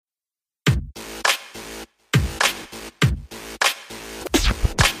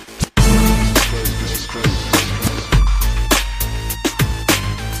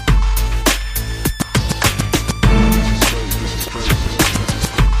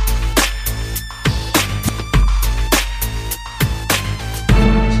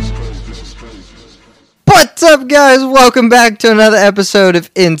up, guys? Welcome back to another episode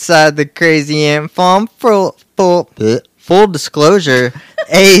of Inside the Crazy Ant Farm. Full disclosure,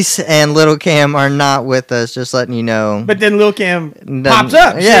 Ace and Little Cam are not with us, just letting you know. But then Lil Cam pops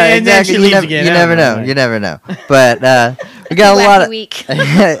up. Yeah, and exactly. then she leaves again. You never know. Right. You never know. But we got a lot of... week.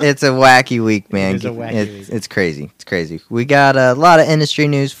 It's a wacky week, man. It's a wacky week. It's crazy. It's crazy. We got a lot of industry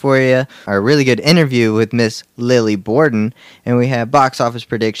news for you. A really good interview with Miss Lily Borden. And we have box office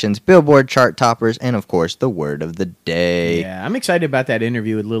predictions, Billboard chart toppers, and, of course, the word of the day. Yeah, I'm excited about that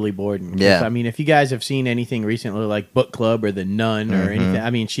interview with Lily Borden. Yeah. I mean, if you guys have seen anything recently like Book Club or The Nun or anything, I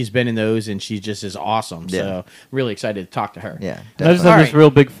mean, she's been in those and she just is awesome. Yeah. So, really excited to talk to her. Yeah, I just definitely. have this Alright. real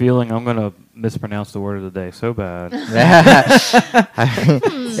big feeling I'm going to mispronounce the word of the day so bad.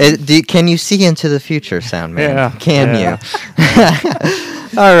 Can you see into the future, sound man? Yeah. Can Yeah.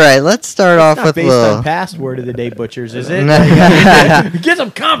 you? All right, let's start off Not with based little. on past word of the day butchers, is it? Let's Get some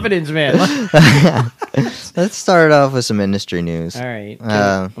confidence, man. start off with some industry news. All right.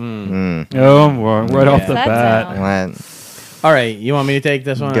 Oh, right off the That bat. sound. What? All right, you want me to take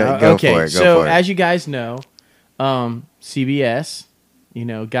this one? Go Okay, for it, go so for it. as you guys know, CBS,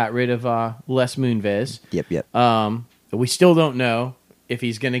 got rid of Les Moonves. Yep. We still don't know if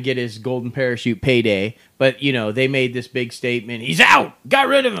he's going to get his golden parachute payday, but they made this big statement. He's out. Got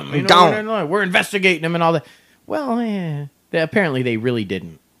rid of him. We're investigating him and all that. Well, apparently they really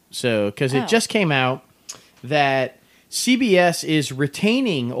didn't. So, because it just came out that CBS is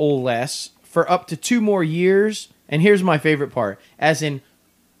retaining old Les for up to 2 more years. And here's my favorite part: as an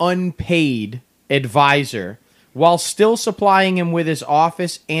unpaid advisor, while still supplying him with his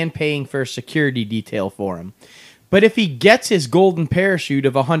office and paying for a security detail for him. But if he gets his golden parachute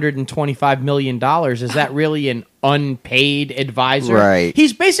of $125 million, is that really an unpaid advisor? Right.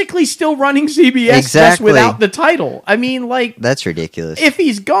 He's basically still running CBS just Exactly. without the title. I mean, That's ridiculous. if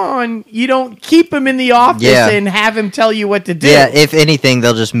he's gone, you don't keep him in the office Yeah. and have him tell you what to do. Yeah, if anything,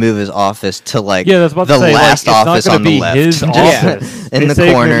 they'll just move his office to Yeah, that's about the to say, last like, office it's not on gonna the be left, his Just office. in the It's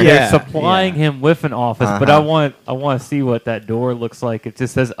saying corner. They're Yeah. supplying him with an office, but I Uh-huh. want to see what that door looks like. It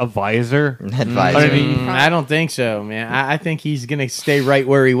just says advisor. Advisor. I mean, I don't think so, man. I think he's gonna stay right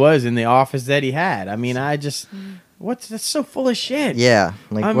where he was in the office that he had. I mean, that's so full of shit. Yeah,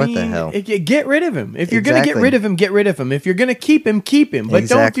 like I what mean, the hell? Get rid of him. If you're gonna get Exactly. rid of him, get rid of him. If you're gonna keep him, keep him. But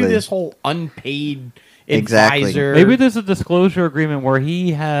Exactly. don't do this whole unpaid Exactly. advisor. maybe there's a disclosure agreement where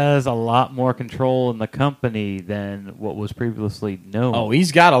he has a lot more control in the company than what was previously known. Oh,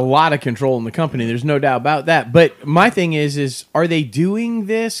 he's got a lot of control in the company. There's no doubt about that. But my thing is are they doing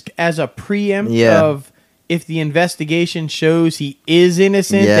this as a preempt Yeah. of if the investigation shows he is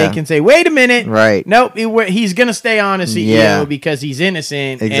innocent, Yeah. they can say, wait a minute. Right. Nope, he's going to stay on as CEO Yeah. because he's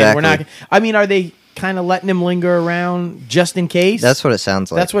innocent. And Exactly. we're not. I mean, are they kind of letting him linger around just in case? That's what it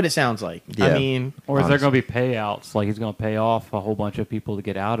sounds like. That's what it sounds like. Yeah. I mean, Or is there going to be payouts? Like he's going to pay off a whole bunch of people to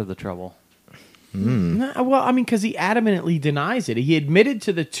get out of the trouble. well, I mean, because he adamantly denies it. He admitted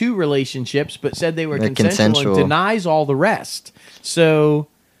to the 2 relationships, but said they were They're consensual, and denies all the rest. So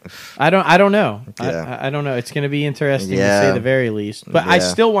I don't know. Yeah. I don't know. It's going to be interesting Yeah. to say the very least. But I Yeah.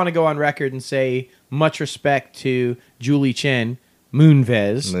 still want to go on record and say much respect to Julie Chen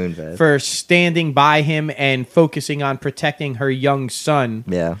Moonves for standing by him and focusing on protecting her young son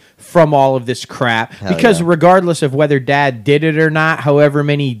Yeah. from all of this crap. Hell Because yeah. regardless of whether dad did it or not, however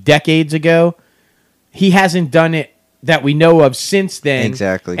many decades ago, he hasn't done it that we know of since then.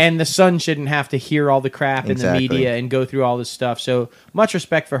 Exactly. And the son shouldn't have to hear all the crap in Exactly. the media and go through all this stuff. So much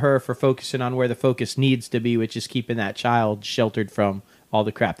respect for her for focusing on where the focus needs to be, which is keeping that child sheltered from all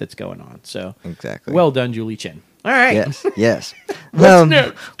the crap that's going on. So Exactly. well done, Julie Chen. All right. Yes, yes. What's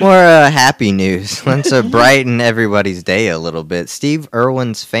next? More happy news. Let's brighten everybody's day a little bit. Steve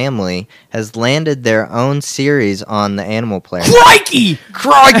Irwin's family has landed their own series on the Animal Planet.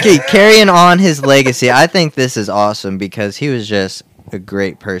 Crikey! Carrying on his legacy. I think this is awesome because he was just a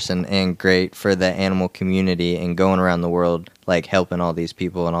great person and great for the animal community and going around the world like helping all these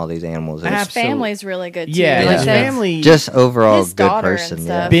people and all these animals. His Absolutely. family's really good too. Yeah, Like his that's- family. Just overall His good daughter and person. Yeah.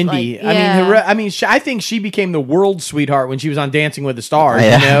 stuff. Bindi. Like, yeah. I mean, I think she became the world sweetheart when she was on Dancing with the Stars.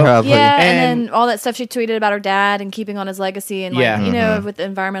 Yeah, You know, probably. Yeah, And- and then all that stuff she tweeted about her dad and keeping on his legacy and like Yeah. with the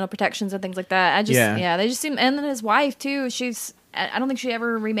environmental protections and things like that. I just Yeah. they just seem, and then his wife too. I don't think she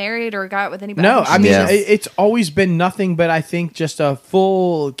ever remarried or got with anybody. No, I mean Yeah. it's always been nothing but I think just a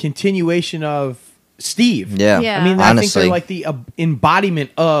full continuation of Steve. Yeah. Yeah. I mean, I think Honestly. they're like the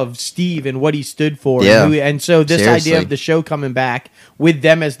embodiment of Steve and what he stood for. Yeah. And so this Seriously. idea of the show coming back with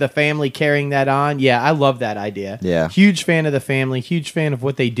them as the family carrying that on, yeah, I love that idea. Yeah. Huge fan of the family, huge fan of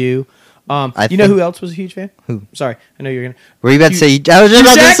what they do. You know who else was a huge fan? Who? Sorry, I know you're gonna. Were you about to say? I was just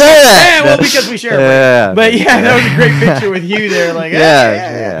about to say that. Yeah, well, because we share. Yeah. But yeah, that was a great picture with you there. Like,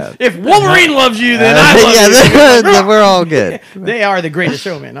 Yeah. If Wolverine loves you, then I love you. then we're all good. They are the greatest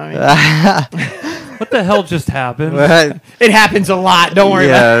showman. I mean, What the hell just happened? it happens a lot. Don't worry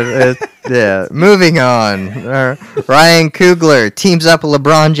about it. Yeah. Moving on. Ryan Coogler teams up with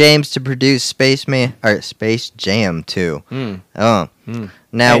LeBron James to produce Space Jam 2. Oh.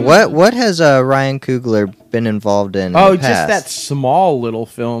 Now, And- what has Ryan Coogler been involved in? Oh, the past? just that small little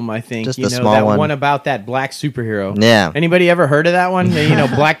film, I think. Just you the know, small that one. about that black superhero. Yeah. Anybody ever heard of that one? You know,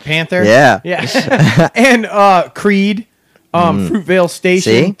 Black Panther. Yeah. Yeah. And Creed, Fruitvale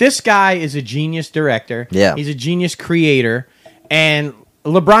Station. See? This guy is a genius director. Yeah. He's a genius creator. And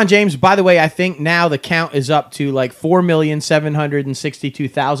LeBron James, by the way, I think now the count is up to like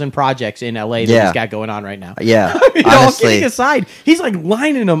 4,762,000 projects in LA that Yeah. he's got going on right now. Yeah. You know, all Honestly. kidding aside, he's like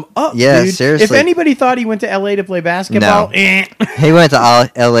lining them up. Yeah, dude. seriously. If anybody thought he went to LA to play basketball, No. He went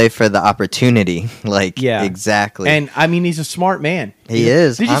to LA for the opportunity. Like, Yeah. exactly. And I mean, he's a smart man. He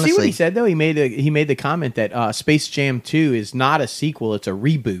is, Did you see what honestly. he said though? He made the comment that Space Jam 2 is not a sequel; it's a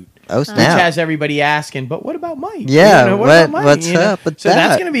reboot. oh, Which snap. has everybody asking, but what about Mike? Yeah, You know, what- about Mike? what's You know? up with so that's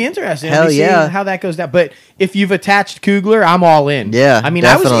that? going to be interesting. Hell to see yeah. how that goes down. But if you've attached Coogler, I'm all in. Yeah, I mean,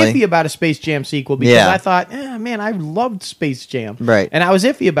 I definitely. was iffy about a Space Jam sequel because Yeah. I thought, man, I loved Space Jam. Right. And I was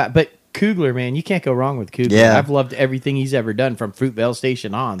iffy about, but Coogler, man, you can't go wrong with Coogler. Yeah. I've loved everything he's ever done from Fruitvale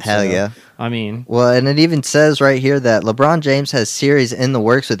Station on. Hell so, yeah. I mean, Well, and it even says right here that LeBron James has series in the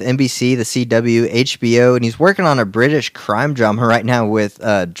works with NBC, the CW, HBO, and he's working on a British crime drama right now with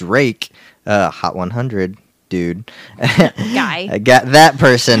Drake, Hot 100 dude. Guy. I got that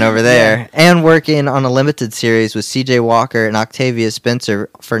person over there. And working on a limited series with CJ Walker and Octavia Spencer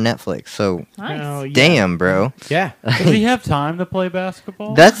for Netflix. So, Nice. oh, yeah. damn, bro. Yeah. Does he have time to play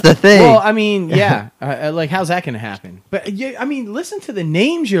basketball? That's the thing. Well, I mean, yeah. Like, how's that going to happen? But, yeah, I mean, listen to the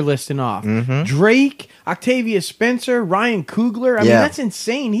names you're listing off. Mhm. Drake, Octavia Spencer, Ryan Coogler. I mean, Yeah. that's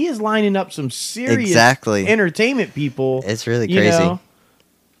insane. He is lining up some serious Exactly. entertainment people. It's really you crazy. know?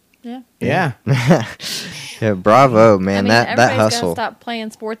 Yeah. Yeah. Yeah, bravo, man. I mean, that everybody's hustle. gotta stop playing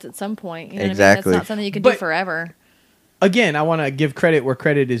sports at some point. You know Exactly. What I mean? That's not something you can do But- forever. Again, I want to give credit where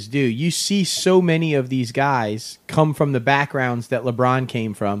credit is due. You see so many of these guys come from the backgrounds that LeBron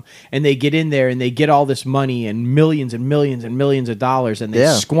came from, and they get in there and they get all this money and millions and millions and millions of dollars, and they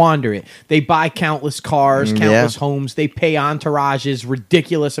Yeah. squander it. They buy countless cars, Mm, countless yeah. homes. They pay entourages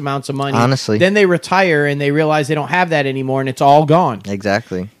ridiculous amounts of money. Honestly. Then they retire and they realize they don't have that anymore, and it's all gone.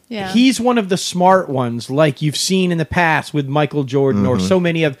 Exactly. Yeah. He's one of the smart ones, like you've seen in the past with Michael Jordan or so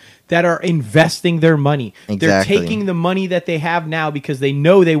many of that are investing their money. They're Exactly. taking the money that they have now because they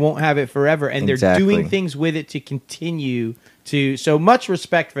know they won't have it forever, and they're Exactly. doing things with it to continue to. So much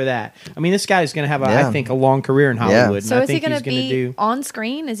respect for that. I mean, this guy is going to have, Yeah. I think, a long career in Hollywood. So and I is he think going he's to gonna be do. on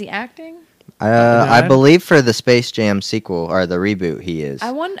screen? Is he acting? I believe for the Space Jam sequel or the reboot, he is. I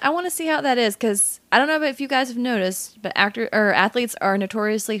want to see how that is because I don't know if you guys have noticed, but athletes are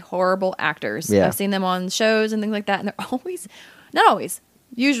notoriously horrible actors. Yeah. I've seen them on shows and things like that, and they're not always,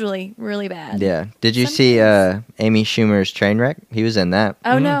 usually really bad. Yeah. Did you see Amy Schumer's Trainwreck? He was in that.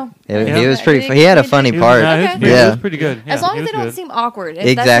 Oh no. He was pretty. He had a funny He was- part. yeah, he was Okay. pretty- Yeah. he was pretty good. Yeah, As long he as they was don't good. seem awkward.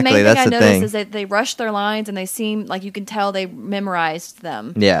 Exactly, That's the main that's thing I the noticed thing. is that they rush their lines and they seem like you can tell they memorized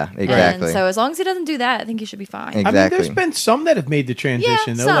them. Yeah, exactly. And so as long as he doesn't do that, I think he should be fine. I mean, Exactly. there's been some that have made the transition,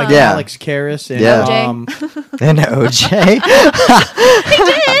 Yeah, though, some. like Yeah. Alex Karras and Yeah. OJ. And OJ.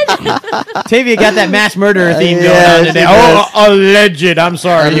 Tavia got that mass murderer theme going Yeah, on she today. does. Oh, alleged. I'm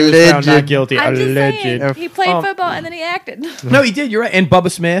sorry. He was found not Alleged. guilty. I'm just Alleged. saying, he played Um, football and then he acted. No, he did. You're right. And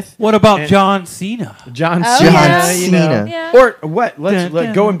Bubba Smith, What about And- John Cena? John Oh, Cena. yeah. You know. Cena. Yeah. Or what? Let's Dun, like,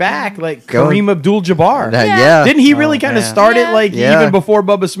 dun, going dun. back, like Going- Kareem Abdul-Jabbar. Yeah. Didn't he really Oh, kind of man. start it Yeah. like Yeah. even before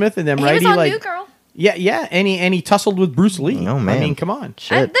Bubba Smith and them, He right? was on like New Girl. yeah, and he tussled with Bruce Lee. Oh, man. I mean, come on.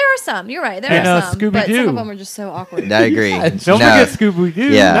 Shit. There are some. You're right. There And, are some. But Scooby-Doo. some of them are just so awkward. I agree. Don't No. forget Scooby Doo.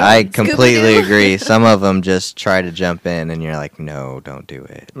 Yeah, No. I completely Scooby-Doo. agree. Some of them just try to jump in, and you're like, no, don't do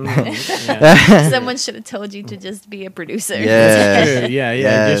it. Yeah. Someone should have told you to just be a producer. Yeah. True, yeah.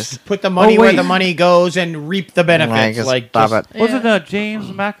 Yes. Just put the money where wait. the money goes and reap the benefits. Like, stop just- it. Wasn't Yeah. James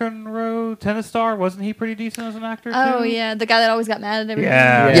McEnroe tennis star? Wasn't he pretty decent as an actor? Oh too? yeah, the guy that always got mad at everything.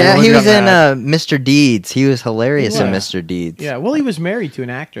 Yeah. Yeah, he Everyone was got in mad. Mr. Deeds. He was hilarious in Yeah. Mr. Deeds. Yeah, well, he was married to an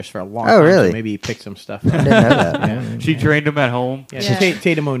actress for a long Oh, time. really? So maybe he picked some stuff. I didn't know that. Yeah. She trained him at home. Yeah, Yeah.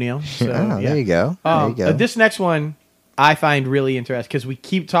 Tatum O'Neal. So, Oh, yeah. there you go. There you go. This next one I find really interesting because we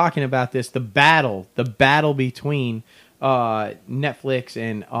keep talking about this. The battle between Netflix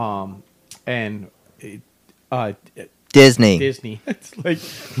and Disney. It's like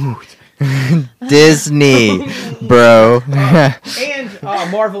Disney, bro. and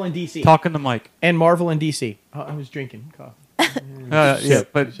Marvel and DC. Talking to Mike. And Marvel and DC. Oh, I was drinking coffee. Yeah,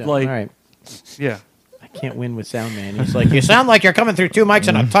 but like, all right. yeah. I can't win with sound man. He's like, you sound like you're coming through two mics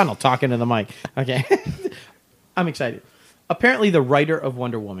in a tunnel talking to the mic. Okay. I'm excited. Apparently, the writer of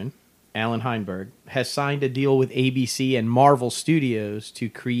Wonder Woman, Alan Heinberg, has signed a deal with ABC and Marvel Studios to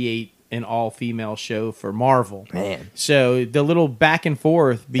create an all-female show for Marvel. Man. So the little back and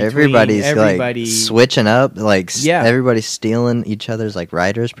forth between Everybody's everybody like switching up, like Yeah. everybody's stealing each other's like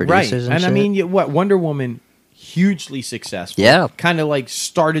writers, producers, right. and I shit. mean, what Wonder Woman, hugely successful. Yeah. Kind of like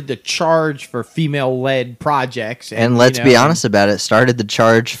started the charge for female-led projects. And let's be honest about it, started the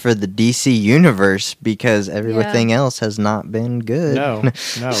charge for the DC universe because everything else has not been good. No.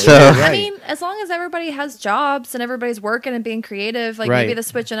 So- you're right. I mean, as long as everybody has jobs and everybody's working and being creative, like Right. maybe the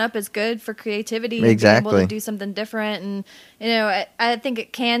switching up is good for creativity and being Exactly. able to do something different. And I think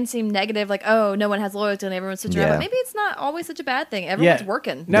it can seem negative, like, oh, no one has loyalty and everyone's switching up. Yeah. But maybe it's not always such a bad thing. Everyone's Yeah.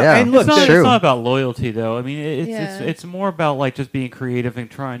 working. No, Yeah. and look, It's true. not about loyalty, though. I mean, Yeah. it's more about like just being creative and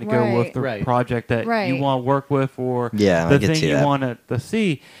trying to go Right. with the Right. project that you Right. want to work with or Yeah, I the could thing see you that. want to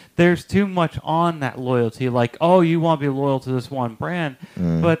see. There's too much on that loyalty. Like, oh, you want to be loyal to this one brand,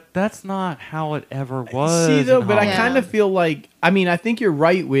 but that's not how it ever was. See though, in but I Hollywood. kind of feel like I think you're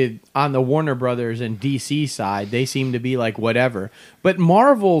right with on the Warner Brothers and DC side. They seem to be like whatever, but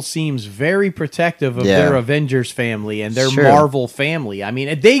Marvel seems very protective of Yeah. their Avengers family and their Sure. Marvel family. I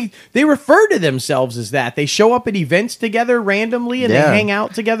mean, they refer to themselves as that. They show up at events together randomly and Yeah. they hang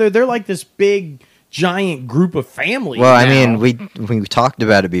out together. They're like this big giant group of family. Well, I now. mean, we talked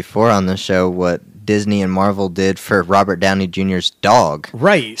about it before on the show what Disney and Marvel did for Robert Downey Jr.'s dog.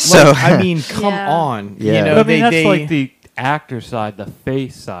 right? So- Like, I mean, come Yeah. on. Yeah. You know, But I mean, that's they like the actor side, the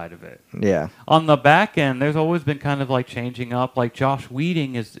face side of it. Yeah. On the back end, there's always been kind of like changing up. Like Josh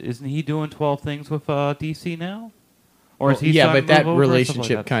Whedon isn't he doing 12 Things with DC now? Or is he? yeah, starting but to that move over or something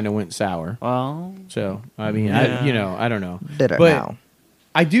relationship like that? kind of went sour. Well, So I mean, Yeah. I don't know. Did it But now.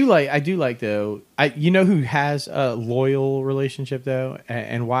 I do like though. You know who has a loyal relationship though,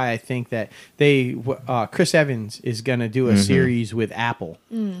 and why I think that Chris Evans is gonna do a series with Apple,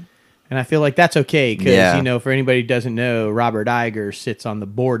 and I feel like that's okay because Yeah. for anybody who doesn't know, Robert Iger sits on the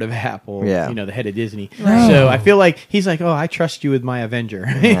board of Apple, Yeah. the head of Disney. Right. So I feel like he's like, oh, I trust you with my Avenger.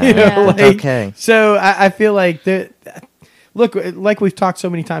 Yeah. Okay. So I feel like look, like we've talked so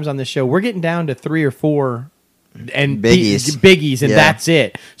many times on this show, we're getting down to 3 or 4 and biggies, and Yeah. that's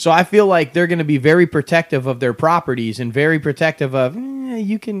it. So I feel like they're going to be very protective of their properties and very protective of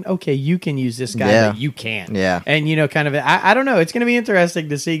you can use this guy, Yeah. but you can't. Yeah. And kind of I don't know. It's going to be interesting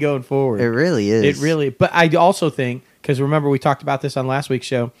to see going forward. It really is. It really. But I also think because remember we talked about this on last week's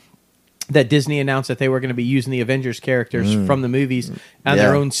show. That Disney announced that they were going to be using the Avengers characters from the movies on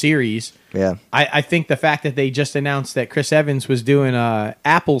their Yeah. own series. Yeah. I think the fact that they just announced that Chris Evans was doing a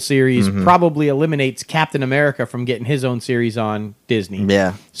Apple series probably eliminates Captain America from getting his own series on Disney.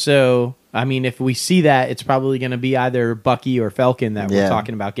 Yeah. So, I mean, if we see that, it's probably going to be either Bucky or Falcon that we're Yeah.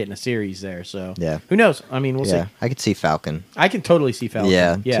 talking about getting a series there. So, Yeah. who knows? I mean, we'll Yeah. see. I could see Falcon. I can totally see Falcon.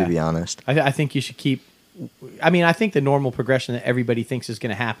 Yeah, Yeah. to be honest. I think you should keep. I mean, I think the normal progression that everybody thinks is going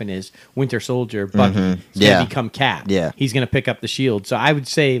to happen is Winter Soldier, Bucky, is going Yeah. to become Cap. Yeah. He's going to pick up the shield. So I would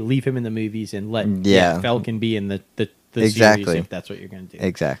say leave him in the movies and let Yeah. Falcon be in the Exactly. series if that's what you're going to do.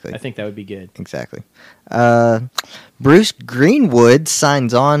 Exactly. I think that would be good. Exactly. Bruce Greenwood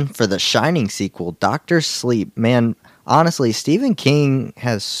signs on for the Shining sequel, Doctor Sleep. Man, honestly, Stephen King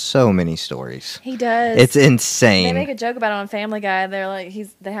has so many stories. He does. It's They insane. make a joke about it on Family Guy. They're like,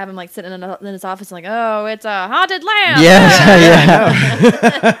 they have him like sitting in his office, and like, oh, it's a haunted lamp.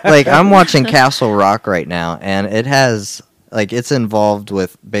 Yeah. Like, I'm watching Castle Rock right now, and it has, like, it's involved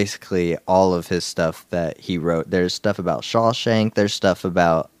with basically all of his stuff that he wrote. There's stuff about Shawshank. There's stuff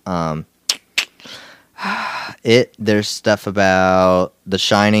about, there's stuff about The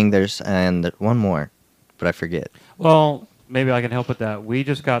Shining. And one more, but I forget. well, maybe I can help with that. We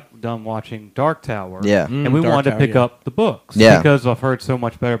just got done watching Dark Tower. Yeah. And we Dark wanted Tower, to pick yeah. up the books. Yeah. Because I've heard so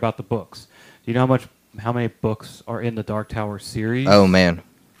much better about the books. Do you know how many books are in the Dark Tower series? Oh, man.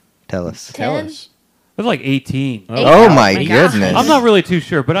 Tell us. Tell 10? us. There's like 18. Oh, wow. my My goodness. I'm not really too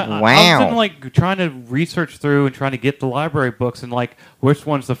sure, but I Wow. was in, like trying to research through and trying to get the library books and like which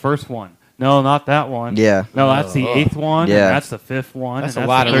one's the first one. No, not that one. Yeah. No, that's the 8th one. Yeah. And that's the 5th one. That's and a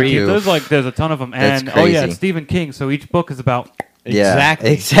lot the of 13th. reading. There's there's a ton of them. That's And oh yeah, crazy. it's Stephen King. So each book is about. Yeah,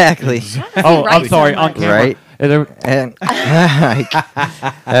 Exactly. Exactly. Oh, I'm writes sorry. so On much. camera. Right. And,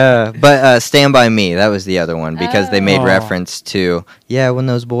 but Stand By Me, that was the other one because they made reference to, when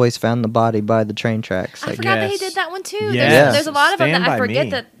those boys found the body by the train tracks. I forgot that he did that one too. Yes. There's a lot of them Stand that I By forget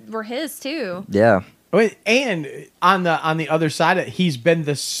Me. that were his too. Yeah. And on the other side, he's been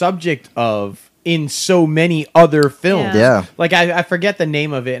the subject of in so many other films. Yeah. Like I forget the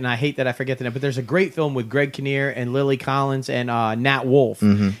name of it, and I hate that I forget the name, but there's a great film with Greg Kinnear and Lily Collins and Nat Wolff.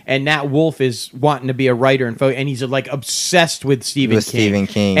 Mm-hmm. And Nat Wolff is wanting to be a writer and he's like obsessed with Stephen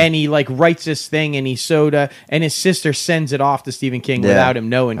King. And he like writes this thing, and and his sister sends it off to Stephen King without him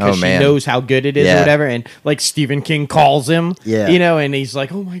knowing because she knows how good it is or whatever. And like Stephen King calls him, and he's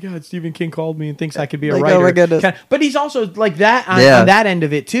like, "Oh my God, Stephen King called me and thinks I could be a writer." Oh my goodness. But he's also like that on that end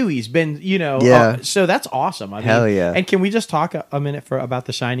of it too. He's been, so that's awesome. I mean, hell yeah. And can we just talk a minute about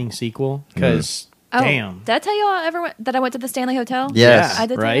the Shining sequel? Because damn, did I tell you all that I went to the Stanley Hotel? Yes. I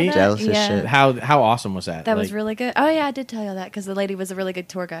did. Right? Tell you that? Jealous as shit. How awesome was that? That was really good. Oh yeah, I did tell you that because the lady was a really good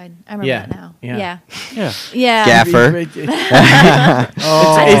tour guide. I remember that now. Yeah. Yeah. Gaffer. It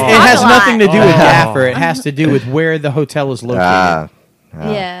has nothing to do with Gaffer. It has to do with where the hotel is located.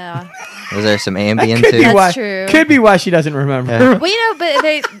 Yeah. Was there some ambient Could be too? why. true. Could be why she doesn't remember. Well, but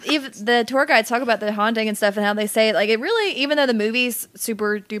even the tour guides talk about the haunting and stuff and how they say like it really, even though the movie's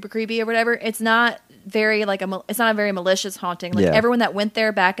super duper creepy or whatever, it's not very it's not a very malicious haunting. Like everyone that went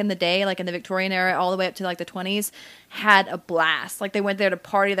there back in the day, like in the Victorian era, all the way up to like the 20s, had a blast. Like they went there to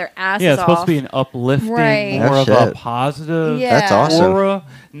party their asses off. Yeah, it's supposed to be an uplifting, more of a positive That's awesome. aura,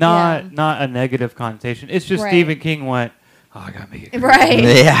 not a negative connotation. It's just Stephen King went, "Oh, I gotta make it creepy. Right.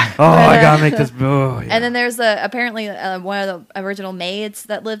 Yeah. Oh, I gotta make this movie." And then there's apparently one of the original maids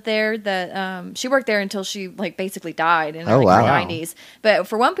that lived there. That she worked there until she like basically died in her 90s. But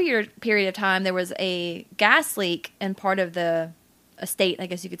for one period of time, there was a gas leak in part of the estate, I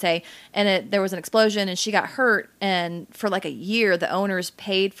guess you could say, and there was an explosion, and she got hurt. And for like a year, the owners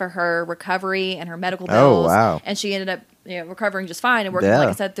paid for her recovery and her medical bills. Oh wow! And she ended up recovering just fine and working, like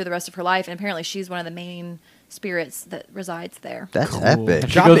I said, through the rest of her life. And apparently, she's one of the main spirits that resides there. That's epic.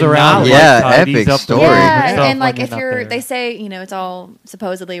 She goes around, epic story. Yeah, and like if they say, it's all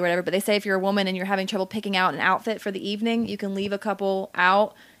supposedly or whatever, but they say if you're a woman and you're having trouble picking out an outfit for the evening, you can leave a couple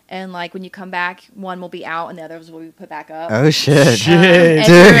out, and like when you come back, one will be out and the others will be put back up. Oh shit!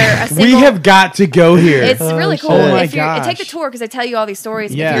 We have got to go here. It's really cool. Oh my if you gosh. take the tour because they tell you all these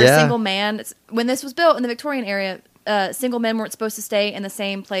stories. Yeah. If you're a single man, when this was built in the Victorian era, single men weren't supposed to stay in the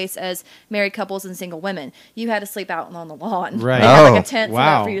same place as married couples and single women. You had to sleep out on the lawn. Right. They had like a tent set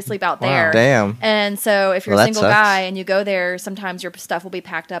up for you to sleep out there. Damn. And so if you're Well, a that single sucks. guy and you go there, sometimes your stuff will be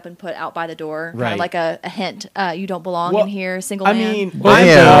packed up and put out by the door. Kind Right. of like a hint. You don't belong Well, in here, single I man. mean,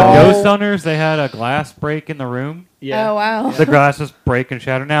 Ghost Hunters, they had a glass break in the room. Oh, wow. The glasses break and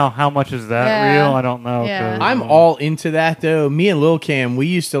shatter. Now, how much is that Yeah. real? I don't know. Yeah. 'cause, I'm all into that though. Me and Lil Cam, we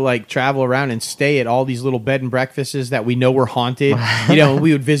used to like travel around and stay at all these little bed and breakfasts that we know were haunted.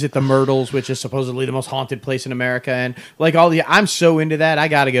 We would visit the Myrtles, which is supposedly the most haunted place in America, and like I'm so into that. I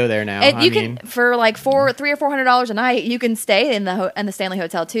got to go there now. And you can for like $300 or $400 a night, you can stay in the Stanley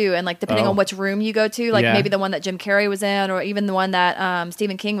Hotel too, and like depending on which room you go to, like maybe the one that Jim Carrey was in, or even the one that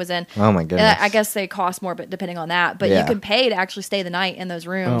Stephen King was in. Oh my goodness! I guess they cost more, but depending on that, but Yeah. you can pay to actually stay the night in those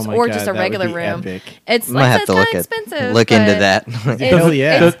rooms, Oh my or God, just a that would regular be room. epic. It's I might like have it's to kind of expensive. look into but that. Hell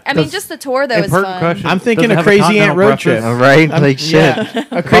yeah. I mean, just the tour though is Important fun. question. I'm thinking Does it a have Crazy continental Ant road trip. breakfast? Right? Like shit. Yeah. A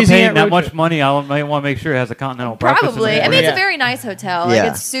If I'm Crazy paying Ant that road much trip. money, I might want to make sure it has a continental breakfast. in Probably. there. I mean, it's Yeah. a very nice hotel. Yeah.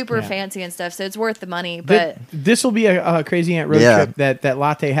 Like it's super Yeah. fancy and stuff, so it's worth the money. But This will be a Crazy Ant road Yeah. trip that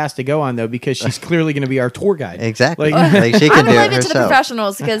Latte has to go on though, because she's clearly going to be our tour guide. Exactly. Like- Like she I'm can do gonna it leave it to the herself.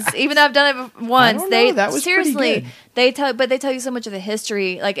 professionals because even though I've done it once, know, they that was pretty seriously good. they tell you so much of the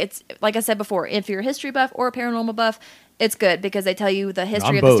history. Like it's like I said before, if you're a history buff or a paranormal buff, it's good because they tell you the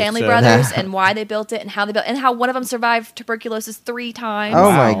history of both, the Stanley so- brothers and why they built it and how they built and how one of them survived tuberculosis 3 times. Oh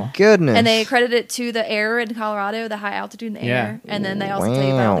Wow. my goodness! And they accredit it to the air in Colorado, the high altitude in the air, and then they also tell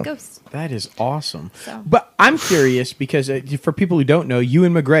you about all the Wow. ghosts. That is awesome. So. But I'm curious because for people who don't know,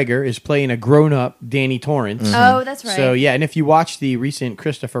 Ewan McGregor is playing a grown-up Danny Torrance. Oh, that's right. So yeah, and if you watch the recent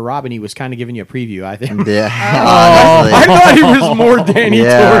Christopher Robin, he was kind of giving you a preview, I think. Yeah. I Honestly. thought he was more Danny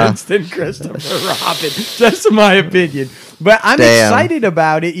Yeah. Torrance than Christopher Robin. Just my opinion. But I'm Damn. excited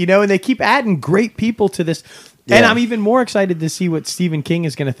about it, and they keep adding great people to this. And I'm even more excited to see what Stephen King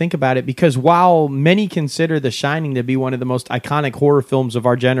is going to think about it, because while many consider The Shining to be one of the most iconic horror films of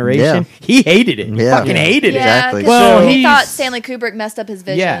our generation, he hated it. He fucking hated it. Exactly. Well, he thought Stanley Kubrick messed up his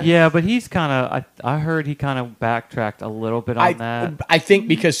vision. Yeah, but he's kind of. I heard he kind of backtracked a little bit on that. I think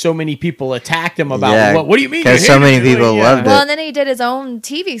because so many people attacked him about what do you mean? Because so many people loved it. Well, and then he did his own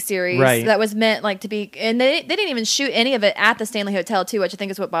TV series that was meant like to be, and they didn't even shoot any of it at the Stanley Hotel too, which I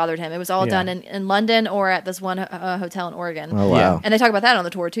think is what bothered him. It was all done in London or at this one hotel in Oregon. Oh wow! And they talk about that on the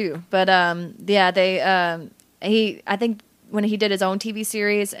tour too. But I think when he did his own TV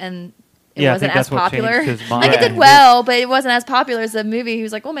series and it wasn't as popular. Like it did well, but it wasn't as popular as the movie. He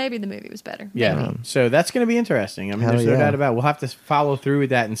was like, well, maybe the movie was better. Yeah. Maybe. So that's going to be interesting. I mean, there's no doubt about it. We'll have to follow through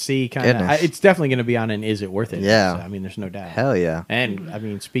with that and see kind of. It's definitely going to be on an Is It Worth It? Yeah. So, I mean, there's no doubt. Hell yeah. And I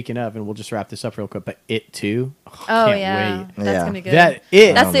mean, speaking of, and we'll just wrap this up real quick, but It Too. Can't wait. That's going to be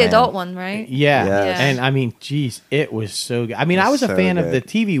good. That's the adult one, right? Yeah. Yes. And I mean, geez, it was so good. I mean, I was a fan of the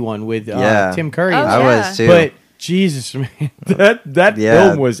TV one with Tim Curry. I was too. But Jesus, man, that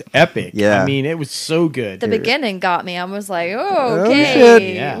film was epic. Yeah. I mean, it was so good. The beginning got me. I was like,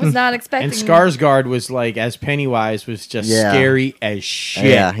 okay. I was not expecting. And Skarsgård was like, as Pennywise, was just scary as shit.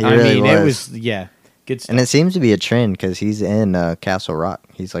 Yeah, he really it was, good stuff. And it seems to be a trend because he's in Castle Rock.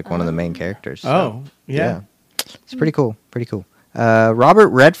 He's like one of the main characters. So, yeah. It's pretty cool. Pretty cool. Robert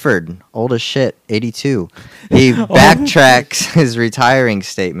Redford, old as shit, 82. He backtracks his retiring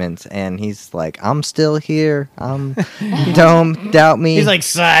statements, and he's like, "I'm still here. Don't doubt me." He's like,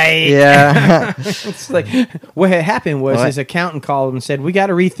 "Psych." Yeah. It's like what had happened was his accountant called him and said, "We got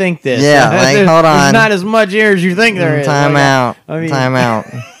to rethink this." Yeah, like hold on. There's not as much here as you think there is. Time out. Time out.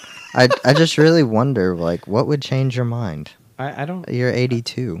 I just really wonder, like, what would change your mind? I don't. You're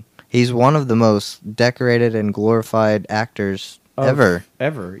 82. He's one of the most decorated and glorified actors ever,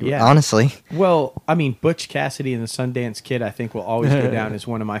 yeah. Honestly. Well, I mean, Butch Cassidy and the Sundance Kid, I think, will always go down as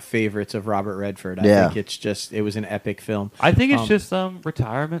one of my favorites of Robert Redford. I think it was an epic film. I think it's just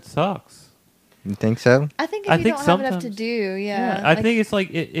retirement sucks. You think so? I think if you don't have enough to do, I think it's like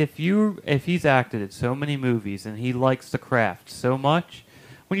if he's acted in so many movies and he likes the craft so much,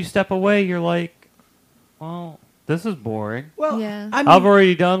 when you step away, you're like, well, this is boring. Well, I mean, I've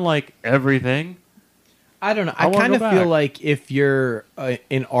already done like everything. I don't know. I kind of feel like if you're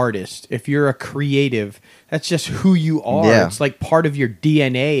an artist, if you're a creative, that's just who you are. Yeah. It's like part of your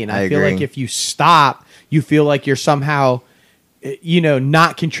DNA. And I feel like if you stop, you feel like you're somehow,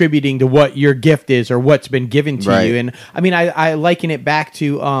 not contributing to what your gift is or what's been given to you. And I mean, I liken it back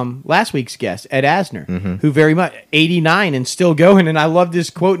to last week's guest, Ed Asner, who very much 89 and still going. And I love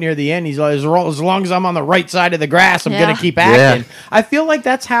this quote near the end. He's like, as long as I'm on the right side of the grass, I'm going to keep acting. Yeah. I feel like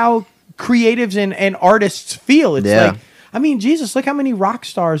that's how creatives and artists feel. It's like, I mean, Jesus, look how many rock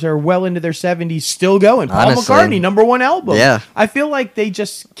stars are well into their 70s still going. Paul McCartney, #1 album. Yeah. I feel like they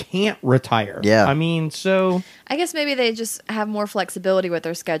just can't retire. Yeah. I mean, so... I guess maybe they just have more flexibility with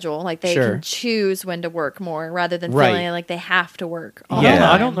their schedule. Like they can choose when to work more rather than feeling like they have to work all the time.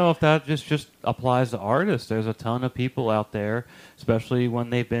 I don't know if that just applies to artists. There's a ton of people out there, especially when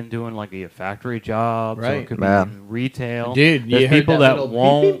they've been doing like a factory job. Right. So it could be in retail. Dude, there's people that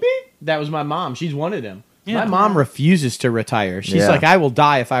won't... Beep, beep, beep. That was my mom. She's one of them. Yeah. My mom refuses to retire. She's like, I will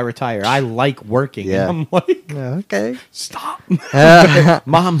die if I retire. I like working. Yeah. And I'm like, okay. Stop.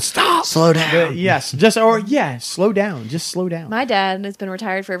 Mom, stop. Slow down. Slow down. Just slow down. My dad has been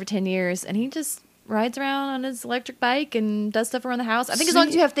retired for over 10 years, and he just rides around on his electric bike and does stuff around the house. I think as long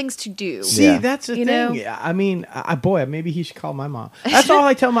as you have things to do. That's the thing. Yeah, I mean, maybe he should call my mom. That's all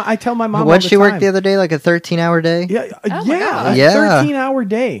I tell my mom. What she worked the other day, like a 13-hour day? Yeah, 13-hour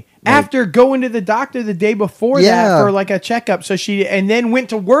day. After going to the doctor the day before that for like a checkup, and then went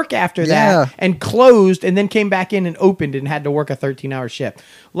to work after that and closed, and then came back in and opened and had to work a 13-hour shift.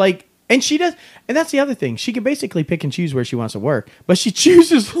 Like, and she does, and that's the other thing. She can basically pick and choose where she wants to work, but she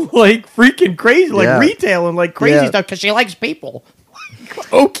chooses like freaking crazy, like retail and like crazy stuff because she likes people.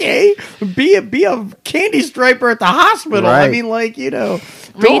 Okay, be a candy striper at the hospital. Right. I mean, like, read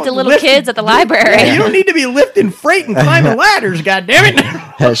to little kids at the library. Yeah, you don't need to be lifting freight and climbing ladders. God damn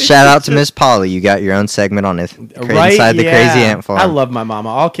it! Shout out to Miss Polly. You got your own segment on it. Inside the Crazy Ant Farm. I love my mama.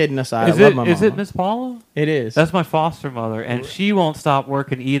 All kidding aside, I love my mama. Is it Miss Paula? It is. That's my foster mother, and she won't stop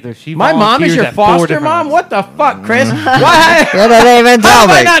working either. My mom is your foster mom? What the fuck, Chris? Why? They didn't even tell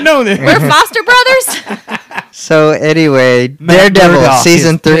me. How have I not known this? We're foster brothers. So anyway, Daredevil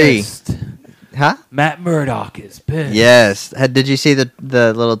season 3. Huh? Matt Murdock is pissed. Yes. Did you see the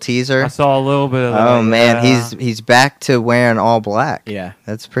little teaser? I saw a little bit of that. Oh man, he's back to wearing all black. Yeah.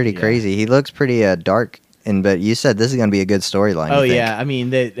 That's pretty crazy. He looks pretty dark but you said this is going to be a good storyline. Oh yeah, I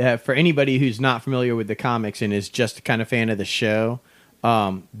mean, for anybody who's not familiar with the comics and is just a kind of fan of the show,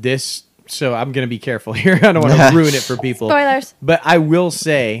 this. So I'm going to be careful here. I don't want to ruin it for people. Spoilers. But I will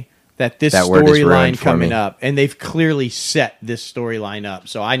say that this storyline coming up, and they've clearly set this storyline up,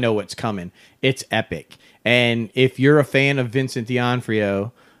 so I know what's coming. It's epic. And if you're a fan of Vincent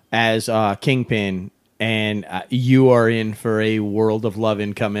D'Onofrio as Kingpin, and you are in for a world of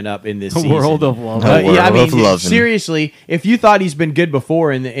loving coming up in this season. World of love. Yeah, I mean, seriously, if you thought he's been good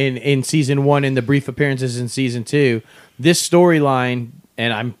before in season 1 and the brief appearances in season 2, this storyline,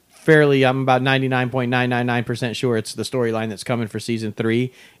 and I'm about 99.999% sure it's the storyline that's coming for season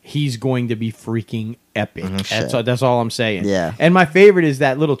 3. He's going to be freaking epic. That's all I'm saying. Yeah. And my favorite is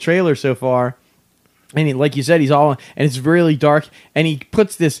that little trailer so far. And like you said, he's all, and it's really dark. And he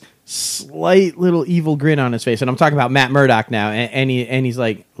puts this slight little evil grin on his face, and I'm talking about Matt Murdock now, and he's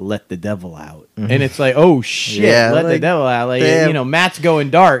like, "Let the devil out," and it's like, "Oh shit, let the devil out!" Like Matt's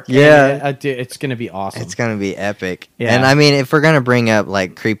going dark. Yeah, it's gonna be awesome. It's gonna be epic. Yeah. And I mean, if we're gonna bring up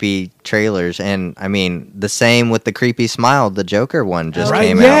like creepy trailers, and I mean the same with the creepy smile, the Joker one just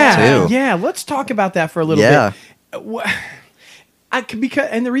came out too. Yeah, let's talk about that for a little bit.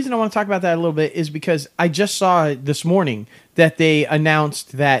 And the reason I want to talk about that a little bit is because I just saw this morning that they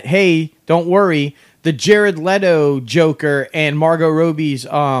announced that, hey, don't worry, the Jared Leto Joker and Margot Robbie's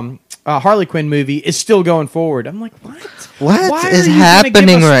Harley Quinn movie is still going forward. I'm like, what? Why is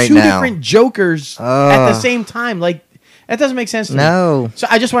happening right two now? Different Jokers at the same time. Like, that doesn't make sense to me. So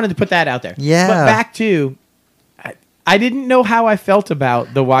I just wanted to put that out there. Yeah. But back to... I didn't know how I felt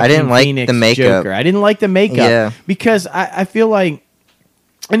about the Joaquin Phoenix the makeup. Joker. I didn't like the makeup because I feel like,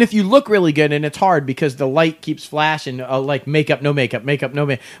 and if you look really good, and it's hard because the light keeps flashing, like makeup, no makeup, makeup, no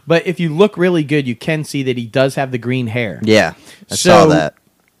makeup. But if you look really good, you can see that he does have the green hair. Yeah, I saw that.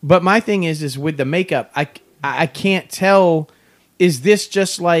 But my thing is with the makeup, I can't tell. Is this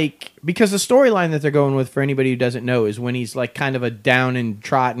just like, because the storyline that they're going with, for anybody who doesn't know, is when he's like kind of a down and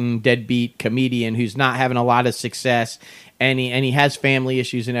trodden deadbeat comedian who's not having a lot of success, and he has family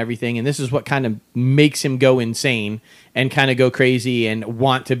issues and everything, and this is what kind of makes him go insane and kind of go crazy and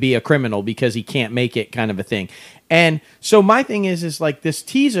want to be a criminal because he can't make it, kind of a thing. And so my thing is like this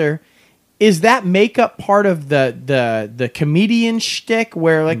teaser, is that makeup part of the comedian shtick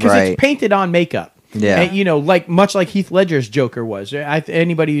where, like, because it's painted on makeup. Yeah, and, like much like Heath Ledger's Joker was.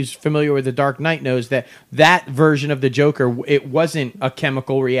 Anybody who's familiar with The Dark Knight knows that version of the Joker, it wasn't a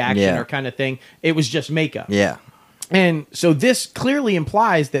chemical reaction or kind of thing. It was just makeup. Yeah, and so this clearly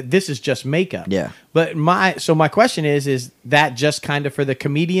implies that this is just makeup. Yeah, but my question is that just kind of for the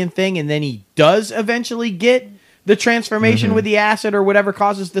comedian thing, and then he does eventually get the transformation with the acid or whatever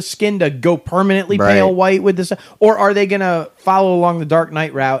causes the skin to go permanently pale white with this, or are they going to follow along the Dark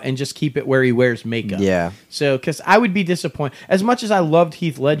Knight route and just keep it where he wears makeup? Yeah. So, because I would be disappointed. As much as I loved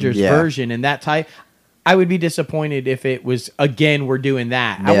Heath Ledger's version and that type, I would be disappointed if it was, again, we're doing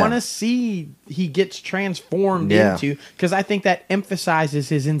that. I want to see he gets transformed into, because I think that emphasizes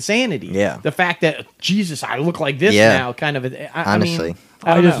his insanity. Yeah. The fact that, Jesus, I look like this now, kind of. Honestly.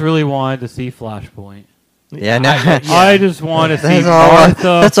 I just really wanted to see Flashpoint. Yeah, no. I just want to see Martha.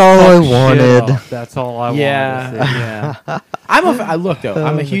 That's all I wanted. That's all I wanted. Yeah.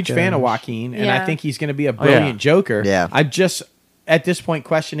 I'm a huge fan of Joaquin, and I think he's going to be a brilliant Joker. Yeah. I'm just at this point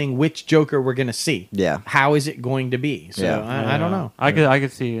questioning which Joker we're going to see. Yeah. How is it going to be? So I don't know. I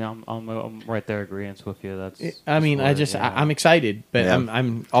could see. I'm right there agreeing with you. I'm excited, but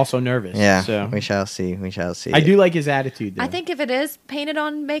I'm also nervous. Yeah. So we shall see. I do like his attitude, though. I think if it is painted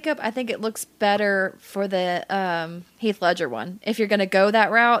on makeup, I think it looks better for the Heath Ledger one. If you're going to go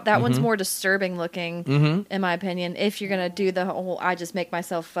that route, that one's more disturbing looking, in my opinion. If you're going to do the whole, I just make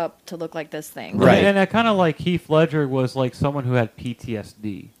myself up to look like this thing. Right. And I kind of like Heath Ledger was like someone who had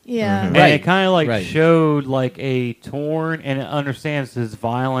PTSD. Yeah. And it kind of showed like a torn, and it understands his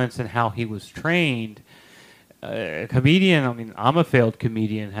violence and how he was trained. A comedian, I mean, I'm a failed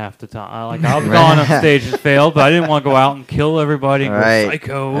comedian half the time. I've gone on stage and failed, but I didn't want to go out and kill everybody and go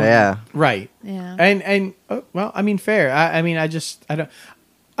psycho. Yeah. Right. Yeah. And well, I mean, fair. I guess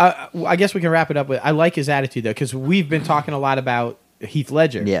we can wrap it up with, I like his attitude, though, because we've been talking a lot about Heath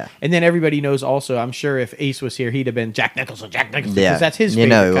Ledger. Yeah. And then everybody knows also, I'm sure if Ace was here, he'd have been Jack Nicholson. Yeah. Because that's his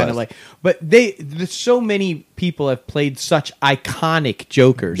favorite kind of like. But so many people have played such iconic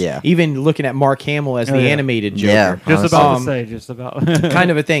Jokers. Yeah. Even looking at Mark Hamill as the animated Joker. Yeah. Just about to say, just about.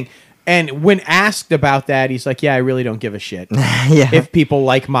 Kind of a thing. And when asked about that, he's like, "Yeah, I really don't give a shit if people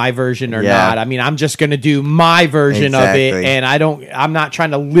like my version or not. I mean, I'm just going to do my version of it, and I'm not trying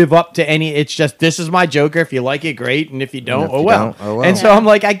to live up to any. It's just this is my Joker. If you like it, great, and if you don't, oh well. And so I'm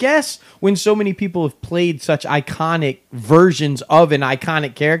like, I guess when so many people have played such iconic versions of an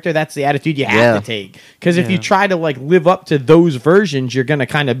iconic character, that's the attitude you have to take. Because if you try to like live up to those versions, you're going to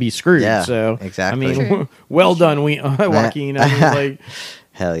kind of be screwed. Yeah, so exactly. I mean, well done, Joaquin. I mean, like,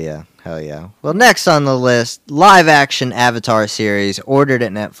 hell yeah. Hell yeah. Well, next on the list, live-action Avatar series ordered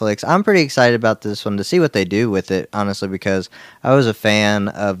at Netflix. I'm pretty excited about this one to see what they do with it, honestly, because I was a fan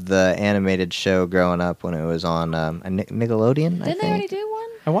of the animated show growing up when it was on Nickelodeon, Didn't they already do one?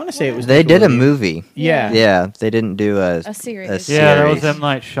 I want to say it was. They did a movie. Yeah. Yeah, they didn't do a series. Yeah, that was M.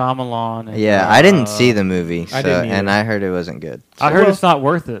 Night Shyamalan. And, I didn't see the movie, so, and I heard it wasn't good. So. I heard it's not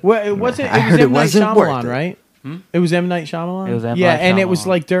worth it. Well, it was M. Night Shyamalan, right? It was M. Night Shyamalan? It was M. Yeah, Night and Shyamalan. it was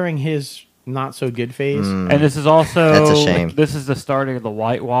like during his not so good phase. And this is also That's a shame. This is the starting of the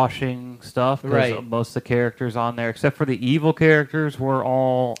whitewashing stuff. Right. Most of the characters on there, except for the evil characters, were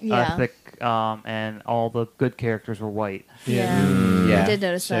all ethnic, and all the good characters were white. I did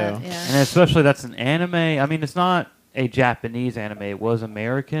notice that. Yeah. And especially that's an anime. I mean, it's not a Japanese anime. It was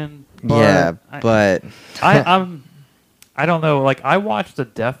American. But I don't know. Like I watched the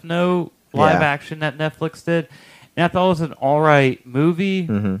Death Note live action that Netflix did. And I thought it was an all right movie,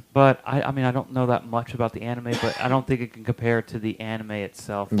 but I mean, I don't know that much about the anime, but I don't think it can compare to the anime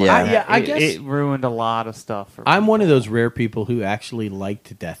itself. I guess it ruined a lot of stuff. For I'm one of those rare people who actually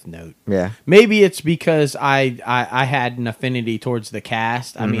liked Death Note. Yeah. Maybe it's because I had an affinity towards the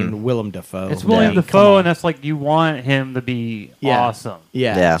cast. I mean, Willem Dafoe. It's William Dafoe, and that's like you want him to be awesome.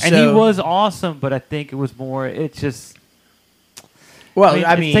 Yeah. And he was awesome, but I think it was more. It's just. Well,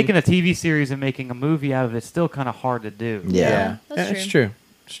 I mean, taking a TV series and making a movie out of it's still kind of hard to do. Yeah. That's true.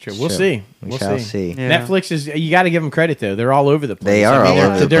 It's true. We'll see. We shall see. Yeah. Netflix is. You got to give them credit though. They're all over the place. They are all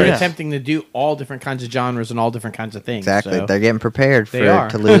over the place. They're attempting to do all different kinds of genres and all different kinds of things. Exactly. So. They're getting prepared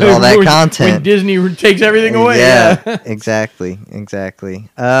to lose all that content. When Disney takes everything away. Yeah. Exactly.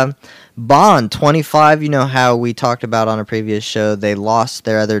 Bond 25, you know how we talked about on a previous show, they lost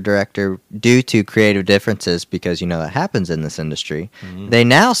their other director due to creative differences because, you know, that happens in this industry. They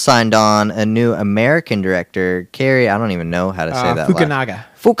now signed on a new American director, Cary, I don't even know how to say that.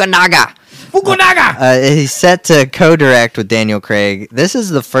 Fukunaga! He's set to co-direct with Daniel Craig. This is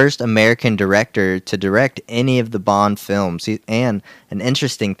the first American director to direct any of the Bond films. And an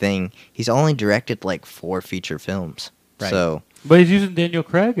interesting thing, he's only directed like 4 feature films. Right. So... But he's using Daniel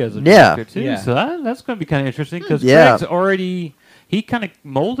Craig as a director, too. Yeah. So that's going to be kind of interesting because Craig's already... He kind of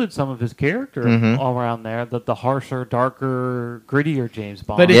molded some of his character all around there. The harsher, darker, grittier James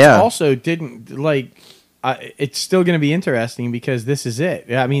Bond. But it also didn't, like... it's still going to be interesting because this is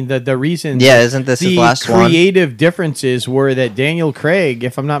it. I mean, the reason... Yeah, isn't this his last one? The creative differences were that Daniel Craig,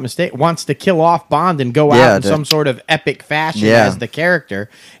 if I'm not mistaken, wants to kill off Bond and go out in some sort of epic fashion as the character.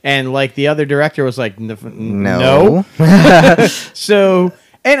 And, like, the other director was like, no. So...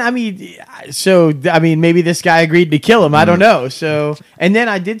 And I mean, maybe this guy agreed to kill him. I don't know. So, and then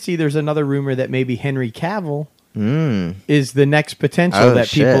I did see there's another rumor that maybe Henry Cavill is the next potential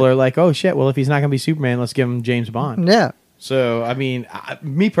people are like, oh shit. Well, if he's not going to be Superman, let's give him James Bond. Yeah. So, I mean,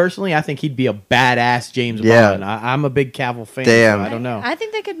 me personally, I think he'd be a badass James Bond. I'm a big Cavill fan. So I don't know. I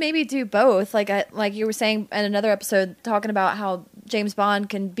think they could maybe do both. Like you were saying in another episode, talking about how James Bond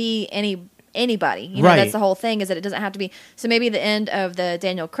can be anybody. You know, that's the whole thing, is that it doesn't have to be. So maybe the end of the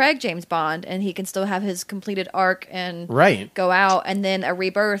Daniel Craig James Bond, and he can still have his completed arc and go out, and then a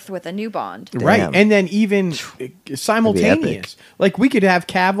rebirth with a new Bond. Damn. Right. And then even simultaneous. Like we could have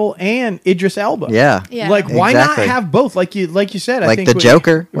Cavill and Idris Elba. Yeah. Like why not have both? Like you said, like I think the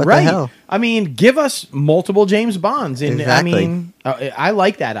Joker. What the hell? I mean, give us multiple James Bonds. And I mean, I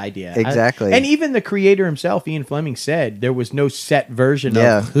like that idea. Exactly. And even the creator himself, Ian Fleming, said there was no set version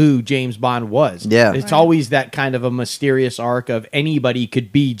of who James Bond was. Yeah. It's always that kind of a mysterious arc of anybody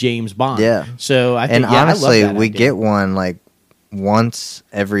could be James Bond. Yeah. So I think, honestly, I love that we idea. get one like once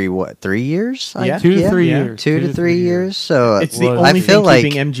every 3 years? 2 to 3 years. 2 to 3 years. So it's the only thing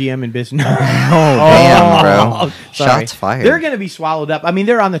keeping MGM in business. Damn, bro! Shots fired. They're going to be swallowed up. I mean,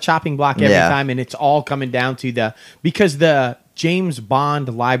 they're on the chopping block every time, and it's all coming down to because the James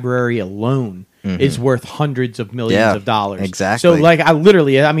Bond library alone is worth hundreds of millions of dollars. Exactly. So, like, I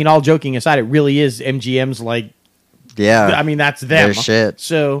mean, all joking aside, it really is MGM's like. Yeah. I mean, that's them. Their shit.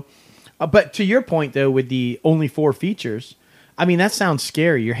 So, but to your point though, with the only 4 features. I mean, that sounds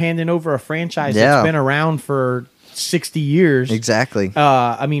scary. You're handing over a franchise that's been around for 60 years. Exactly.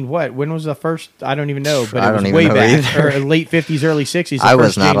 I mean, what? When was the first? I don't even know, but I it was don't way even know back, either. or late 50s, early 60s. The I was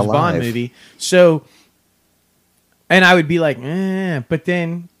first not James alive. Bond movie. So, and I would be like, but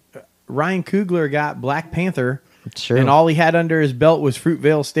then Ryan Coogler got Black Panther, Sure. and all he had under his belt was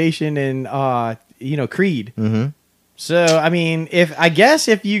Fruitvale Station and Creed. Mm-hmm. So I mean, if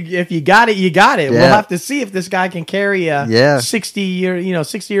you got it, you got it. Yeah. We'll have to see if this guy can carry a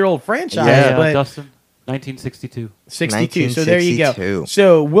 60-year-old franchise. Yeah, but Dustin, 1962. 62. So there you go. 1962.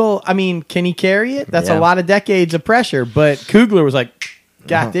 So can he carry it? That's a Yeah. lot of decades of pressure. But Coogler was like,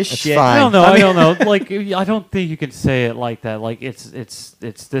 got this it's shit. fine. I don't know. I don't know. Like, I don't think you can say it like that. Like, it's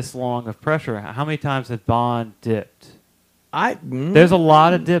this long of pressure. How many times has Bond dipped? There's a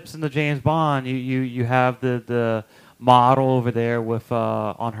lot of dips in the James Bond. You have the model over there with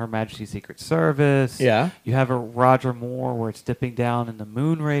on Her Majesty's Secret Service. Yeah. You have a Roger Moore where it's dipping down in the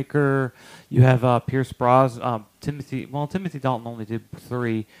Moonraker. You have Pierce Brosnan, Timothy Dalton only did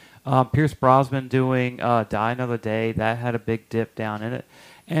 3. Pierce Brosnan doing Die Another Day, that had a big dip down in it.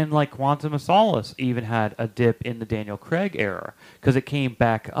 And like Quantum of Solace even had a dip in the Daniel Craig era because it came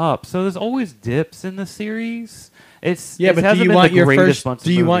back up. So there's always dips in the series. But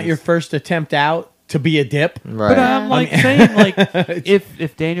do you want your first attempt out to be a dip? Right. But I'm saying, like,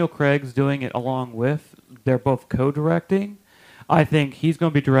 if Daniel Craig's doing it along with, they're both co-directing, I think he's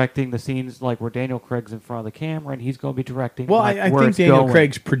going to be directing the scenes like where Daniel Craig's in front of the camera, and he's going to be directing. Well, like, I where think it's Daniel going.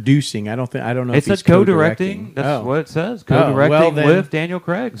 Craig's producing. I don't know. It if says he's co-directing. co-directing. That's Oh. what it says. Oh, well, Co-directing then, with Daniel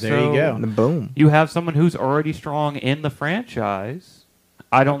Craig. there you go. Boom. You have someone who's already strong in the franchise.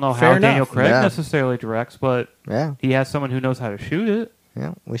 I don't know Fair how Daniel enough. Craig Yeah. necessarily directs, but yeah, he has someone who knows how to shoot it.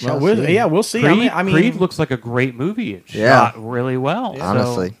 we shall Well, see. we'll see. Creed, I mean, Creed looks like a great movie. It's Yeah. shot really well. Yeah.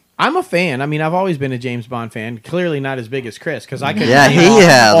 Honestly. I'm a fan. I mean, I've always been a James Bond fan. Clearly not as big as Chris because I could. Yeah, name he all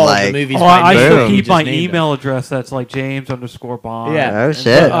had, all like- of the movies. Oh, by I name. still Boom. He keep just my named them. email address. That's like James_Bond. Yeah. Oh,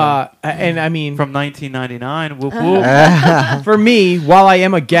 shit. And I mean, From 1999. Whoop whoop. for me, while I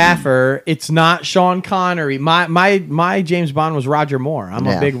am a gaffer, it's not Sean Connery. My James Bond was Roger Moore. I'm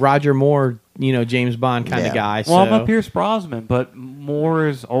a Yeah. big Roger Moore, James Bond kind Yeah. of guy. Well, I'm so. a Pierce Brosnan, but Moore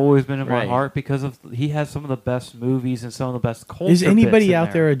has always been in my Right. heart because of he has some of the best movies and some of the best culture. Is anybody bits in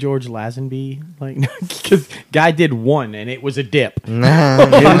out there a George Lazenby? Like, because guy did one and it was a dip.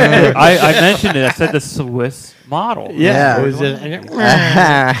 I mentioned it. I said the Swiss model. Yeah. It was But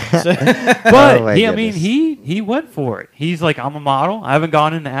Oh, my I mean, goodness. he went for it. He's like, I'm a model. I haven't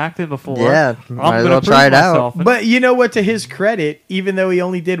gone into acting before. Yeah, I'm might as gonna well prove try it out. myself. And But you know what? To his credit, even though he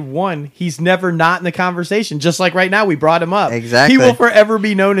only did one, he's never not in the conversation. Just like right now, we brought him up. Exactly. He will forever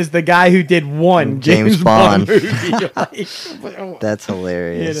be known as the guy who did one James James Bond Bond. movie. Like, That's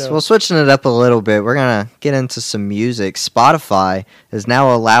hilarious. You know. Well, switching it up a little bit, we're going to get into some music. Spotify is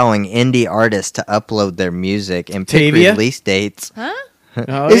now allowing indie artists to upload their music and pick Tavia? release dates. Huh?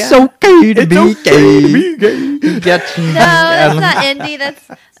 oh, It's yeah. okay to It's be okay gay. to be gay. Get- No, that's not indie.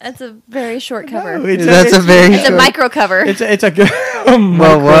 That's a very short cover. No, it's That's a very It's a short- micro cover. It's a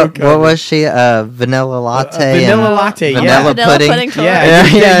Well, what was she? Vanilla latte. Vanilla and latte, yeah. Vanilla Vanilla pudding. pudding tour. Yeah,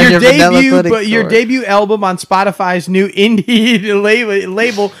 Yeah, your your vanilla debut, pudding but your tour. debut album on Spotify's new indie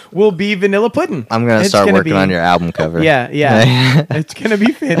label will be Vanilla Pudding. I'm gonna It's start gonna working be- on your album cover. Yeah, it's gonna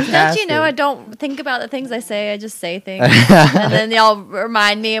be fantastic. Don't you know I don't think about the things I say. I just say things, and then y'all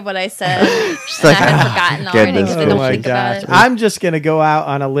remind me of what I said. Just And like, I have forgotten already goodness because I Oh don't my think about gosh! it. I'm just gonna go out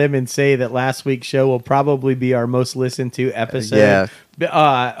on a limb and say that last week's show will probably be our most listened to episode.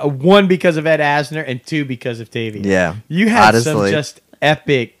 One because of Ed Asner, and two because of Tavia. Yeah, You had some honestly. just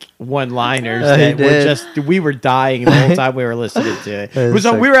epic one-liners I that were did. just we were dying the whole time we were listening to it. It was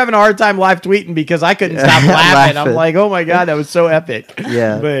So so- we were having a hard time live tweeting because I couldn't stop laughing. I'm Laughing. like, oh my god, that was so epic.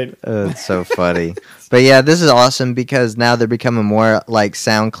 Yeah. But It's so funny. But yeah, this is awesome because now they're becoming more like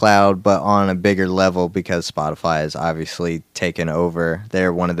SoundCloud, but on a bigger level because Spotify is obviously taken over.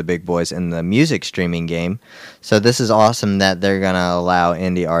 They're one of the big boys in the music streaming game. So this is awesome that they're going to allow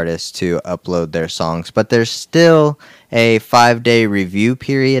indie artists to upload their songs. But there's still a 5-day review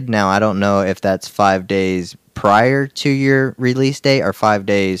period. Now, I don't know if that's 5 days prior to your release date or 5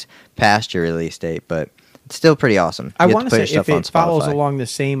 days past your release date, but it's still pretty awesome. I You get want to put say your stuff if on it follows Spotify. along the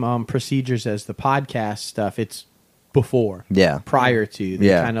same procedures as the podcast stuff, it's before. Yeah. Prior to. They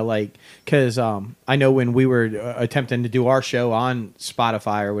Yeah. kind of like, because I know when we were attempting to do our show on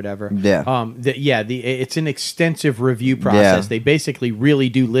Spotify or whatever. Yeah. It's an extensive review process. Yeah. They basically really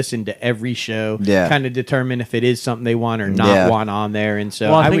do listen to every show. Yeah. Kind of determine if it is something they want or not Yeah. want on there. And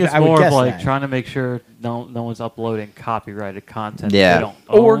so Well, I think would, it's I would more guess of like that. trying to make sure no one's uploading copyrighted content. Yeah. They don't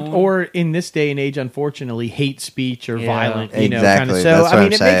own. Or in this day and age, unfortunately, hate speech or violent, kind Exactly. of. So That's what I mean,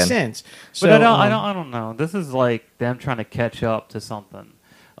 I'm it saying. makes sense. So But I don't know. This is like them trying to catch up to something.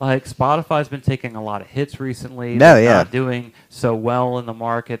 Like Spotify's been taking a lot of hits recently. No, They're yeah. not doing so well in the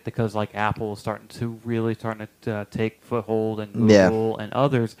market because like Apple is starting to take foothold and Google and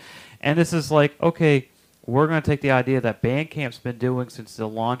others. And this is like, okay, we're going to take the idea that Bandcamp's been doing since the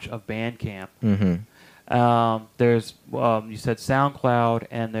launch of Bandcamp. Mm-hmm. There's you said SoundCloud,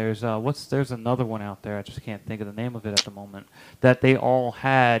 and there's another one out there. I just can't think of the name of it at the moment. That they all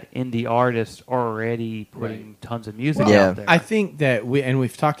had indie artists already putting tons of music out there. I think that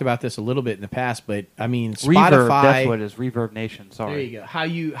we've talked about this a little bit in the past, but I mean, Reverb, Spotify. that's what it is. Reverb Nation. Sorry. There you go.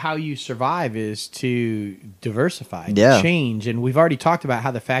 How you survive is to diversify, Yeah. change, and we've already talked about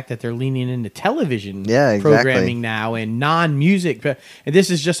how the fact that they're leaning into television exactly. programming now and non-music. And this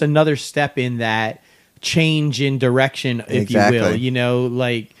is just another step in that change in direction, if Exactly. you will. You know,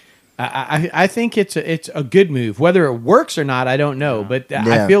 like I think it's a good move. Whether it works or not, I don't know. But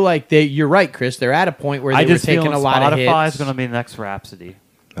I feel like you're right, Chris. They're at a point where they were taking a lot of hits. Spotify is going to be the next Rhapsody.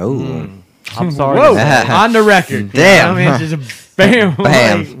 Oh. I'm sorry. Whoa, to say. on the record. Damn. I mean, it's just bam.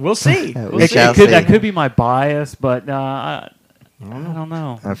 Bam. Like, we'll see. We shall see. That could be my bias, but I don't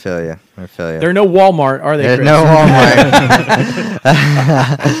know. I feel you. They're no Walmart, are they, There's Chris? no Walmart.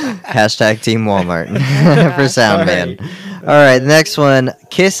 Hashtag Team Walmart for Sound Man. All right, the next one.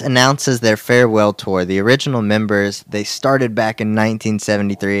 Kiss announces their farewell tour. The original members, they started back in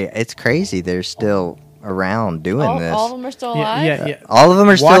 1973. It's crazy they're still around doing this. All of them are still alive? Yeah. All of them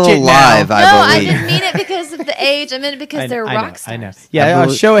are Watch still it now. alive, No, I I believe. didn't mean it because of the age. I meant it because they're rock stars. I know. Yeah, I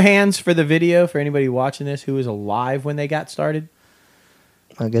believe- show of hands for the video for anybody watching this who was alive when they got started.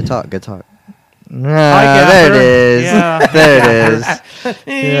 Oh, good talk. No, Hi, there it Gaffer. is. Yeah. There it is. Yeah,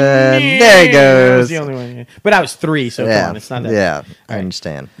 there he That was goes. the only one. Yeah. But I was 3, so come on, it's not that. Yeah, I right.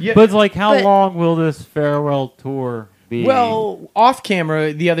 understand. Yeah. But like, how But- long will this farewell tour be? Well, off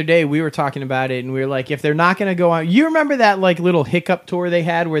camera the other day we were talking about it, and we were like, if they're not going to go on, you remember that like little hiccup tour they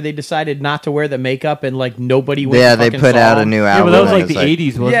had where they decided not to wear the makeup and like nobody went. Yeah, and they fucking put saw out a them? new yeah, album. but that was and like it's the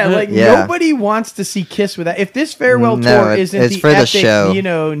 '80s, wasn't Yeah, it? like Yeah. nobody wants to see Kiss with that. If this farewell No, tour isn't it's the for the epic,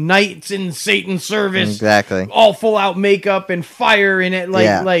 show. Knights in Satan service, Exactly. all full out makeup and fire in it,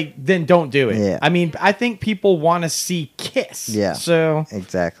 then don't do it. Yeah. I mean, I think people want to see Kiss. Yeah. So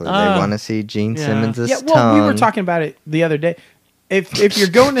Exactly. They Ah. want to see Gene Yeah. Simmons' yeah, well, we were tone. talking about it the other day. If you're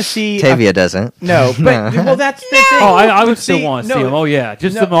going to see Tavia doesn't. no, but well, that's the thing. Oh, I would See, still want to no, see them. Oh yeah,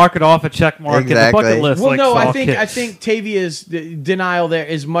 just no. to mark it off a check mark in the Exactly. bucket list. Well, like no, I Saw think Kiss. Tavia's denial there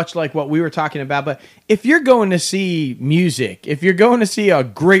is much like what we were talking about. But if you're going to see music, if you're going to see a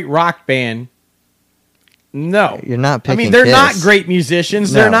great rock band, no, You're not I picking mean, they're Kiss. not great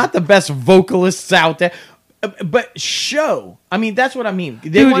musicians. No. They're not the best vocalists out there. But show. I mean, that's what I mean.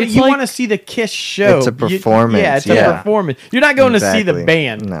 Dude, it's you like- want to see the Kiss show. It's a performance, Yeah, it's a yeah. performance. You're not going to see the Exactly.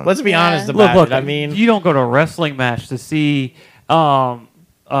 band. No. Let's be Yeah. honest about Look, it. I mean, you don't go to a wrestling match to see, I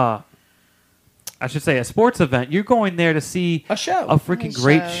should say, a sports event. You're going there to see a show. a freaking A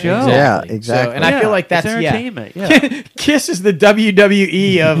great show. show. Yeah, So, exactly. and I feel like that's it's yeah. entertainment. Yeah. Kiss is the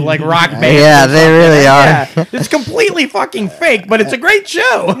WWE of like rock bands. Yeah, or they something. really are. Yeah, it's completely fucking fake, but it's a great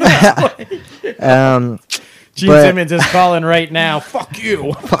show. Gene But- Simmons is calling right now. Fuck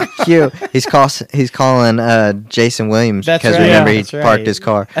you. Fuck you. He's calling Jason Williams That's because right. remember Yeah, he that's right. parked his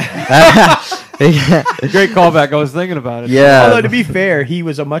car. Great callback. I was thinking about it. Yeah. Although to be fair, he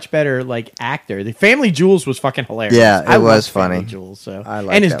was a much better like actor. The Family Jewels was fucking hilarious. Yeah, it I love was Family funny. Jewels, so I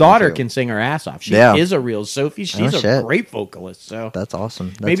like and his that one, daughter too. can sing her ass off. She Yeah. is a real Sophie. She's a shit. great vocalist. So That's awesome.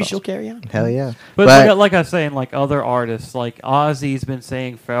 That's maybe awesome. she'll carry on. Hell yeah. But, But- like I was saying, like other artists, like Ozzy's been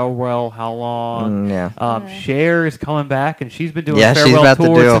saying farewell how long? Yeah. Cher is coming back, and she's been doing Yeah, she's farewell about to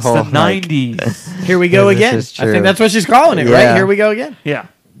do a tours since whole, the like- '90s. Here we go Yeah, this again. is I think true. that's what she's calling it, Yeah. right? Here we go again. Yeah.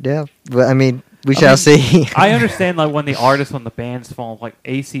 Yeah. But I mean, we shall see. I understand like when the bands fall, like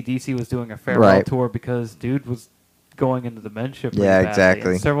AC/DC was doing a farewell Right. tour because dude was going into dementia. pretty Yeah, badly.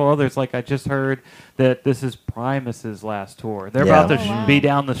 exactly. And several others, like I just heard that this is Primus's last tour. They're Yeah. about to Oh, wow. be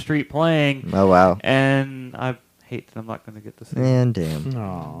down the street playing, Oh wow. and I hate that I'm not going to get to see. it. Man, damn.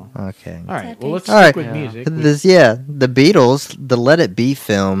 Oh. Okay. All right. Well, let's All stick right. with Yeah. music. The Beatles, the Let It Be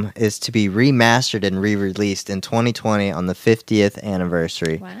film is to be remastered and re-released in 2020 on the 50th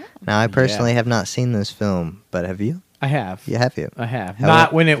anniversary. Wow. Now, I personally have not seen this film, but have you? I have. You have you? I have. How Not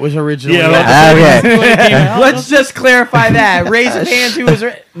about- when it was originally. Okay. Let's just clarify that. Raise of hands who was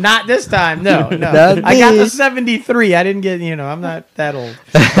not this time. No. Not I got me. the 73. I didn't get, I'm not that old.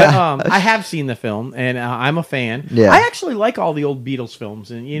 But I have seen the film and I'm a fan. Yeah. I actually like all the old Beatles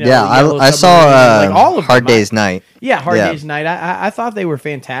films and Yeah, Yellow I Submarine, saw like all of Hard them. Day's Night. Hard Yeah. Day's Night. I thought they were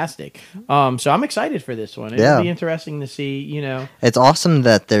fantastic. So I'm excited for this one. It'll Yeah. be interesting to see, It's awesome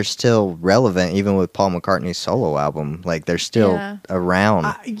that they're still relevant, even with Paul McCartney's solo album. Like they're still around.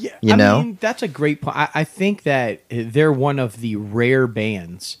 I mean, that's a great point. I think that they're one of the rare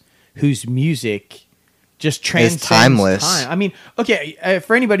bands whose music just transcends timeless. time. I mean, okay,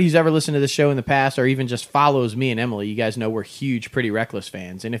 for anybody who's ever listened to the show in the past or even just follows me and Emily, you guys know we're huge Pretty Reckless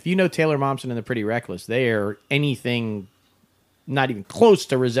fans. And if you know Taylor Momsen and the Pretty Reckless, they are anything not even close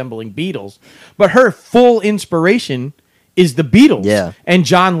to resembling Beatles. But her full inspiration is the Beatles and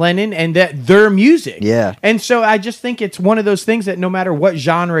John Lennon and their music. Yeah. And so I just think it's one of those things that no matter what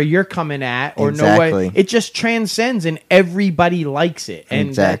genre you're coming at or Exactly. it just transcends and everybody likes it. And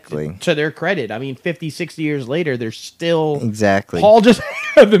Exactly. to their credit, I mean, 50, 60 years later, they're still Exactly. Paul just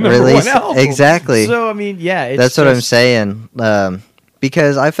had the number Release- one album. exactly. So, I mean, yeah. It's That's what I'm just- saying.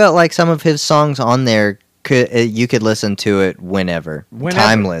 Because I felt like some of his songs on there you could listen to it whenever.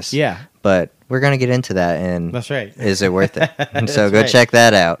 Timeless. Yeah. But we're gonna get into that, and That's right. is it worth it? And so That's go right. check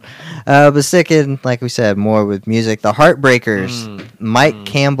that out. But sticking, like we said, more with music. The Heartbreakers. Mike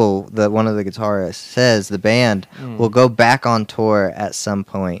Campbell, one of the guitarists, says the band will go back on tour at some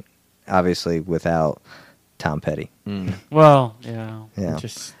point. Obviously, without Tom Petty. Well, yeah. Yeah.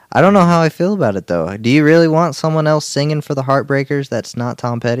 Just I don't know how I feel about it though. Do you really want someone else singing for the Heartbreakers that's not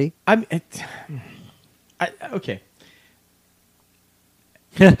Tom Petty? okay.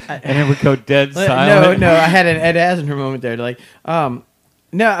 And it would go dead silent. No, I had an Ed Asner moment there.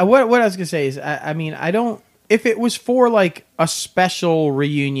 What I was gonna say is, I mean, I don't. If it was for like a special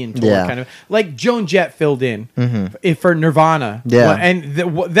reunion tour, kind of like Joan Jett filled in for Nirvana, and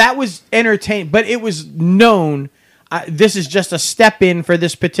that was entertaining, but it was known. This is just a step in for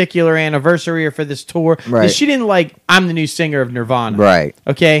this particular anniversary or for this tour. Right. She didn't I'm the new singer of Nirvana. Right.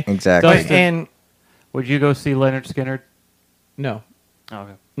 Okay. Exactly. And would you go see Leonard Skinner? no.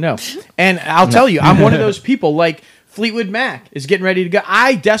 Okay. No. And I'll tell you, I'm one of those people like Fleetwood Mac is getting ready to go.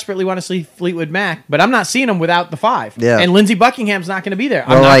 I desperately want to see Fleetwood Mac, but I'm not seeing them without the five. Yeah. And Lindsey Buckingham's not going to be there.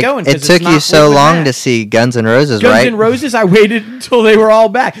 Well, I'm not like, going. it 'cause took it's you not so Fleetwood long Mac. to see Guns N' Roses, Guns right? N' Roses, I waited until they were all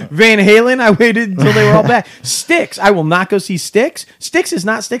back. Van Halen, I waited until they were all back. Styx, I will not go see Styx. Styx is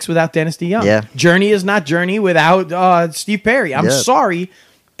not Styx without Dennis DeYoung. Yeah. Journey is not Journey without Steve Perry. I'm Yeah. sorry.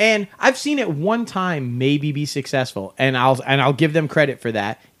 And I've seen it one time maybe be successful, and I'll give them credit for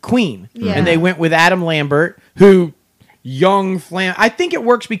that. Queen. Yeah. And they went with Adam Lambert, who I think it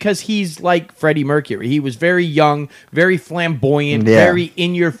works because he's like Freddie Mercury. He was very young, very flamboyant, very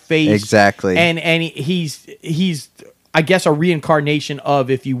in your face. Exactly. And he's I guess a reincarnation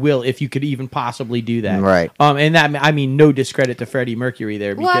of, if you will, if you could even possibly do that. Right. And that, I mean, no discredit to Freddie Mercury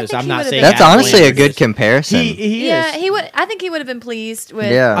there, Well, I because think I'm he not would've saying been- That's Adam honestly a Lambert good is. comparison. He Yeah, is. he would. I think he would have been pleased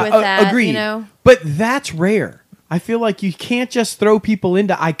with Yeah. that. Agreed. You know, But that's rare. I feel like you can't just throw people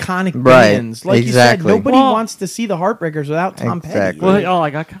into iconic Right. bands. Like Exactly. you said, nobody Well- wants to see the Heartbreakers without Tom Exactly. Petty. Well,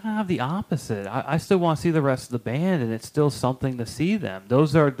 I kind of have the opposite. I still want to see the rest of the band, and it's still something to see them.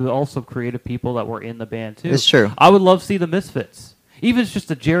 Those are also creative people that were in the band, too. It's true. I would love to see the Misfits. Even if it's just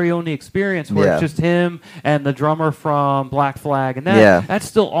a Jerry Only experience where Yeah. it's just him and the drummer from Black Flag, and that's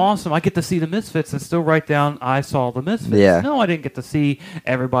still awesome. I get to see the Misfits and still write down I saw the Misfits. Yeah. No, I didn't get to see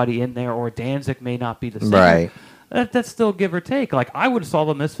everybody in there, or Danzig may not be the singer. Right. That's still give or take. Like, I would have saw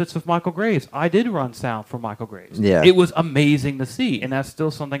the Misfits with Michael Graves. I did run sound for Michael Graves. Yeah. It was amazing to see, and that's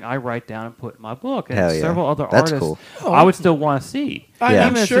still something I write down and put in my book. And Hell yeah. several other That's artists cool. I would still want to see. Yeah. I'm Even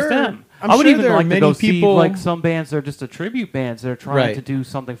if it's sure. just them. I'm I would sure even there are like to many go see people- like some bands that are just a tribute bands that are trying Right. to do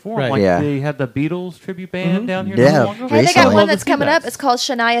something for them. Right. Like Yeah. they had the Beatles tribute band down here. Yeah, not long ago. hey, they recently. got I'd one love that's to see coming that. up. It's called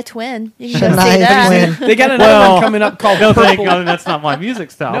Shania Twin. You can go Shania see that. Twin. They got another one coming up called No, Purple. that's not my music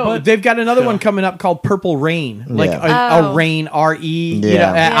style. No, but they've got another still. one coming up called Purple Rain, like Yeah. a rain, R-E. You know,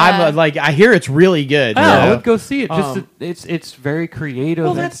 Yeah. and I'm Yeah. like, I hear it's really good. Oh, you I know? would go see it. Just Um, it's very creative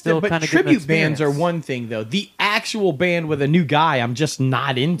Well, and that's still but kind of tribute bands are one thing though. The actual band with a new guy, I'm just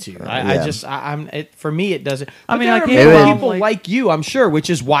not into. For me, it doesn't. I But mean, there I are can't more go people like- like you, I'm sure, which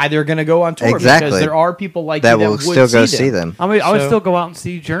is why they're going to go on tour. Exactly. Because there are people like that you will that would still go see see them. I mean, I would So- still go out and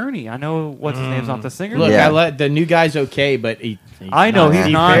see Journey. I know what's his name's not the singer. Look, Yeah. the new guy's okay, but he's I know not he's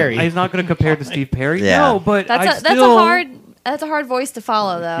Steve not. Perry. He's not going to compare to Steve Perry. Yeah. No, but That's I a still, hard That's a hard voice to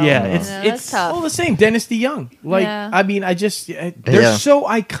follow, though. Yeah, it's tough. Well, the same. Dennis DeYoung. Like, Yeah. I mean, they're so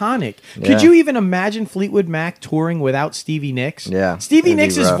iconic. Yeah. Could you even imagine Fleetwood Mac touring without Stevie Nicks? Yeah, Stevie it'd be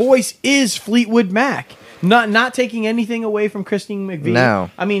Nicks' rough. voice is Fleetwood Mac. Not taking anything away from Christine McVie. No.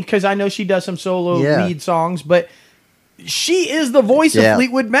 I mean, because I know she does some solo Yeah. lead songs, but she is the voice Yeah, of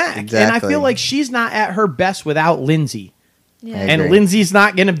Fleetwood Mac. And I exactly. feel like she's not at her best without Lindsay. Yeah. I And agree. Lindsay's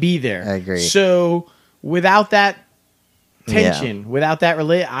not going to be there. I agree. So without that tension, without that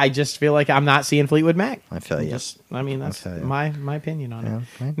I just feel like I'm not seeing Fleetwood Mac. I feel you. I mean, that's feel you. my opinion on it. Yeah,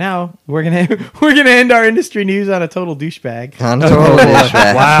 okay. Now we're gonna end our industry news on a total douchebag.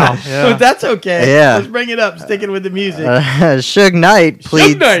 Wow. But that's okay. Yeah. Let's bring it up. Sticking with the music. Suge Knight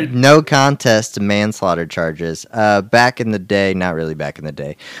pleads Knight. no contest to manslaughter charges. Back in the day, not really back in the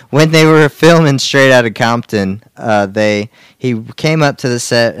day, when they were filming Straight Outta Compton, he came up to the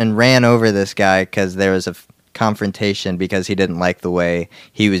set and ran over this guy because there was a confrontation because he didn't like the way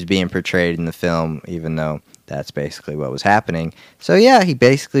he was being portrayed in the film, even though that's basically what was happening. So yeah, he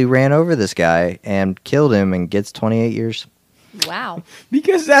basically ran over this guy and killed him and gets 28 years. Wow.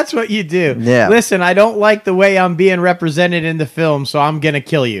 Because that's what you do. Yeah. Listen, I don't like the way I'm being represented in the film, so I'm gonna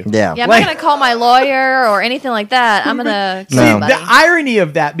kill you. Yeah. Yeah, I'm Like- not going to call my lawyer or anything like that. I'm going to kill No. somebody. The irony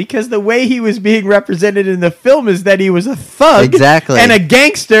of that, because the way he was being represented in the film is that he was a thug Exactly. and a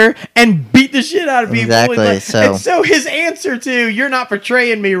gangster and beat the shit out of people. Exactly, And so his answer to "you're not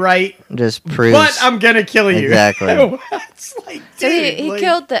portraying me right, Just proves. but I'm gonna kill you." Exactly. It's like, So dude, he like-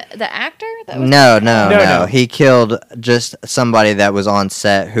 killed the actor? That was No. No. He killed just somebody that was on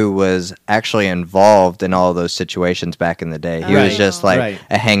set who was actually involved in all those situations back in the day. He was Right. just like Right.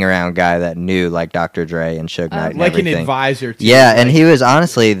 a hang-around guy that knew like Dr. Dre and Suge Knight and like an everything. advisor. To Yeah, you, and like- he was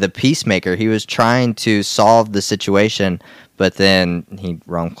honestly the peacemaker. He was trying to solve the situation, but then he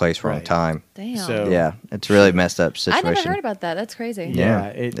wrong place, wrong Right. time. Damn. So- Yeah, it's a really messed up I situation. never heard about that. That's crazy. Yeah,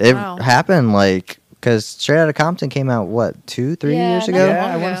 It Wow. happened like because Straight Outta Compton came out what 2-3 Yeah, years not ago. that Yeah,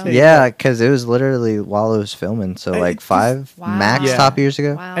 long I wanna ago. say- Yeah, because it was literally while it was filming, so like It's 5 Wow. max Yeah. top years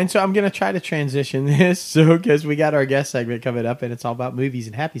ago. Wow. And so I'm gonna try to transition this, so because we got our guest segment coming up, and it's all about movies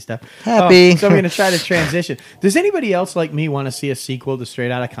and happy stuff. Happy. So I'm gonna try to transition. Does anybody else like me want to see a sequel to Straight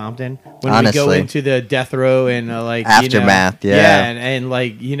Outta Compton when we go Honestly. into the death row and like Aftermath, You know, yeah. and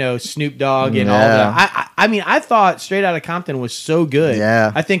like Snoop Dogg and all Yeah. that. I mean, I thought Straight Outta Compton was so good.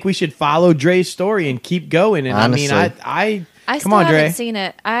 Yeah. I think we should follow Dre's story and keep going. And Honestly. I mean, I come still on, haven't Dre. seen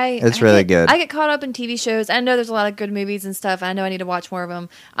it. It's I really get- good. I get caught up in TV shows. I know there's a lot of good movies and stuff. I know I need to watch more of them.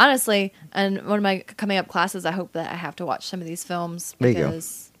 Honestly, and one of my coming up classes, I hope that I have to watch some of these films There you go.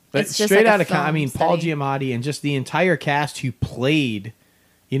 because But it's just Straight like Outta a Compton, I film mean, Paul study. Giamatti and just the entire cast who played,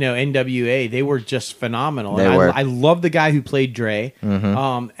 NWA, they were just phenomenal. They and were. I love the guy who played Dre.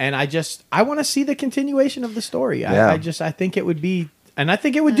 Mhm. And I want to see the continuation of the story. Yeah. I think it would be, and I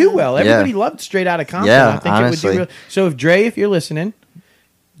think it would do well. Everybody loved Straight Outta Compton. Yeah, I think honestly. it would do real. So if Dre, if you're listening,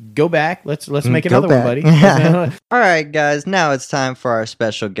 go back. Let's make Go another one, back. buddy. All right, guys, now it's time for our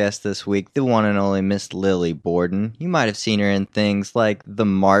special guest this week, the one and only Miss Lily Borden. You might have seen her in things like The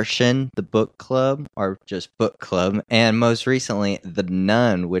Martian, The Book Club, or just Book Club, and most recently, The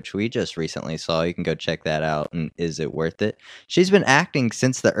Nun, which we just recently saw. You can go check that out, and is it worth it? She's been acting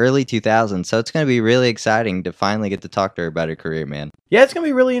since the early 2000s, so it's going to be really exciting to finally get to talk to her about her career, man. Yeah, it's gonna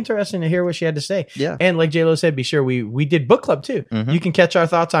be really interesting to hear what she had to say. Yeah. And like J-Lo said, be sure we did Book Club too. Mhm. You can catch our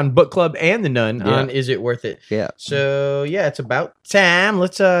thoughts on Book Club and The Nun Yeah. on Is It Worth It? Yeah. So yeah, it's about time.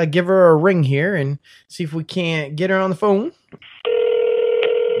 Let's give her a ring here and see if we can't get her on the phone.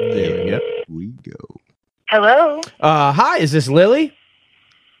 There we go. We go. Hello. Hi, is this Lily?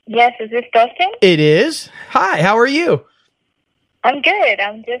 Yes, is this Dustin? It is. Hi, how are you? I'm good.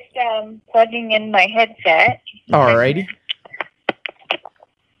 I'm just plugging in my headset. Alrighty.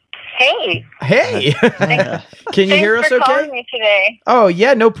 Hey, Hey. Can you hear us thanks for okay? calling me today. Oh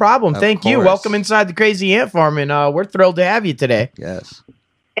yeah, no problem. Of Thank you. course. Welcome inside the Crazy Ant Farm, and we're thrilled to have you today. Yes.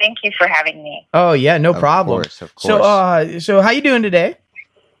 Thank you for having me. Oh yeah, no Of problem. course, of So course. so how you doing today?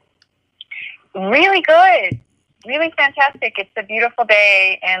 Really good. Really fantastic. It's a beautiful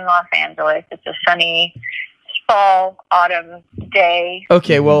day in Los Angeles. It's a sunny fall, autumn day.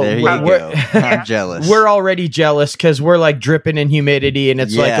 Okay, well, there you we're, go. I'm jealous. we're already jealous because we're like dripping in humidity and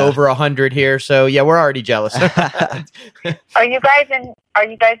it's like Yeah. over 100 here. So yeah, we're already jealous. Are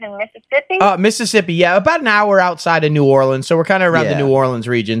you guys in Mississippi? Mississippi, yeah, about an hour outside of New Orleans. So we're kind of around the Yeah. New Orleans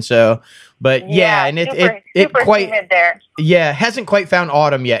region. So, but yeah, and it super quite humid there. hasn't quite found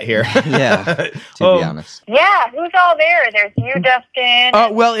autumn yet here. Yeah, to Oh, be honest. Yeah, who's all there? There's you,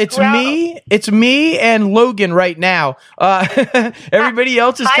 Dustin. Well, it's Who else? me. It's me and Logan right now. Everybody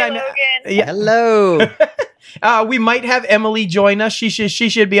else is Hi, kind of Logan. yeah. Hello. We might have Emily join us. She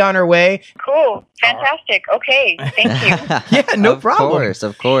should be on her way. Cool. Fantastic. Okay. Thank you. Yeah, no problem.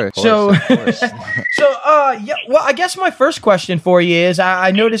 Of course. So, yeah. Well, I guess my first question for you is: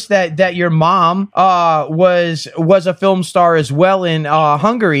 I noticed that your mom was a film star as well in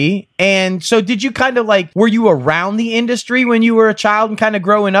Hungary, and so did you kind of were you around the industry when you were a child and kind of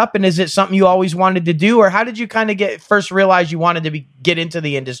growing up, and is it something you always wanted to do, or how did you kind of first realize you wanted to get into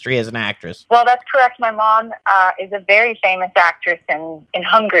the industry as an actress? Well, that's correct. My mom is a very famous actress in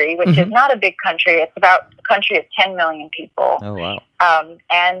Hungary, which is not a big country. It's about a country of 10 million people. Oh, wow.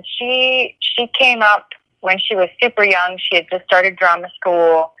 And she came up when she was super young. She had just started drama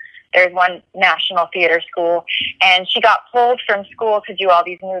school. There's one national theater school. And she got pulled from school to do all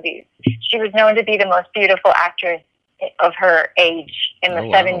these movies. She was known to be the most beautiful actress of her age in the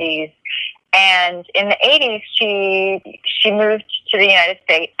 70s. And in the 80s, she moved to the United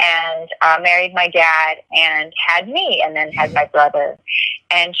States and married my dad and had me and then had my brother.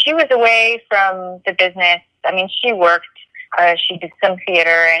 And she was away from the business. I mean, she worked. She did some theater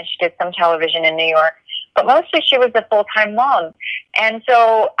and she did some television in New York. But mostly she was a full-time mom. And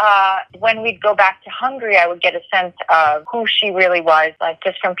so when we'd go back to Hungary, I would get a sense of who she really was,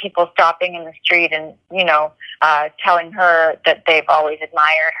 just from people stopping in the street and, telling her that they've always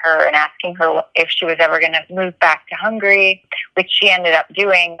admired her and asking her if she was ever going to move back to Hungary, which she ended up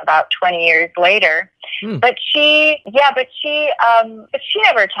doing about 20 years later. But she never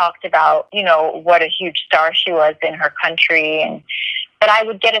talked about, what a huge star she was in her country. But I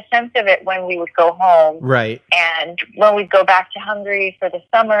would get a sense of it when we would go home. Right. And when we'd go back to Hungary for the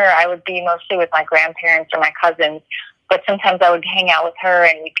summer, I would be mostly with my grandparents or my cousins. But sometimes I would hang out with her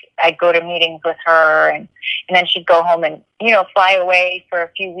and I'd go to meetings with her. And then she'd go home and, fly away for a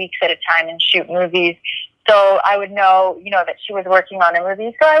few weeks at a time and shoot movies. So I would know, that she was working on a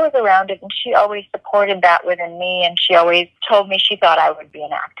movie. So I was around it, and she always supported that within me. And she always told me she thought I would be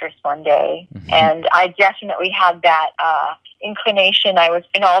an actress one day. And I definitely had that inclination. I was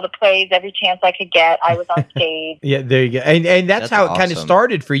in all the plays, every chance I could get. I was on stage. Yeah, there you go. And that's how it kind of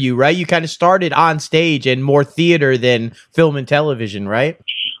started for you, right? You kind of started on stage and more theater than film and television, right?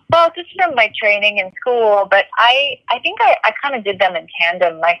 Well, just from my training in school, but I think I kind of did them in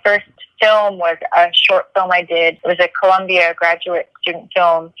tandem. My first film was a short film I did. It was a Columbia graduate student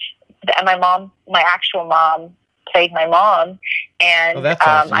film. And my actual mom, played my mom. And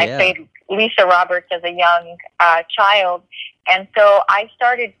awesome. I played Lisa Roberts as a young child. And so I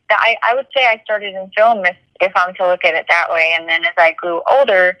would say I started in film if I'm to look at it that way. And then as I grew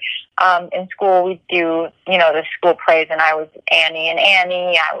older, in school we'd do, the school plays, and I was Annie and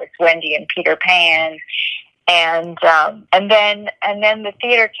Annie, I was Wendy and Peter Pan. And then the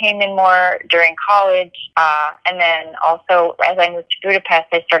theater came in more during college. And then also as I moved to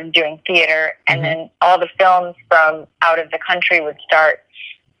Budapest, I started doing theater. And then all the films from out of the country would start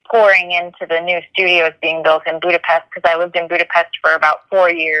pouring into the new studios being built in Budapest, because I lived in Budapest for about 4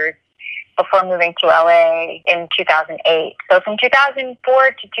 years before moving to LA in 2008. So from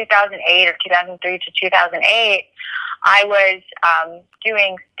 2004 to 2008 or 2003 to 2008, I was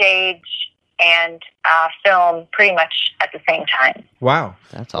doing stage and film pretty much at the same time. Wow.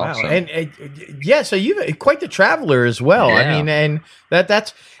 That's awesome. And so you've quite the traveler as well. Yeah. I mean, and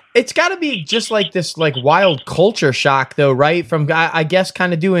that's... It's got to be just like this wild culture shock, though, right? From, I guess,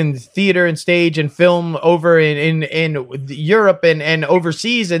 kind of doing theater and stage and film over in Europe and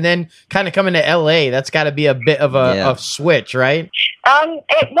overseas, and then kind of coming to LA. That's got to be a bit of a switch, right?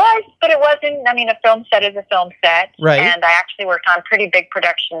 It was, but it wasn't. I mean, a film set is a film set. Right. And I actually worked on pretty big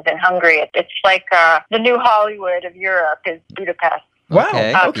productions in Hungary. It's like the new Hollywood of Europe is Budapest.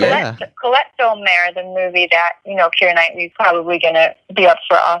 Wow. Okay. Colette filmed there, the movie that, Keira Knightley's probably going to be up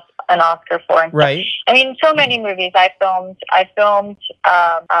for an Oscar for. Right. I mean, so many movies I filmed. I filmed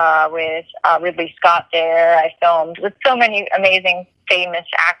with Ridley Scott there. I filmed with so many amazing, famous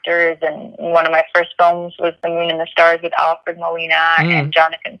actors. And one of my first films was The Moon and the Stars with Alfred Molina and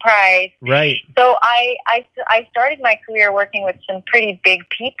Jonathan Pryce. Right. So I started my career working with some pretty big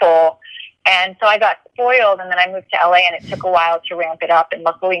people. And so I got spoiled, and then I moved to LA, and it took a while to ramp it up. And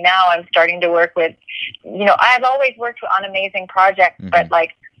luckily now I'm starting to work with, I've always worked on amazing projects, but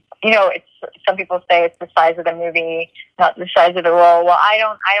it's, some people say it's the size of the movie, not the size of the role. Well,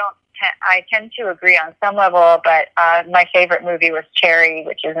 I tend to agree on some level, but my favorite movie was Cherry,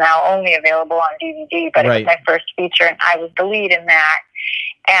 which is now only available on DVD, but it was my first feature, and I was the lead in that.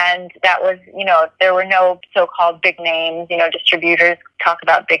 And that was, there were no so-called big names. Distributors talk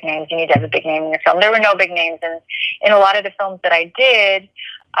about big names. You need to have a big name in your film. There were no big names in a lot of the films that I did.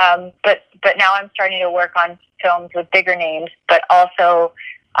 But now I'm starting to work on films with bigger names, but also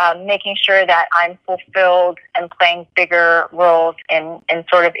making sure that I'm fulfilled and playing bigger roles in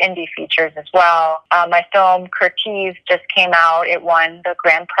sort of indie features as well. My film Curtiz just came out. It won the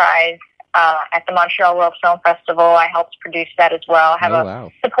grand prize at the Montreal World Film Festival. I helped produce that as well. I have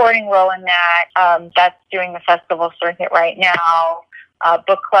a supporting role in that. That's doing the festival circuit right now.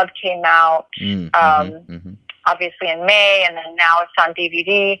 Book Club came out. Obviously in May, and then now it's on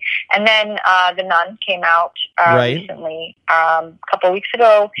DVD. And then The Nun came out recently, a couple weeks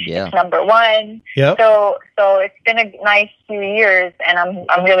ago. Yeah. It's #1. Yep. So it's been a nice few years, and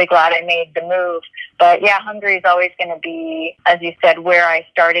I'm really glad I made the move. But yeah, Hungary is always going to be, as you said, where I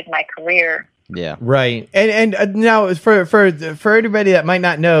started my career. Yeah. Right. And now for everybody that might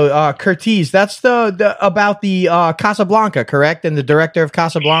not know, Curtiz, that's the about the Casablanca, correct? And the director of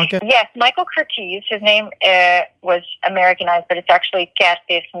Casablanca? Yes, Michael Curtiz. His name was Americanized, but it's actually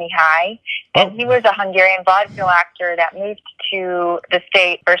Kertész Mihály. And he was a Hungarian vaudeville actor that moved to the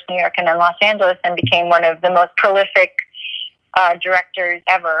state, first New York and then Los Angeles, and became one of the most prolific directors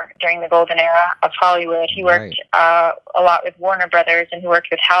ever during the golden era of Hollywood. He worked a lot with Warner Brothers, and he worked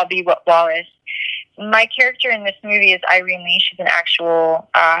with Hal B. Wallace. My character in this movie is Irene Lee. She's an actual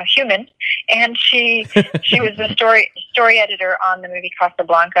human, and she was the story editor on the movie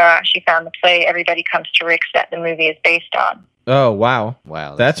Casablanca. She found the play Everybody Comes to Rick's that the movie is based on. Oh, wow.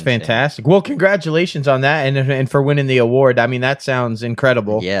 Wow. That's fantastic. Well, congratulations on that and for winning the award. I mean, that sounds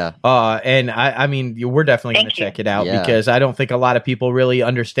incredible. Yeah. And I mean, we're definitely going to check it out because I don't think a lot of people really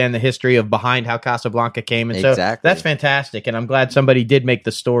understand the history of behind how Casablanca came. And so that's fantastic. And I'm glad somebody did make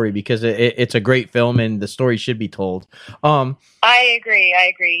the story because it's a great film and the story should be told. I agree.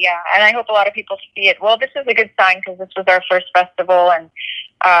 Yeah. And I hope a lot of people see it. Well, this is a good sign because this was our first festival and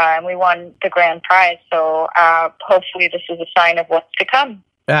we won the grand prize. So hopefully this is a sign of what's to come.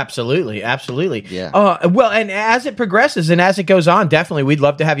 Absolutely. Yeah. Well, and as it progresses and as it goes on, definitely we'd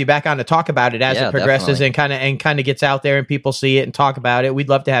love to have you back on to talk about it as it progresses and kind of gets out there and people see it and talk about it. We'd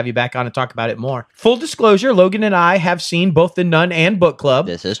love to have you back on and talk about it more. Full disclosure, Logan and I have seen both The Nun and Book Club.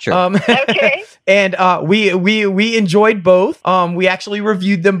 This is true. Okay. And we enjoyed both. We actually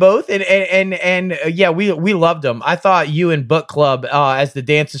reviewed them both, and we loved them. I thought you in Book Club as the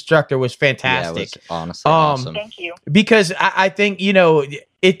dance instructor was fantastic. Yeah, it was honestly awesome. Thank you. Because I think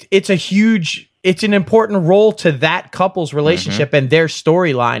it's an important role to that couple's relationship and their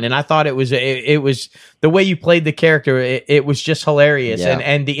storyline. And I thought it was the way you played the character. It was just hilarious. Yeah.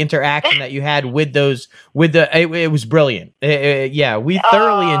 And the interaction that you had with it was brilliant. We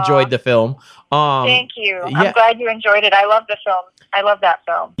thoroughly enjoyed the film. Thank you. I'm glad you enjoyed it. I love the film. I love that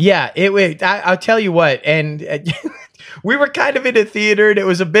film. Yeah, I'll tell you what, and we were kind of in a theater, and it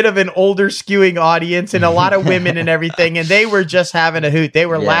was a bit of an older skewing audience, and a lot of women and everything, and they were just having a hoot. They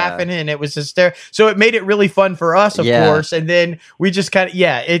were laughing, and it was hysterical. So it made it really fun for us, of course. And then we just kind of,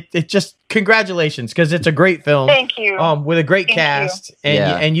 it just. Congratulations, because it's a great film. Thank you. With a great cast,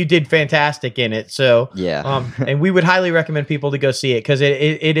 and you did fantastic in it. So and we would highly recommend people to go see it because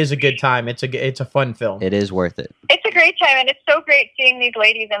it is a good time. It's a fun film. It is worth it. It's a great time, and it's so great seeing these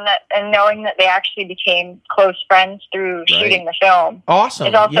ladies and knowing that they actually became close friends through shooting the film. Awesome.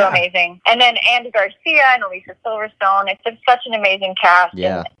 It's also amazing. And then Andy Garcia and Alicia Silverstone. It's just such an amazing cast,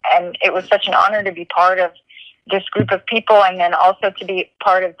 and it was such an honor to be part of this group of people, and then also to be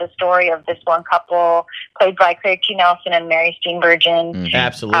part of the story of this one couple played by Craig T. Nelson and Mary Steenburgen. Mm-hmm.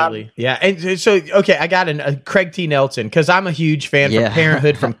 Absolutely. And so, okay, I got a Craig T. Nelson because I'm a huge fan from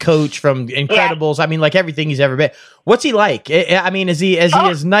Parenthood, from Coach, from Incredibles. I mean, like everything he's ever been. What's he like? I mean, is he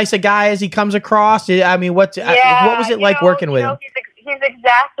as nice a guy as he comes across? I mean, what was it like working with him? He's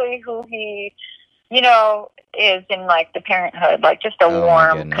exactly who he, is in like the Parenthood, like just a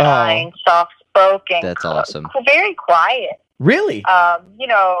warm, kind, soft spoken. That's awesome. Very quiet. Really? But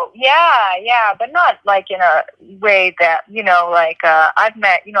not like in a way that,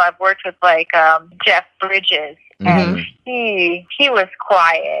 I've worked with like Jeff Bridges, and he was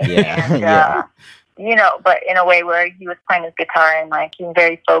quiet. Yeah. And, but in a way where he was playing his guitar and like he was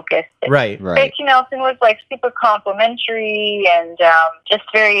very focused. Right. Craig T. Nelson was like super complimentary and just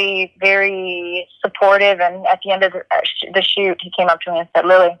very, very supportive. And at the end of the shoot, he came up to me and said,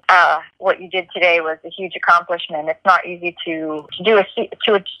 "Lily, what you did today was a huge accomplishment. It's not easy to do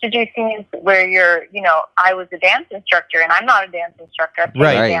scenes where you're, I was a dance instructor and I'm not a dance instructor.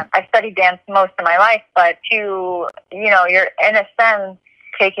 I studied dance most of my life, but you're in a sense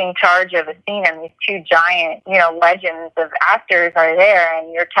taking charge of a scene, and these two giant, legends of actors are there,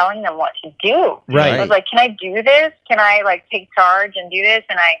 and you're telling them what to do. Right. I was like, can I do this? Can I like take charge and do this?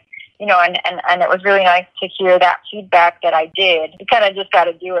 And I and it was really nice to hear that feedback that I did. You kind of just got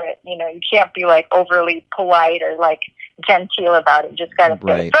to do it. You know, you can't be like overly polite or like genteel about it. You just got to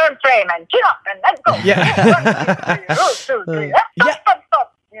say, third frame and chin up and let's go. Yeah. 1, 2, 3.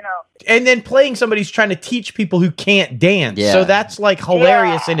 Stop. You know. And then playing somebody who's trying to teach people who can't dance. Yeah. So that's like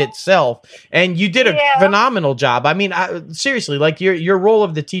hilarious in itself. And you did a phenomenal job. I mean, seriously, like your role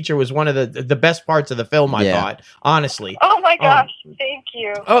of the teacher was one of the best parts of the film, I thought, honestly. Oh my gosh. Thank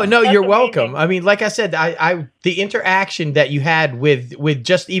you. Oh no, That's you're amazing. welcome. I mean, like I said, I the interaction that you had with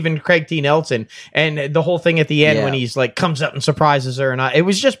just even Craig T. Nelson and the whole thing at the end when he's like comes up and surprises her, and it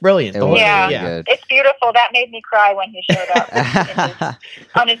was just brilliant. Good. It's beautiful. That made me cry when he showed up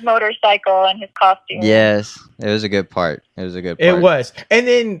on his motorcycle and his costume. Yes, it was a good part. It was, and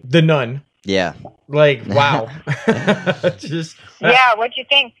then the nun. Yeah. Like wow. Just what'd you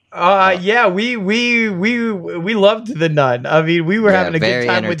think? We loved the nun. I mean, we were having a good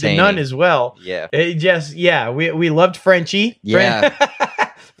time with the nun as well. Yeah. It just we loved Frenchie. Yeah.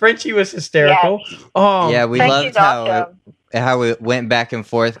 Frenchie was hysterical. Yes. We Frenchie's loved how it went back and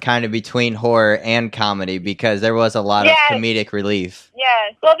forth kind of between horror and comedy because there was a lot of comedic relief.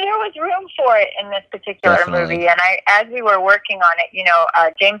 Yes. Well, there was room for it in this particular movie. And as we were working on it,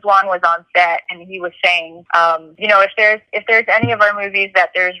 James Wan was on set and he was saying, if there's any of our movies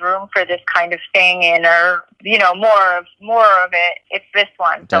that there's room for this kind of thing in or, more of it, it's this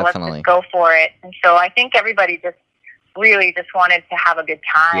one. So let's just go for it. And so I think everybody just really just wanted to have a good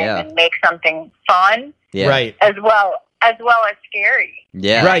time and make something fun. Yeah. Right. As well as scary.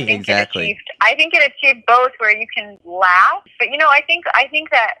 Yeah, right, exactly. I think it achieved both where you can laugh, but I think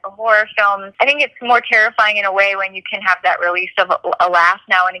that horror films, I think it's more terrifying in a way when you can have that release of a laugh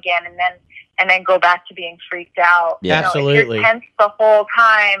now and again and then go back to being freaked out. Yeah, absolutely. If you're tense the whole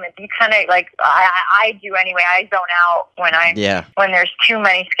time, you kind of like, I do anyway, I zone out when there's too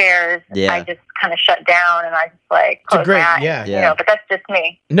many scares. Yeah. I just kind of shut down and I just like close my eyes. But that's just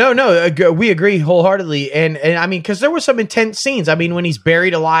me. No, we agree wholeheartedly. And I mean, because there were some intense scenes. I mean, when he's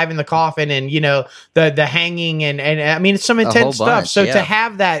buried alive in the coffin and, the hanging and I mean, it's some intense stuff. So to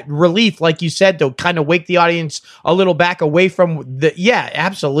have that relief, like you said, to kind of wake the audience a little back away from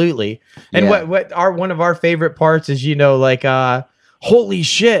absolutely. And what one of our favorite parts is, holy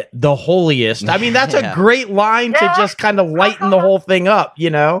shit, the holiest. I mean, that's a great line to just kind of lighten the whole thing up,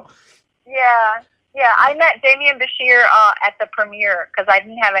 Yeah. I met Damien Bashir at the premiere because I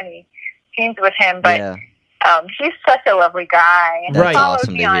didn't have any scenes with him, but he's such a lovely guy. And that's he followed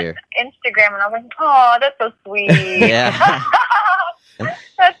awesome me to on hear. Instagram, and I was like, oh, that's so sweet. Yeah.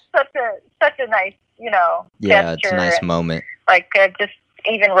 That's such a nice, yeah, gesture. it's a nice and, moment. Like, just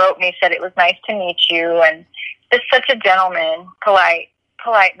even wrote me, said it was nice to meet you, and just such a gentleman, polite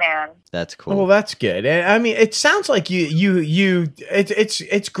man. That's cool. Well, that's good. I mean, it sounds like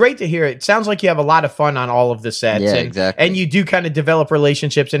it's great to hear. It sounds like you have a lot of fun on all of the sets. Yeah, and, exactly. And you do kind of develop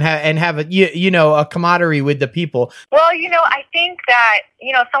relationships and have a camaraderie with the people. Well, I think that,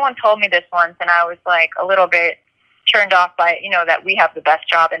 someone told me this once and I was like a little bit turned off by, that we have the best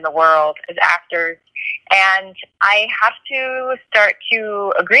job in the world as actors. And I have to start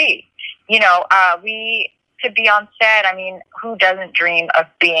to agree. To be on set, I mean, who doesn't dream of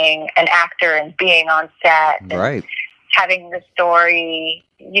being an actor and being on set and right. having the story,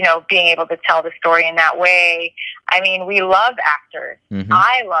 being able to tell the story in that way. I mean, we love actors. Mm-hmm.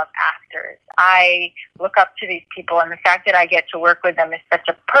 I love actors. I look up to these people, and the fact that I get to work with them is such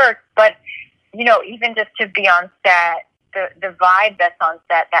a perk. But, even just to be on set, the vibe that's on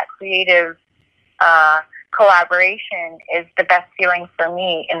set, that creative collaboration is the best feeling for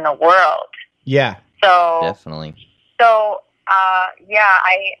me in the world. Yeah. So definitely. So I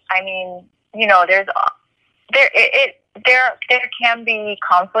mean, there can be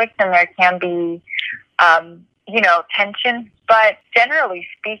conflict and there can be tension, but generally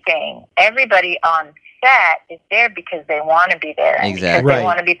speaking, everybody on set is there because they want to be there. Exactly. Because they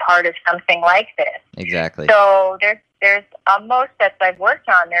want to be part of something like this. Exactly. So there's most sets I've worked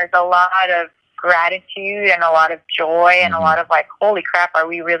on, there's a lot of gratitude and a lot of joy and a lot of like, holy crap, are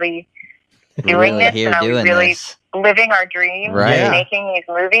we really doing this, and are we really living our dreams and making these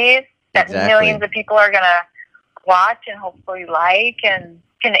movies that millions of people are going to watch and hopefully like, and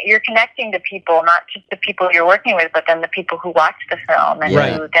you're connecting to people, not just the people you're working with, but then the people who watch the film and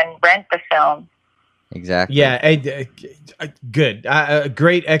who then rent the film. Exactly. Yeah, good. A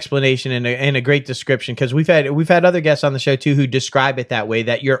great explanation and a great description, because we've had other guests on the show too who describe it that way,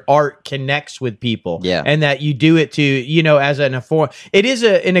 that your art connects with people, and that you do it to, as it is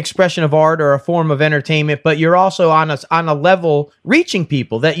an expression of art or a form of entertainment, but you're also on a level reaching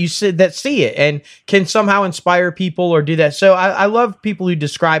people that see it and can somehow inspire people or do that. So I love people who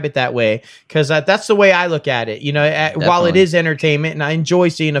describe it that way, because that's the way I look at it. While it is entertainment and I enjoy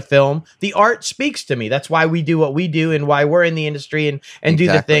seeing a film, the art speaks to me. That's why we do what we do and why we're in the industry and do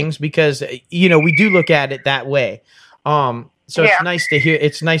the things, because we do look at it that way. So it's nice to hear.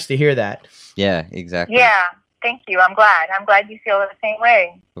 It's nice to hear that. Yeah, exactly. Yeah, thank you. I'm glad you feel the same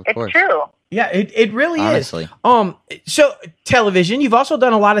way. It's true. Yeah, it really Honestly. is. So television, you've also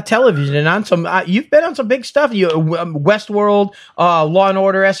done a lot of television, and on some, you've been on some big stuff. Westworld, Law and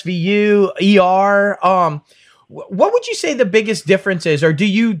Order, SVU, ER. What would you say the biggest difference is, or do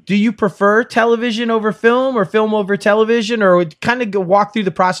you prefer television over film, or film over television, or kind of walk through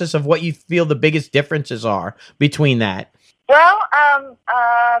the process of what you feel the biggest differences are between that? Well,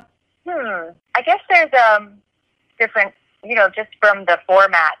 I guess there's different, just from the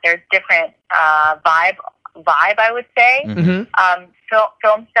format, there's different vibe. I would say. Mm-hmm.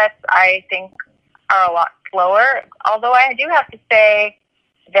 Film sets, I think, are a lot slower. Although I do have to say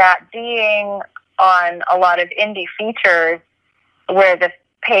that being on a lot of indie features where the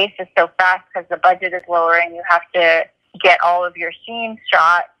pace is so fast because the budget is lower and you have to get all of your scenes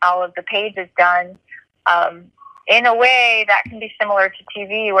shot, all of the pages done, in a way that can be similar to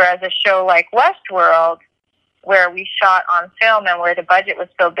TV, whereas a show like Westworld, where we shot on film and where the budget was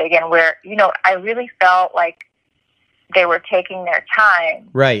so big and where, I really felt like they were taking their time.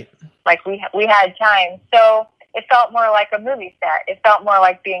 Right. Like we had time. So it felt more like a movie set. It felt more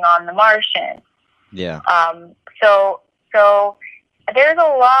like being on The Martian. Yeah. So there's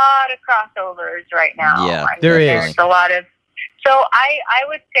a lot of crossovers right now. Yeah, there's a lot of. So I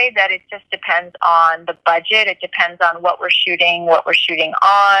would say that it just depends on the budget. It depends on what we're shooting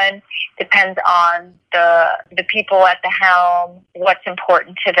on. Depends on the people at the helm, what's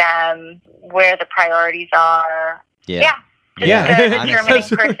important to them, where the priorities are. Yeah. The determining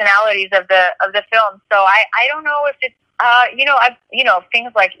personalities of the film. So I don't know if it's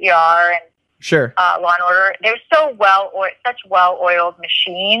things like ER and sure. Law and Order. They're such well-oiled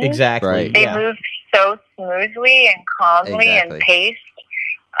machines. Exactly. Right. They move so smoothly and calmly and paced.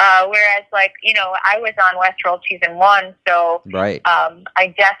 Whereas, I was on Westworld season 1, so right.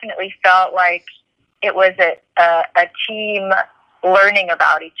 I definitely felt like it was a team learning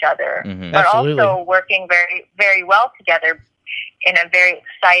about each other, but Absolutely. also working very, very well together. And I'm very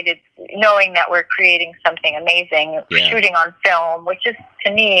excited knowing that we're creating something amazing, shooting on film, which is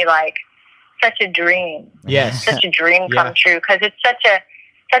to me like such a dream. Yes. Such a dream come true, because it's such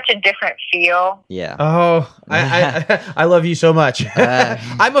a different feel. Yeah. Oh, I love you so much.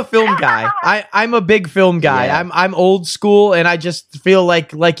 I'm a film guy. I'm a big film guy. Yeah. I'm old school, and I just feel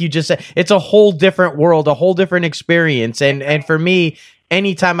like you just said, it's a whole different world, a whole different experience. And for me,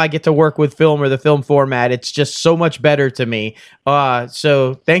 anytime I get to work with film or the film format, it's just so much better to me.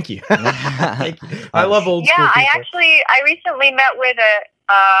 So thank you. Thank you. I love old school people. I recently met with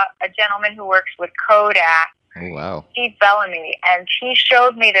a gentleman who works with Kodak. Oh, wow. Steve Bellamy, and he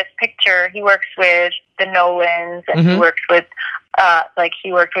showed me this picture. He works with the Nolans, and he works with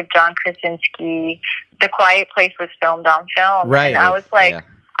John Krasinski. The Quiet Place was filmed on film, right? And I was like,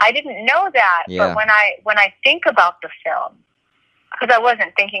 I didn't know that, but when I think about the film, because I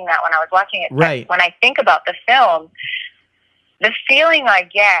wasn't thinking that when I was watching it, right? When I think about the film, the feeling I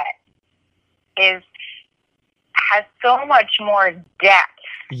get has so much more depth.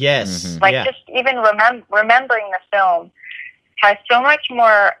 Yes. Just even remembering the film has so much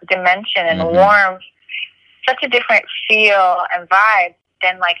more dimension and warmth, such a different feel and vibe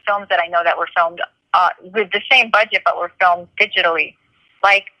than like films that I know that were filmed with the same budget but were filmed digitally.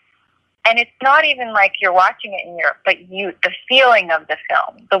 And it's not even like you're watching it the feeling of the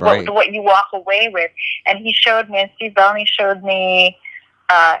film, what you walk away with. And Steve Bellamy showed me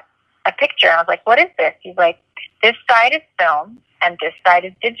a picture, and I was like, what is this? He's like, this side is film and this side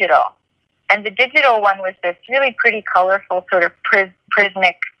is digital. And the digital one was this really pretty colorful sort of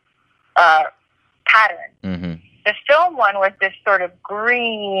prismatic pattern. The film one was this sort of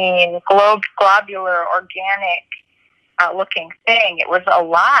green, globular, organic looking thing. It was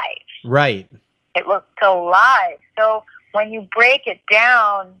alive. Right. It looked alive. So when you break it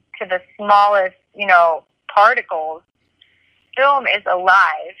down to the smallest, particles, film is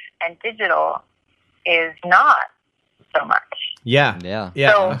alive and digital is not so much. Yeah.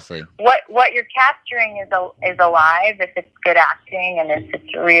 So honestly. what you're capturing is alive if it's good acting and if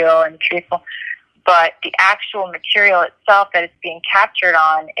it's real and truthful. but the actual material itself that it's being captured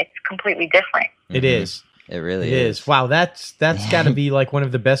on, it's completely different. It is. It really is. Wow, that's got to be like one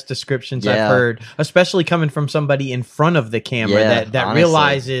of the best descriptions I've heard, especially coming from somebody in front of the camera that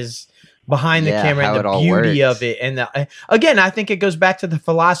realizes behind the camera and the beauty of it. And again, I think it goes back to the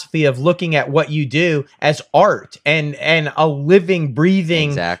philosophy of looking at what you do as art and a living,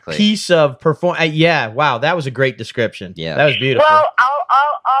 breathing piece of perform. Wow, that was a great description. Yeah, that was beautiful. Well,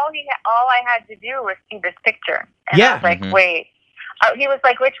 all I had to do was see this picture, and I was like, wait. He was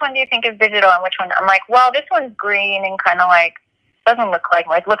like, which one do you think is digital and which one? I'm like, well, this one's green and kind of like, doesn't look like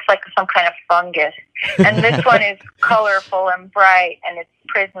looks like some kind of fungus. And this one is colorful and bright and it's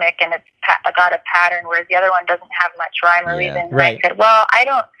prismic and it's got a pattern, whereas the other one doesn't have much rhyme or reason. Right. I said, well, I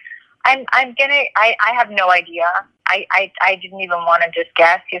have no idea. I didn't even want to just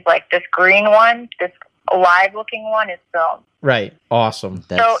guess. He's like, this green one, this alive looking one is filmed. Right. Awesome.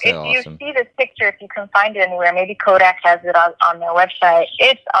 So if you see this picture, if you can find it anywhere, maybe Kodak has it on their website.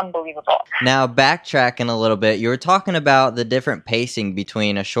 It's unbelievable. Now, backtracking a little bit, you were talking about the different pacing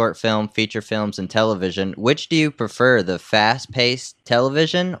between a short film, feature films, and television. Which do you prefer, the fast-paced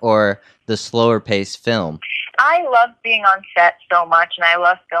television or the slower-paced film? I love being on set so much, and I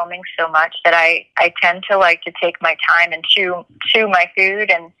love filming so much that I tend to like to take my time and chew my food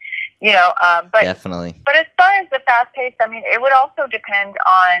and but definitely. But as far as the fast pace, I mean, it would also depend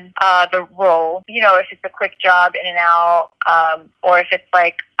on the role. If it's a quick job in and out, or if it's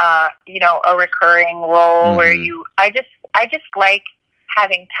like a recurring role where I just like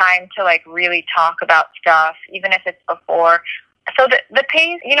having time to like really talk about stuff, even if it's before. So the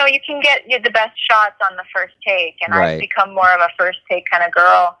pace, you can get the best shots on the first take, and I've become more of a first take kind of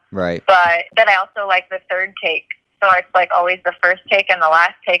girl. Right. But then I also like the third take. So it's like always the first take and the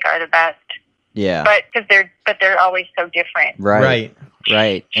last take are the best. Yeah. But they're always so different. Right.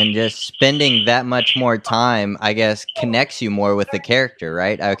 And just spending that much more time, I guess, connects you more with the character,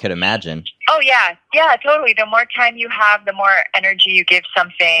 right? I could imagine. Oh, yeah. Yeah, totally. The more time you have, the more energy you give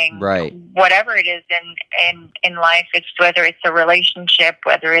something. Right. Whatever it is in life, it's whether it's a relationship,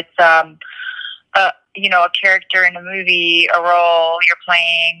 whether it's a character in a movie, a role you're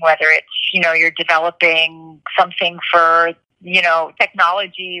playing, whether it's, you're developing something for,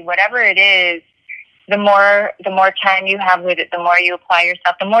 technology, whatever it is, the more time you have with it, the more you apply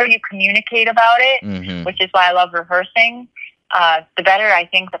yourself, the more you communicate about it, which is why I love rehearsing, the better I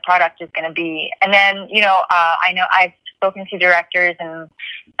think the product is going to be. And then, I know I've spoken to directors and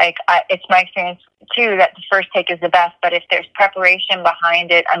it's my experience too that the first take is the best, but if there's preparation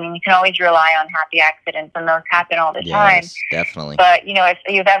behind it, I mean, you can always rely on happy accidents, and those happen all the time. Yes, definitely. But, if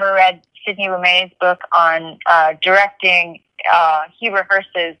you've ever read Sidney Lumet's book on directing, he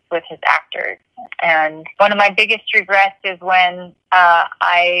rehearses with his actors. And one of my biggest regrets is when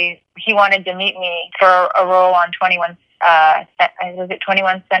he wanted to meet me for a role on 21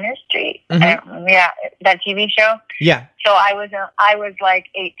 Center Street? That TV show. Yeah. So I was like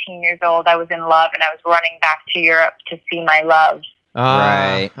 18 years old. I was in love, and I was running back to Europe to see my love.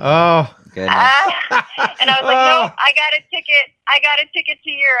 Right. Oh, goodness. And I was like, no, I got a ticket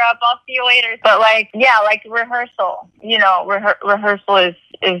to Europe. I'll see you later. But rehearsal. Rehearsal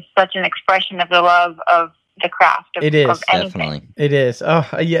is such an expression of the love of the craft of, it is of anything. Definitely. It is. Oh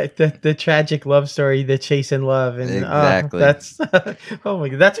yeah, the tragic love story, the chase and love, and exactly. That's oh my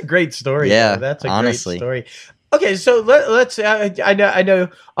god, that's a great story. Yeah, that's a honestly. great story. Okay, so let's. I know.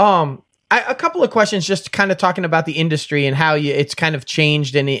 A couple of questions, just kind of talking about the industry and how it's kind of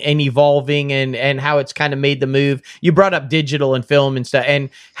changed and evolving and how it's kind of made the move. You brought up digital and film and stuff, and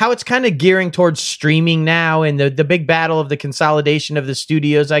how it's kind of gearing towards streaming now, and the big battle of the consolidation of the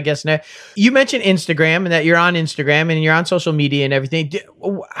studios, I guess. Now, you mentioned Instagram and that you're on Instagram and you're on social media and everything.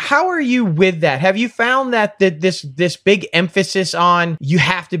 How are you with that? Have you found that this big emphasis on you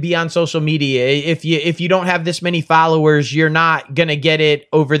have to be on social media? If you don't have this many followers, you're not gonna get it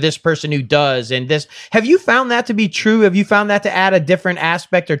over this person who does, and this, have you found that to be true? Have you found that to add a different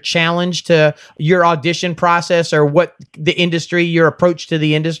aspect or challenge to your audition process or what the industry, your approach to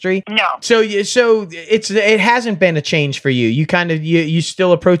the industry? No. So it hasn't been a change for you. You kind of you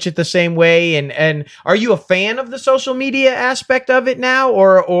still approach it the same way, and are you a fan of the social media aspect of it now,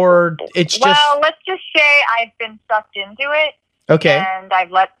 or it's just? Well, let's just say I've been sucked into it. Okay. And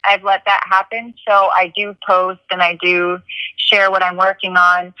I've let that happen. So I do post and I do share what I'm working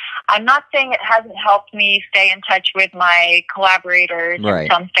on. I'm not saying it hasn't helped me stay in touch with my collaborators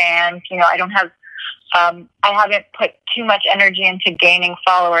and some fans. I don't have, I haven't put too much energy into gaining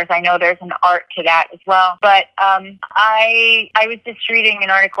followers. I know there's an art to that as well. But I was just reading an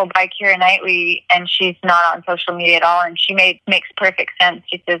article by Keira Knightley, and she's not on social media at all. And she makes perfect sense.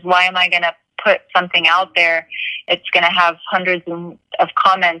 She says, why am I going to put something out there, it's going to have hundreds of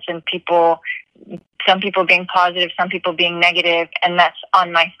comments and some people being positive, some people being negative, and that's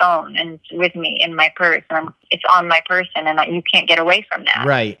on my phone and it's with me in my purse, and it's on my person, and you can't get away from that.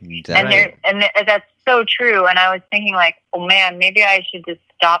 Right. Exactly. And that's so true. And I was thinking like, oh man, maybe I should just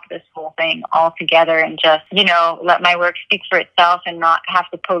stop this whole thing altogether and just, let my work speak for itself and not have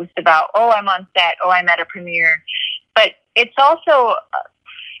to post about, oh, I'm on set, oh, I'm at a premiere. But it's also,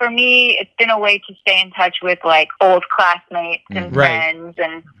 for me, it's been a way to stay in touch with like old classmates and friends,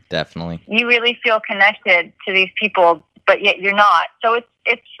 and definitely you really feel connected to these people, but yet you're not. So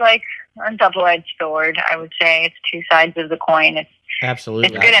it's like a double-edged sword. I would say it's two sides of the coin. It's absolutely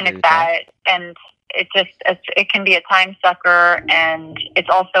good and it's bad, and it can be a time sucker, and it's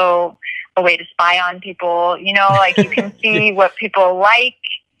also a way to spy on people. Like you can see what people like.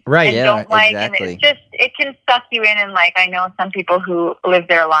 Right. And don't like, exactly. And it can suck you in. And like, I know some people who live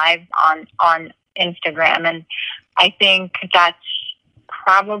their lives on Instagram, and I think that's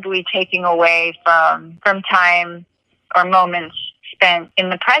probably taking away from time or moments spent in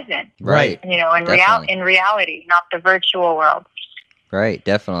the present. Right. In reality, not the virtual world. Right,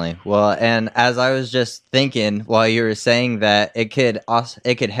 definitely. Well, and as I was just thinking while you were saying that, it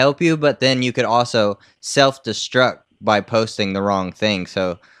could help you, but then you could also self-destruct by posting the wrong thing.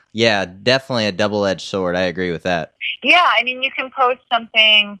 So, yeah, definitely a double-edged sword. I agree with that. Yeah, I mean, you can post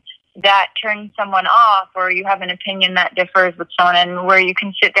something that turns someone off, or you have an opinion that differs with someone, and where you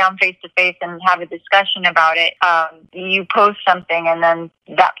can sit down face to face and have a discussion about it. You post something, and then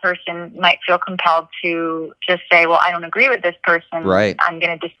that person might feel compelled to just say, well, I don't agree with this person. Right. I'm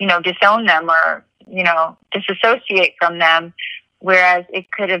going to disown them or, disassociate from them. Whereas it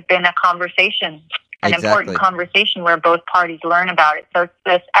could have been a conversation, an important conversation where both parties learn about it. So it's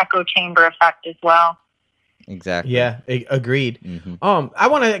this echo chamber effect as well. Exactly. Yeah, agreed. Mm-hmm. I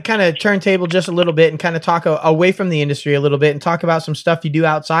want to kind of turntable just a little bit and kind of talk away from the industry a little bit and talk about some stuff you do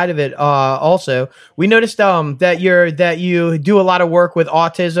outside of it. Also, we noticed that you do a lot of work with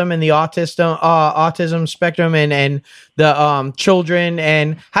autism and the autism spectrum and the children.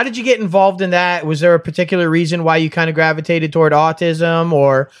 And how did you get involved in that? Was there a particular reason why you kind of gravitated toward autism,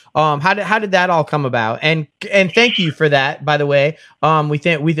 or how did that all come about? And thank you for that, by the way.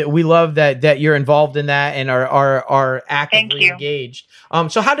 We love that you're involved in that and are actively engaged.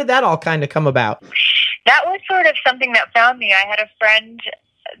 So how did that all kind of come about? That was sort of something that found me. I had a friend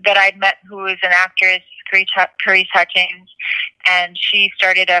that I'd met who was an actress, Carice Hutchins, and she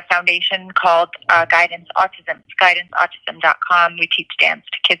started a foundation called Guidance Autism. It's guidanceautism.com. We teach dance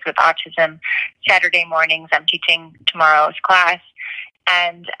to kids with autism. Saturday mornings, I'm teaching tomorrow's class.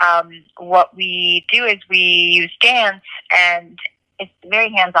 And what we do is we use dance, and it's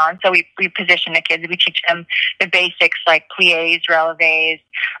very hands-on. So we position the kids. We teach them the basics like pliés, relevés,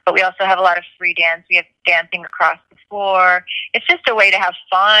 but we also have a lot of free dance. We have dancing across the floor. It's just a way to have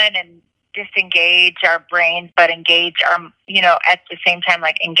fun and disengage our brains, but engage our, at the same time,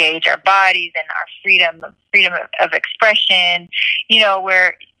 like engage our bodies and our freedom of expression,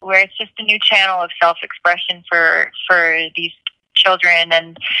 where it's just a new channel of self-expression for these children,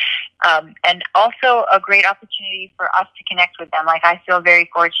 and also a great opportunity for us to connect with them. Like, I feel very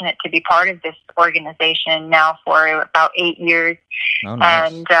fortunate to be part of this organization now for about 8 years. Oh,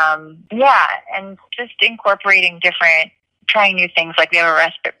 nice. And just incorporating trying new things. Like, we have a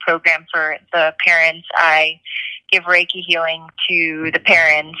respite program for the parents. I give Reiki healing to the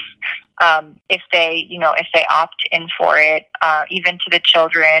parents if they opt in for it, even to the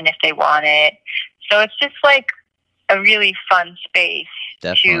children if they want it. So it's just like a really fun space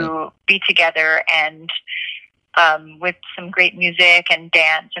to be together, and with some great music and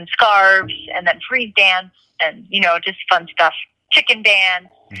dance and scarves, and then freeze dance and just fun stuff, chicken dance,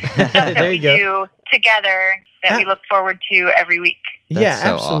 stuff that we do together that we look forward to every week. That's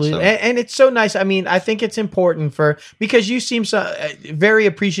absolutely. Awesome. And it's so nice. I mean, I think it's important because you seem so very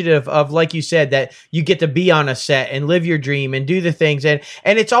appreciative of, like you said, that you get to be on a set and live your dream and do the things. And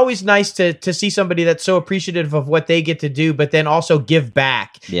it's always nice to see somebody that's so appreciative of what they get to do, but then also give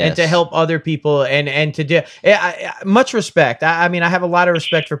back and to help other people and to do much respect. I mean, I have a lot of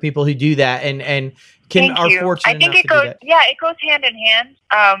respect for people who do that and are fortunate. I think it goes hand in hand,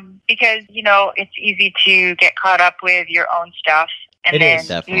 because it's easy to get caught up with your own stuff and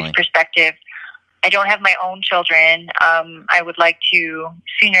lose perspective. I don't have my own children. I would like to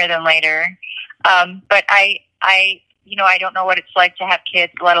sooner than later, but I don't know what it's like to have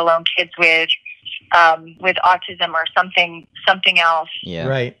kids, let alone kids with autism or something else. Yeah.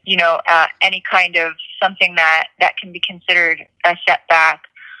 Right. Any kind of something that can be considered a setback.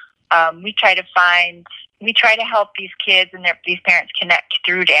 We try to help these kids and these parents connect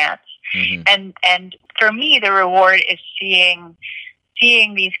through dance. And for me, the reward is seeing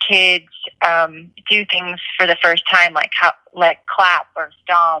these kids do things for the first time, like clap or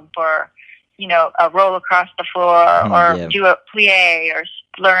stomp or roll across the floor or do a plie or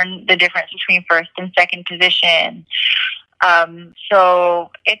learn the difference between first and second position. So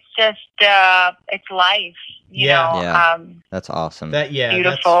it's just it's life. You know? That's awesome.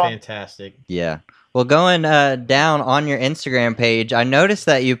 Beautiful. That's fantastic. Yeah. Well, going down on your Instagram page, I noticed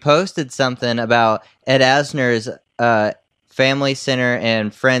that you posted something about Ed Asner's Family Center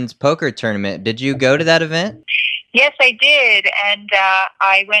and Friends Poker Tournament. Did you go to that event? Yes, I did. And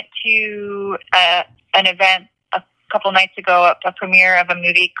I went to an event a couple nights ago, a premiere of a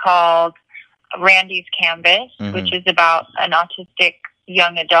movie called Randy's Canvas, which is about an autistic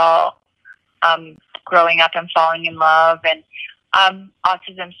young adult growing up and falling in love. And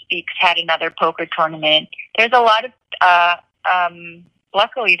Autism Speaks had another poker tournament. There's a lot of,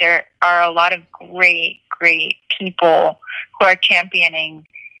 luckily there are a lot of great people who are championing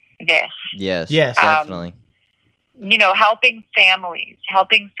this. Yes, definitely. Helping families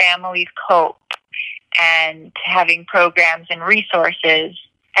cope and having programs and resources.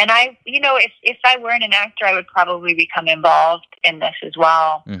 And if I weren't an actor, I would probably become involved in this as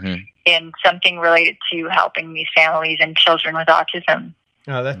well, in something related to helping these families and children with autism.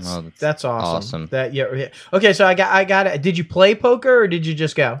 Oh, that's awesome. Okay, so I got it. Did you play poker or did you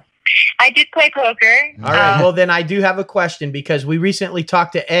just go? I did play poker. All right. Well, then I do have a question because we recently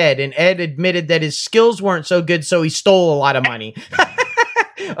talked to Ed, and Ed admitted that his skills weren't so good, so he stole a lot of money.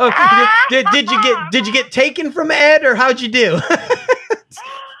 Did you get taken from Ed, or how'd you do?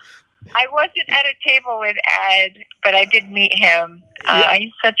 I wasn't at a table with Ed, but I did meet him.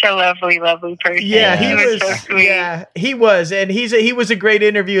 He's such a lovely, lovely person. Yeah, he was so sweet. Yeah, he was, and he was a great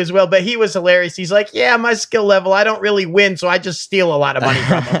interview as well. But he was hilarious. He's like, "Yeah, my skill level, I don't really win, so I just steal a lot of money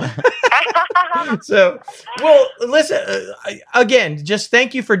from him." So, well, listen, again, just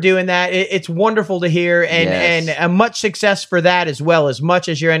thank you for doing that. It's wonderful to hear, and much success for that as well, as much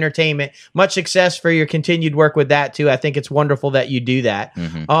as your entertainment. Much success for your continued work with that too. I think it's wonderful that you do that.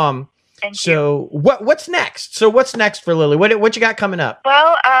 Thank you. What's next? So what's next for Lily? What you got coming up?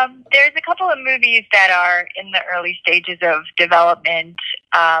 Well, there's a couple of movies that are in the early stages of development,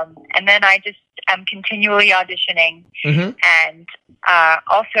 and then I'm continually auditioning and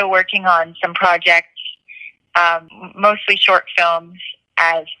also working on some projects, mostly short films,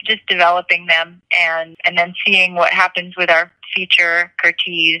 as just developing them and then seeing what happens with our feature,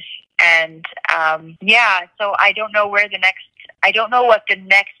 Curtiz. And so I don't know I don't know what the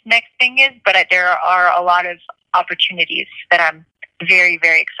next thing is, but there are a lot of opportunities that I'm very,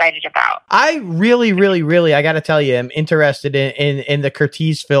 very excited about. I really, really, really, I got to tell you, I'm interested in the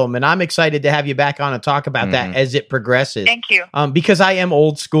Curtiz film, and I'm excited to have you back on and talk about that as it progresses. Thank you. Because I am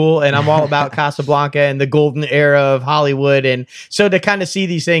old school, and I'm all about Casablanca and the golden era of Hollywood, and so to kind of see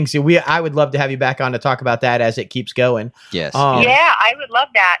these things, I would love to have you back on to talk about that as it keeps going. Yes. I would love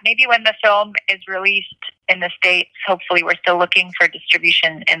that. Maybe when the film is released in the States, hopefully we're still looking for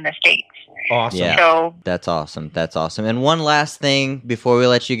distribution in the States. Awesome. Yeah, so that's awesome. And one last thing before we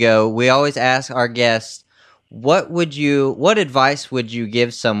let you go, we always ask our guests, what advice would you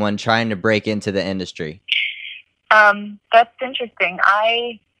give someone trying to break into the industry? That's interesting.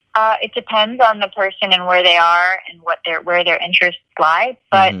 It depends on the person and where they are and where their interests lie.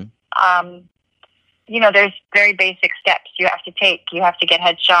 But there's very basic steps you have to take. You have to get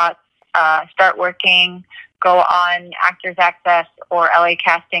headshots, start working, go on Actors Access or LA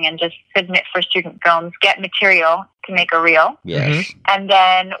Casting and just submit for student films, get material to make a reel. Yes. And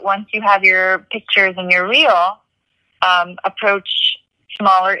then once you have your pictures and your reel, approach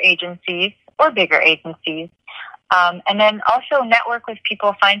smaller agencies or bigger agencies. And then also network with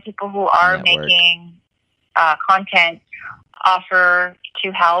people, find people who are making content, offer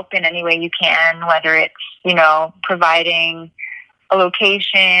to help in any way you can, whether it's, providing a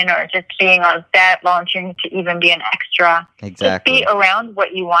location or just being on set, launching to even be an extra. Exactly. Just be around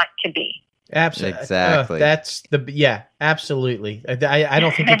what you want to be. Absolutely. Exactly. Absolutely. I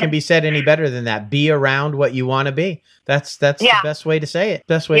don't think it can be said any better than that. Be around what you want to be. That's the best way to say it.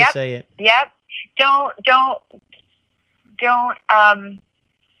 Best way to say it. Yep. Don't, how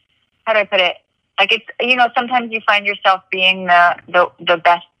do I put it? Like it's, sometimes you find yourself being the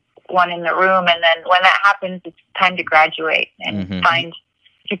best one in the room, and then when that happens, it's time to graduate and find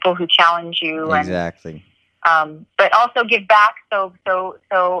people who challenge you. Exactly. But also give back. So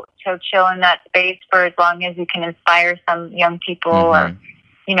chill in that space for as long as you can inspire some young people,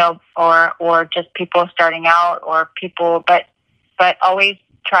 or just people starting out, or people. But always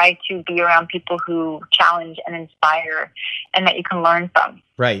try to be around people who challenge and inspire and that you can learn from.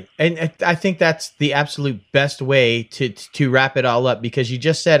 Right. And I think that's the absolute best way to wrap it all up, because you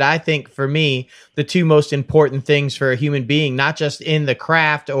just said, I think for me, the two most important things for a human being, not just in the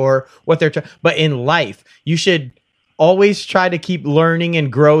craft or what they're but in life, you should always try to keep learning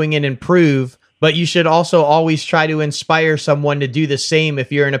and growing and improve, but you should also always try to inspire someone to do the same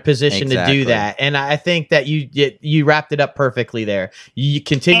if you're in a position to do that. And I think that you wrapped it up perfectly there. You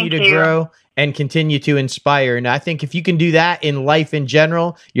continue to grow and continue to inspire. And I think if you can do that in life in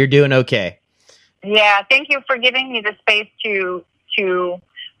general, you're doing okay. Yeah, thank you for giving me the space to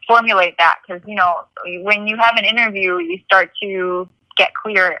formulate that, because, you know, when you have an interview, you start to get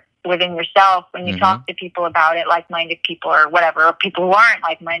clear within yourself when you talk to people about it, like-minded people or whatever, or people who aren't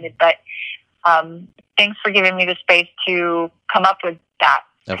like-minded. But thanks for giving me the space to come up with that.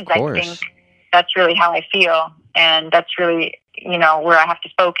 Of course. I think that's really how I feel, and that's really, you know, where I have to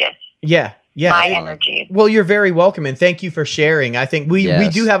focus. Yeah. My energy. Well, you're very welcome, and thank you for sharing. I think we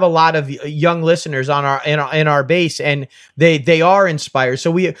do have a lot of young listeners on our base, and they are inspired.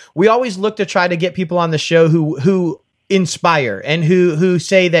 So we always look to try to get people on the show who inspire and who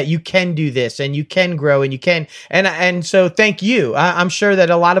say that you can do this and you can grow and you can. And so thank you. I'm sure that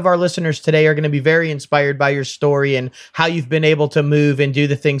a lot of our listeners today are going to be very inspired by your story and how you've been able to move and do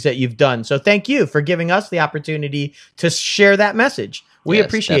the things that you've done. So thank you for giving us the opportunity to share that message. We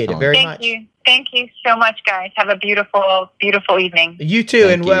appreciate it very much. Thank you so much, guys. Have a beautiful, beautiful evening. You too.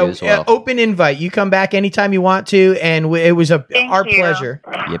 Thank you as well. Open invite. You come back anytime you want to, and it was our pleasure.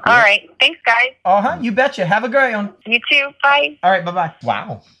 Yep. All right. Thanks, guys. You betcha. Have a great one. You too. Bye. All right. Bye-bye.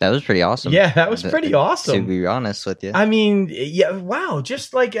 Wow. That was pretty awesome. Yeah, that was pretty awesome. To be honest with you. I mean, yeah, wow.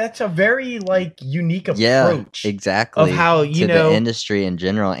 Just like, that's a very unique approach. Exactly. Of how, the industry in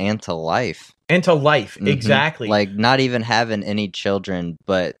general and to life. And to life, exactly. Like, not even having any children,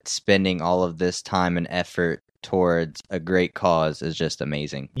 but spending all of this time and effort towards a great cause is just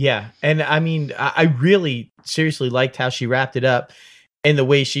amazing. Yeah, and I mean, I really seriously liked how she wrapped it up, and the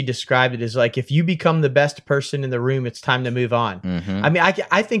way she described it is like, if you become the best person in the room, it's time to move on. I mean,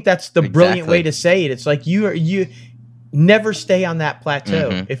 I think that's the brilliant way to say it. It's like you never stay on that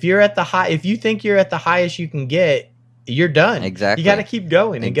plateau. If you're at if you think you're at the highest you can get, you're done. Exactly. You got to keep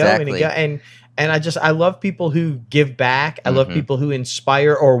going and going and going. And I love people who give back. I love people who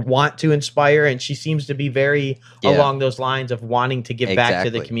inspire or want to inspire. And she seems to be very along those lines of wanting to give back to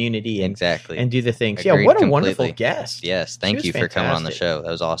the community and do the things. Agreed, what a wonderful guest. Yes, thank you for coming on the show.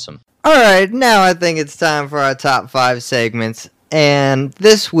 That was awesome. All right, now I think it's time for our top 5 segments. And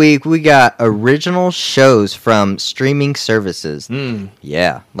this week we got original shows from streaming services.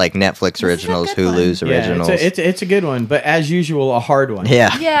 Yeah, like Netflix originals, Hulu's originals. It's a good one, but as usual, a hard one. Yeah,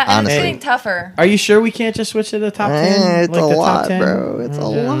 and it's getting tougher. Are you sure we can't just switch to the top 10? It's a lot, bro. It's a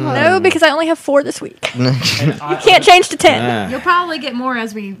lot. No, because I only have 4 this week. You can't change to 10. You'll probably get more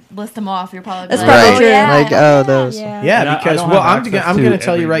as we list them off. You're probably That's probably true. Like, those. Yeah, because I'm going to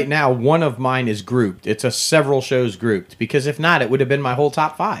tell you right now, one of mine is grouped. It's a several shows grouped, because if not, it would have been my whole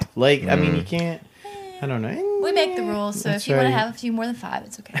top 5. Like, I mean, you can't. I don't know. We make the rules, so if you want to have a few more than 5,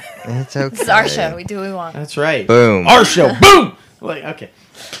 it's okay. It's okay. This is our show. We do what we want. That's right. Boom. Our show. Boom. Like, okay.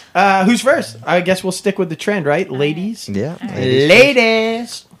 Who's first? I guess we'll stick with the trend, right? Ladies. Yeah.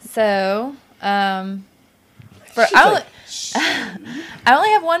 Ladies. So, I only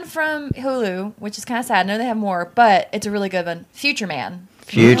have one from Hulu, which is kind of sad. I know they have more, but it's a really good one. Future Man.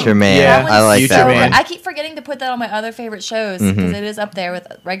 Future Man. Yeah, I like Future that Man. one. I keep forgetting to put that on my other favorite shows because it is up there with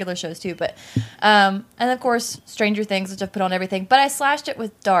regular shows too. But and of course Stranger Things, which I've put on everything. But I slashed it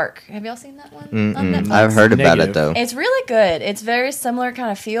with Dark. Have y'all seen that one on Netflix? I've heard about it though. It's really good. It's very similar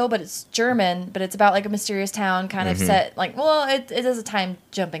kind of feel, but it's German. But it's about like a mysterious town, kind of set like it is a time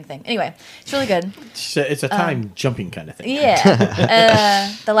jumping thing. Anyway, it's really good. It's a time jumping kind of thing.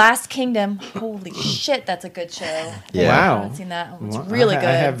 Yeah. The Last Kingdom. Holy shit, that's a good show. Yeah. Wow. I haven't seen that. It's really good.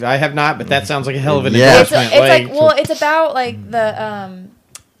 I have not, but that sounds like a hell of an Yeah. endorsement. It's about like the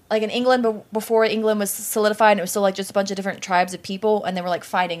like in England, but before England was solidified, and it was still like just a bunch of different tribes of people, and they were like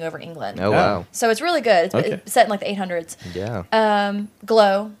fighting over England. Oh wow. So it's really good. It's set in like the 800s. Yeah.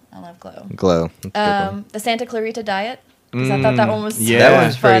 Glow. I love Glow. Glow. That's a good one. The Santa Clarita Diet. Because I thought that one was That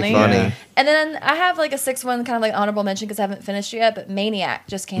one's pretty funny. Yeah. And then I have like a 6th one, kind of like honorable mention because I haven't finished it yet. But Maniac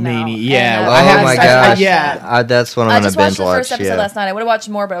just came out. Yeah. And, Oh my gosh. Yeah. That's one I I'm just gonna watched binge the watch. first episode last night. I would have watched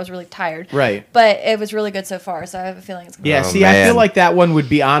more, but I was really tired. Right. But it was really good so far, so I have a feeling it's going to Yeah, Oh, see, I man. feel like that one would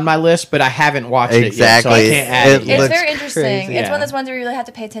be on my list, but I haven't watched it yet, so I Exactly. can't add It it yet. It's looks very interesting. crazy. It's Yeah. one of those ones where you really have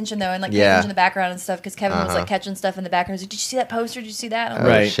to pay attention though, and like pay Yeah. attention to the background and stuff. Because Kevin was like catching stuff in the background. He's like, "Did you see that poster? Did you see that?" I'm Oh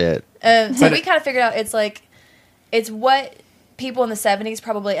like, Right. shit. So we kind of figured out it's what people in the 70s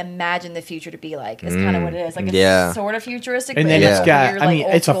probably imagined the future to be like. Is kind of what it is. Like it's sort of futuristic. And but then it's it's got. weird, I mean,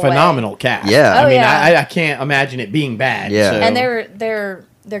 like, it's a old school phenomenal cast. Yeah. I mean, yeah. I can't imagine it being bad. Yeah. So. And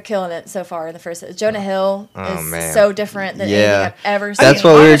they're killing it so far in the first. Jonah Hill is so different than anything I've ever seen. That's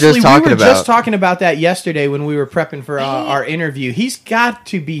what we were just talking about. We were just talking about that yesterday when we were prepping for our interview. He's got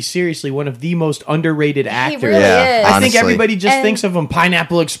to be seriously one of the most underrated actors. He really is. I think everybody just thinks of him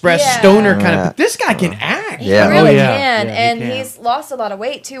Pineapple Express, stoner kind of. But this guy can act. He really can, Yeah, and he can. he's lost a lot of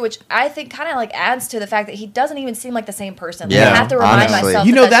weight too, which I think kind of like adds to the fact that he doesn't even seem like the same person. Like, Yeah, I have to remind honestly. myself.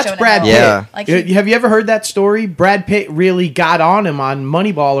 You know, that's that's Brad Jonah Pitt. Hill. Yeah. Like Have you ever heard that story? Brad Pitt really got on him on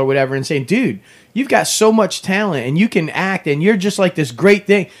Moneyball or whatever and saying, dude, you've got so much talent and you can act and you're just like this great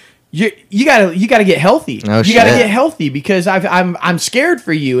thing. You gotta get healthy. Oh, you gotta shit. get healthy because I'm scared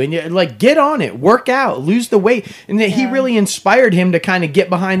for you, and like get on it, work out, lose the weight, and he really inspired him to kind of get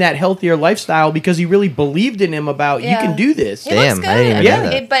behind that healthier lifestyle because he really believed in him about you can do this. He looks Damn, good. I didn't even know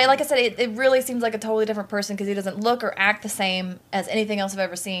that. But like I said, it really seems like a totally different person because he doesn't look or act the same as anything else I've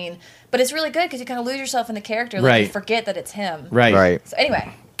ever seen. But it's really good because you kind of lose yourself in the character. Like Right. you forget that it's him. Right. So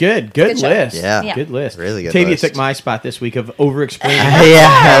anyway. Good Good show. list. Yeah. Good list. Really good Tavia list. took my spot this week of over-explaining. It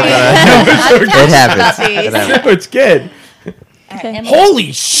happens. No, it's good. Okay.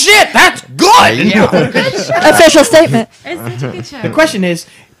 Holy shit, that's good! Official statement. It's such a good show. The question is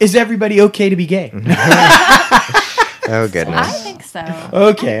everybody okay to be gay? Oh goodness. I think so.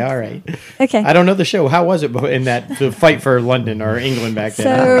 Okay, all right. Okay. I don't know the show. How was it in the fight for London or England back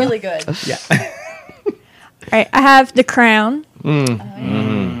then? So- Really good. Yeah. All right. I have The Crown.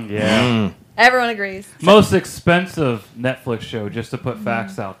 Yeah. Everyone agrees. Most expensive Netflix show, just to put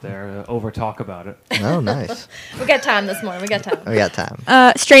facts out there, over talk about it. Oh, nice. We got time this morning. We got time. We got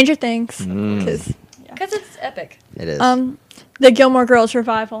time. Stranger Things. Because Because it's epic. It is. the Gilmore Girls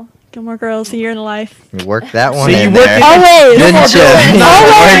revival. Gilmore Girls, A Year in the Life. You worked that one So in you worked there. it- Always. Didn't you?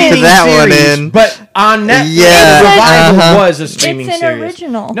 Always. Worked that one Series, in. But on Netflix, Yeah, the revival uh-huh. was a streaming It's an series.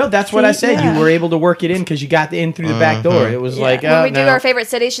 original. No, that's what I said. Yeah. You were able to work it in because you got in through the back door. It was like, when we do no. our favorite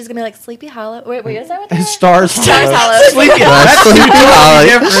city, she's gonna be like Sleepy Hollow. Wait, is that what that is? Stars Hollow. Sleepy That's That's Sleepy Hollow.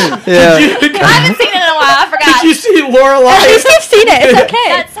 different. Yeah. I haven't seen it in a while. I forgot. Did you see At Lorelai? least you've seen it. It's okay.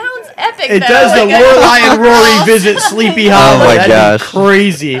 That sounds epic. It though. does. The Like, Lorelai and Rory visit Sleepy Hollow. my That'd be gosh.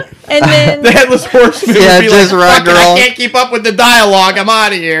 crazy. And then The Headless Horseman Yeah, would be just like, run, "Fuck it, girl." I can't keep up with the dialogue. I'm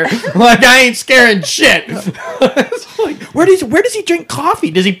out of here. Like, I ain't scaring shit. It's like, where does he drink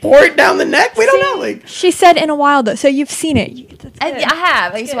coffee? Does he pour it down the neck? We don't know. Like, she said in a while though, so you've seen it. That's I good.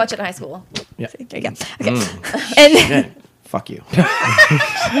 have. I used to watch it in high school. There you go. Okay. And yeah, fuck you.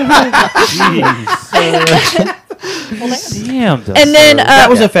 Damn. and then That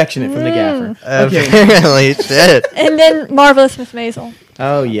was affectionate from the gaffer. Apparently, shit. and then Marvelous Miss Maisel.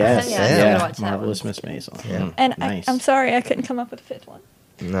 Oh yes, Yeah, I'm gonna watch that Marvelous one. Miss Maisel. Yeah. And Nice. I'm sorry I couldn't come up with a fifth one.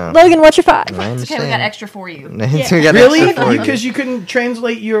 No. Logan, what's your five? I Okay, we got understand. extra for you. We got Really? extra for you. Because you couldn't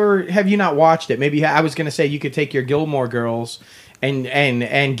translate your. Have you not watched it? Maybe I was going to say you could take your Gilmore Girls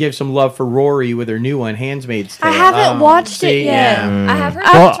and give some love for Rory with her new one, Handmaid's Tale. I haven't watched see, it yet. I have heard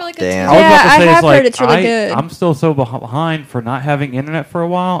Well, it's really good damn. too. I was Yeah, about to I say, have it's like, heard it's really good. I'm still so behind for not having internet for a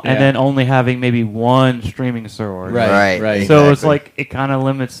while, Yeah. and then only having maybe one streaming service. Right. So it's Exactly. like it kind of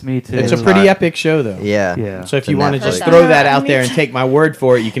limits me to. It's a It's pretty not- epic show, though. Yeah. Yeah. So if It's you a want to Netflix. just throw that out Me there and too. take my word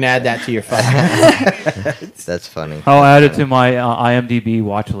for it, you can add that to your phone. That's funny. I'll add it to my IMDb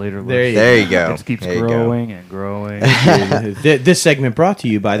watch later list. There you There you go. It just keeps There you go. growing and growing. This segment brought to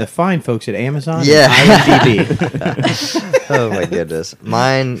you by the fine folks at Amazon Yeah. and IMDb. Oh my goodness.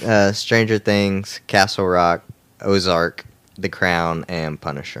 Mine, Stranger Things, Castle Rock, Ozark, The Crown, and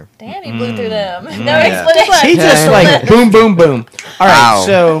Punisher. Damn, you blew through them. No Yeah. He explanation. just like boom, boom, boom. All right, Wow.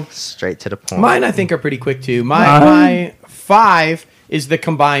 so Straight to the point. mine I think are pretty quick too. My five is the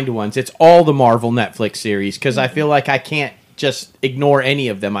combined ones. It's all the Marvel Netflix series because I feel like I can't just ignore any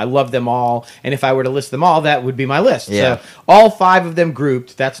of them. I love them all, and if I were to list them all, that would be my list. Yeah. So all five of them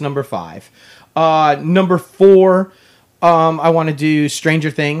grouped. That's number five. Number four, I want to do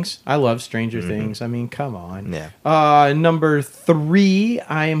Stranger Things. I love Stranger Things. I mean, come on. Yeah. Number three,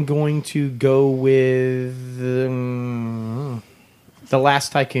 I am going to go with The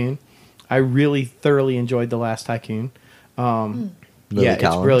Last Tycoon. I really thoroughly enjoyed The Last Tycoon. Lily Yeah, it's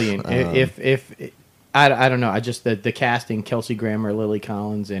Collins. brilliant. If I don't know, I just the casting, Kelsey Grammer, Lily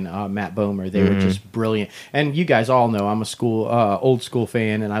Collins, and Matt Bomer, they were just brilliant. And you guys all know I'm a old school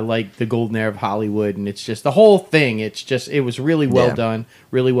fan, and I like the golden era of Hollywood, and it's just the whole thing. It was really well done,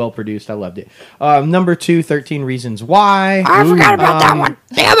 really well produced. I loved it. Number two, 13 Reasons Why. I forgot about that one.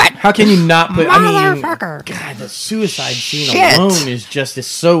 Damn it! How can you not put? I mean, Motherfucker. God, the suicide scene Shit. alone is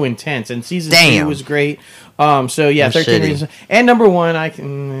so intense. And season Damn. 2 was great. So yeah, 13 reasons. And number one,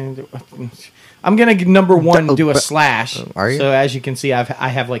 I'm gonna number one do a slash. Are you? So as you can see, I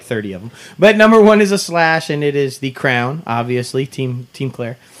have like 30 of them. But number one is a slash, and it is The Crown, obviously, Team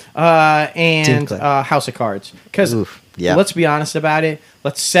Claire, and House of Cards. Because let's be honest about it.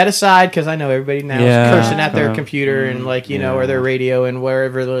 Let's set aside, because I know everybody now is cursing at their computer and or their radio and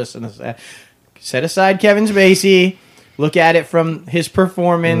wherever they're listening to that. Set aside Kevin Spacey. Look at it from his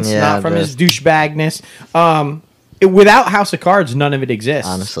performance, not from his douchebagness. Without House of Cards, none of it exists.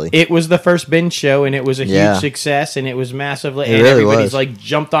 Honestly, it was the first binge show, and it was a huge success, and it was massively, and really everybody's like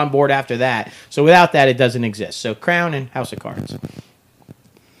jumped on board after that. So without that, it doesn't exist. So Crown and House of Cards.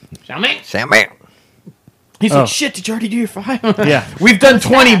 Sammy. He's like, shit, did you already do your 5? Yeah. We've done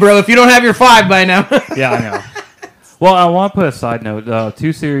 20, bro, if you don't have your 5 by now. Yeah, I know. Well, I want to put a side note.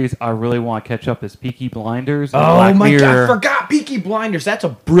 2 series I really want to catch up is Peaky Blinders. And Black my Mirror. God, I forgot Peaky Blinders. That's a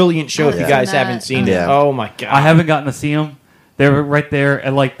brilliant show if you guys haven't seen it. Oh, my God. I haven't gotten to see them. They're right there,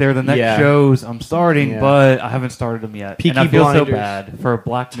 and they're the next shows I'm starting, but I haven't started them yet. Peaky and I feel Blinders. So bad for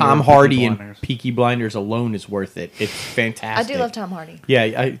Black Mirror. Tom Hardy and Peaky Blinders alone is worth it. It's fantastic. I do love Tom Hardy.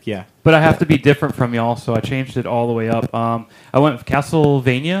 Yeah. But I have to be different from y'all, so I changed it all the way up. I went with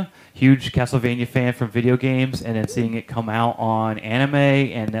Castlevania. Huge Castlevania fan from video games, and then seeing it come out on anime,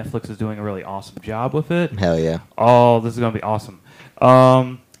 and Netflix is doing a really awesome job with it. Hell yeah. Oh, this is going to be awesome.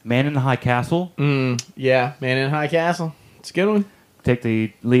 Man in the High Castle. Yeah, Man in the High Castle. It's a good one. Take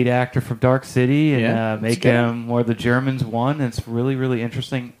the lead actor from Dark City and make him where the Germans won. It's really, really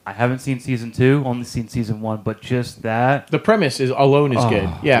interesting. I haven't seen season 2, only seen season 1, but just that. The premise alone is good.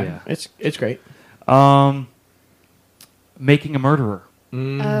 Yeah, it's great. Making a Murderer.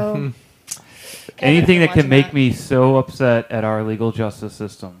 Oh. Anything that can make me so upset at our legal justice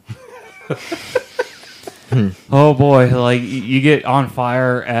system. Oh boy, like you get on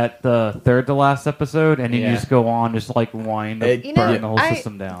fire at the third to last episode, and then you just go on, just like whine to burn the whole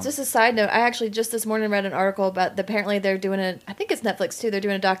system down. Just a side note, I actually just this morning read an article about apparently they're doing I think it's Netflix too. They're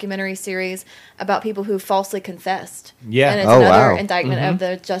doing a documentary series about people who falsely confessed. Yeah, and it's another indictment of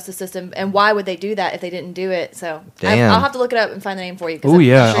the justice system. And why would they do that if they didn't do it? So I'll have to look it up and find the name for you. Oh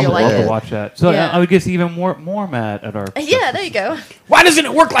yeah, I'm sure I'd love to watch that. So I would guess even more mad at our. Yeah, there you go. Why doesn't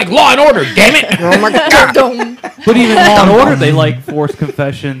it work like Law and Order? Damn it! Oh my God. But even Law and Order, they force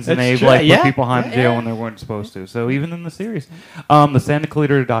confessions and they put people behind jail when they weren't supposed to. So even in the series, the Santa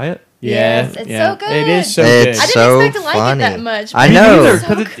Clarita Diet. Yes, it's so good. It is so good. I didn't expect to like it that much. I know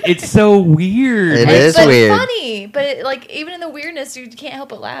because it's so weird. It is weird. It's funny, but even in the weirdness, you can't help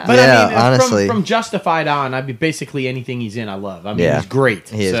but laugh. But honestly, from Justified on, basically anything he's in, I love. I mean, he's great.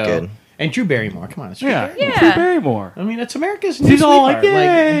 He is good. And Drew Barrymore, come on, Drew Barrymore. I mean, it's America's new She's all like, sweetheart.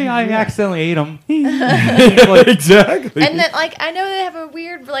 "Yay! I accidentally ate him." Exactly. And then, I know they have a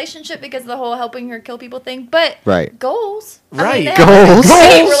weird relationship because of the whole helping her kill people thing, but goals, right? Goals,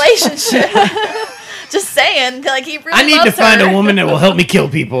 great relationship. Just saying, he really. I need to find a woman that will help me kill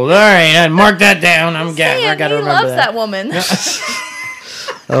people. All right, mark that down. I got to remember loves that woman.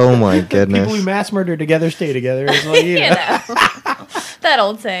 Oh my goodness! People who mass murder together stay together. It's like, you know. That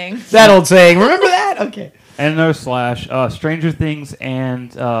old saying. Remember that? Okay. And another slash. Stranger Things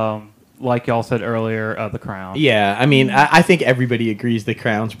and like y'all said earlier, The Crown. Yeah, I mean, I think everybody agrees The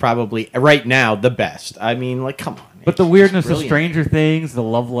Crown's probably right now the best. I mean, come on. But the weirdness of Stranger Things, the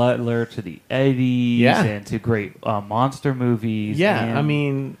love letter to the 80s, and to great monster movies. Yeah, and I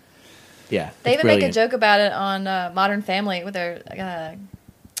mean, they even make a joke about it on Modern Family with their.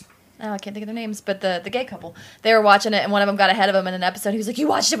 I can't think of their names, but the gay couple, they were watching it, and one of them got ahead of him in an episode. He was like, "You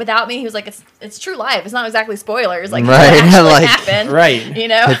watched it without me." He was like, "It's true life. It's not exactly spoilers. Like, right? What actually happened, right? You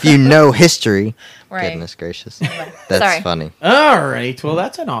know, if you know history." Right. Goodness gracious, anyway, that's funny. All right, well,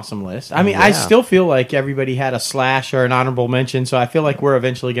 that's an awesome list. I mean, I still feel like everybody had a slash or an honorable mention, so I feel like we're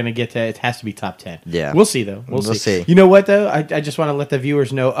eventually going to get to. It has to be top 10. Yeah, we'll see though. We'll see. You know what though? I just want to let the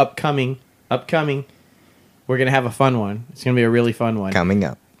viewers know upcoming. We're going to have a fun one. It's going to be a really fun one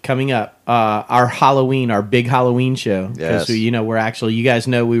coming up, our big Halloween show. Yes. So, we're actually, you guys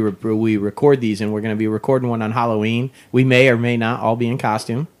know we record these, and we're going to be recording one on Halloween. We may or may not all be in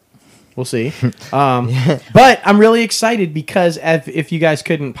costume. We'll see. But I'm really excited because if you guys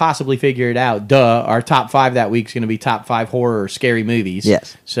couldn't possibly figure it out, our top 5 that week is going to be top 5 horror or scary movies.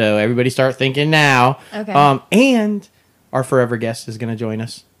 Yes. So everybody start thinking now. Okay. And our forever guest is going to join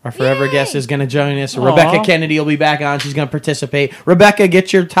us. Our forever guest is going to join us. Aww. Rebecca Kennedy will be back on. She's going to participate. Rebecca,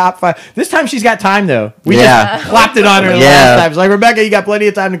 get your top 5. This time she's got time, though. We just clapped it on her last time. It's like, Rebecca, you got plenty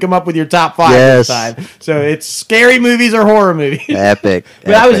of time to come up with your top 5 this time. So it's scary movies or horror movies. Epic.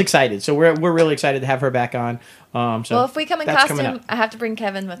 But I was excited. So we're really excited to have her back on. Well, if we come in costume, I have to bring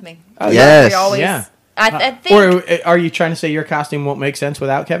Kevin with me. Oh, yes. We always, I think. Or are you trying to say your costume won't make sense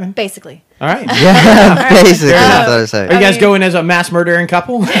without Kevin? Basically. All right. Yeah, basically. That's what I say. Are you guys going as a mass murdering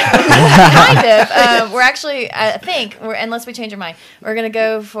couple? Kind of. We're actually, I think, unless we change our mind, we're going to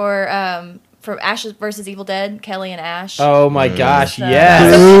go for Ash versus Evil Dead, Kelly and Ash. Oh my gosh, So-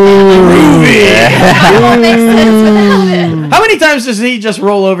 yes. That makes sense without it. How many times does he just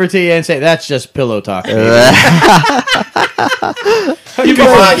roll over to you and say, "That's just pillow talk"? Baby.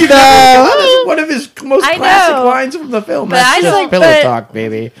 One of his most I classic know. lines from the film. But That's I just like- pillow but- talk,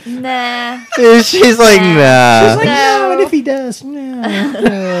 baby. Nah. She's like, nah. Like, No. no, and if he does, no.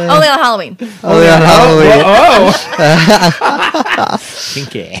 Only on Halloween. Only on Halloween. Oh,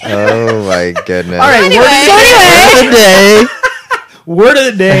 kinky. Oh my goodness. All right, Anyway. Word of the day. word of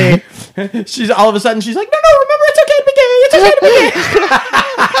the day. She's all of a sudden she's like, no, remember, it's okay to be gay. It's okay to be gay.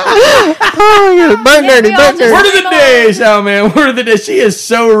 Oh, yeah. Burn Yeah, dirty, we all burn just- dirty. Word of the day, Salman. Word of the day. She is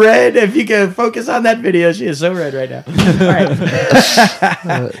so red. If you can focus on that video, she is so red right now. All right.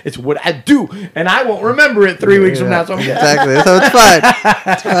 It's what I do, and I won't remember it 3 weeks from now. So I'm good. Exactly. So it's fine.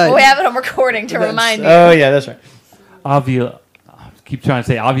 It's Well, fine. we have it on recording to remind you. Oh yeah, that's right. Keep trying to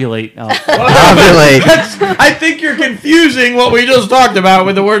say ovulate. Ovulate. I think you're confusing what we just talked about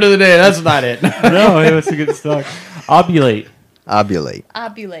with the word of the day. That's not it. No, it was a good stuff. Ovulate. Ovulate.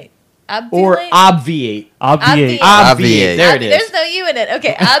 Obulate. Or obviate. Obviate. Obviate. There it is. There's no U in it.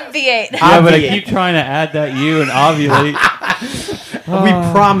 Okay, obviate. Yeah, but I Obviate. keep trying to add that U and ovulate. We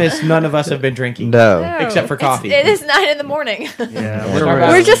promise none of us have been drinking. No. No. Except for coffee. It is 9 in the morning. Yeah,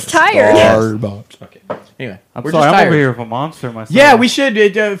 We're just tired. Starbucks. Okay. Anyway, I'm we're sorry, just I'm tired. over here with a monster myself. Yeah, we should.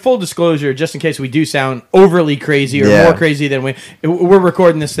 Full disclosure, just in case we do sound overly crazy or Yeah. more crazy than we're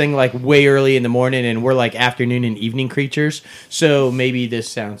recording this thing like way early in the morning, and we're like afternoon and evening creatures. So maybe this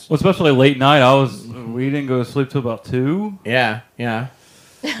sounds. Well, especially late night. We didn't go to sleep till about 2. Yeah. Yeah.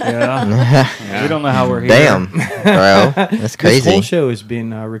 We don't know how we're here. Damn, bro. That's This crazy. whole show has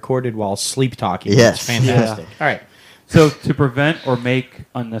been recorded while sleep talking. Yes. It's fantastic. All right. So to prevent or make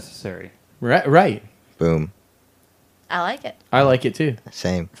unnecessary. Right. Boom. I like it. I like it too.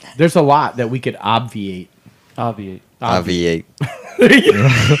 Same. There's a lot that we could obviate. Obviate. Ovulate.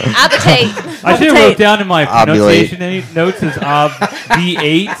 Obviate. I should have wrote down in my Ovulate. pronunciation notes as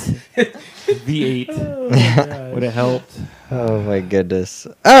V8. V8. Would have helped. Oh my goodness.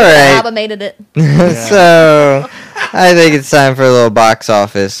 All right. Abominated it. So I think it's time for a little box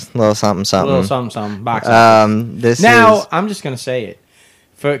office, a little something, A something. little something. Box office. This Now, is I'm just going to say it.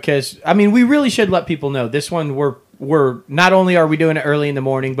 Because, I mean, we really should let people know. This one, we're not only are we doing it early in the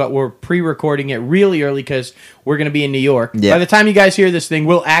morning, but we're pre-recording it really early because we're going to be in New York. Yeah. By the time you guys hear this thing,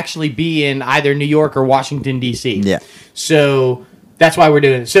 we'll actually be in either New York or Washington, D.C. Yeah. So that's why we're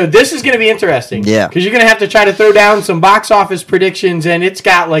doing it. So this is going to be interesting. Yeah. Because you're going to have to try to throw down some box office predictions, and it's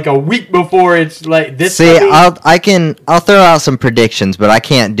got like a week before it's like this. See, movie. I'll throw out some predictions, but I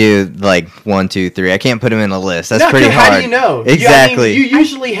can't do like 1, 2, 3. I can't put them in a list. That's No, pretty 'cause hard. How do you know? Exactly. You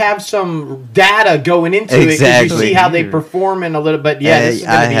usually have some data going into it because Exactly. you see how they perform in a little. But yeah, this is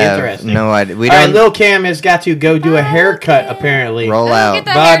going I to be have interesting. no idea. We All right, don't Lil Cam has got to go do a haircut. Apparently, roll Go out. get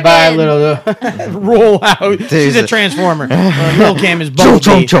that bye, hair bye, done. little roll out. She's a transformer. Lil Cam is both.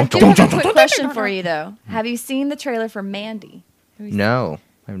 I do have a quick question for you, though. Have you seen the trailer for Mandy? No,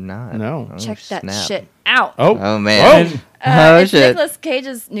 I'm not. No. Oh, Check that snap. shit out. Oh man. It's shit. Nicolas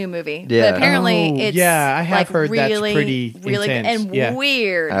Cage's new movie. Yeah. But apparently Oh, it's yeah, I have like heard that's really, pretty really good intense. and Yeah.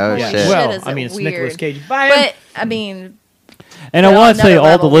 weird. Oh, Holy shit. shit, Well, is I mean, it it's weird. Nicolas Cage. Bye. But I mean, And I Well, want to say, another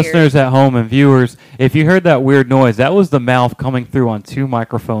all the level weird. listeners at home and viewers, if you heard that weird noise, that was the mouth coming through on 2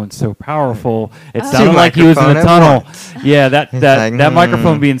 microphones, so powerful. It Oh. sounded Two like he was in a microphones at tunnel. once. Yeah, that like,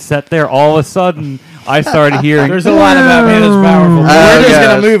 microphone being set there, all of a sudden, I started hearing. There's a lot about me that's powerful. But Oh, we're just gosh.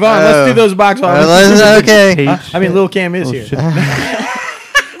 gonna move on. Let's Oh. do those box office. Okay. Cage. I mean, Lil Cam is here. shit.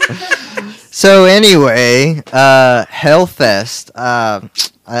 So anyway, Hellfest,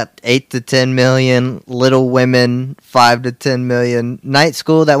 at 8 to 10 million. Little Women, 5 to 10 million. Night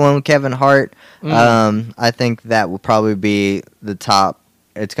School, that one with Kevin Hart. I think that will probably be the top.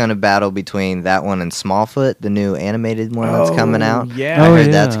 It's going to battle between that one and Smallfoot, the new animated one that's coming out. Yeah. I Oh,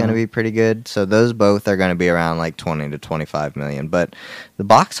 heard that's yeah. going to be pretty good. So those both are going to be around like 20 to 25 million. But the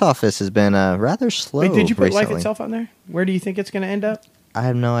box office has been rather slow. Wait, did you put recently. Life Itself on there? Where do you think it's going to end up? I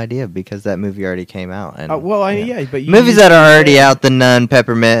have no idea because that movie already came out. And Yeah, but you movies that are already out: The Nun,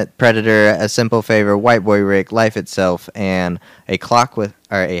 Peppermint, Predator, A Simple Favor, White Boy Rick, Life Itself, and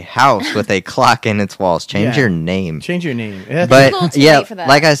a house with a clock in its walls. Change your name. Change your name. But yeah,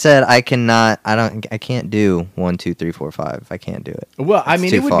 like I said, I can't do 1, 2, 3, 4, 5. I can't do it. Well, I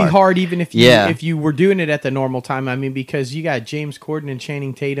mean, it would be hard even if you were doing it at the normal time. I mean, because you got James Corden and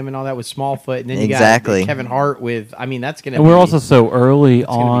Channing Tatum and all that with Smallfoot, and then you got Kevin Hart with. I mean, that's gonna. And we're also so early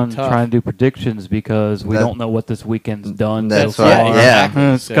on trying to do predictions because we don't know what this weekend's done. That's right.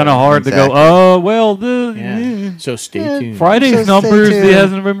 Yeah, it's kind of hard to go. Oh well, so stay tuned. Friday's numbers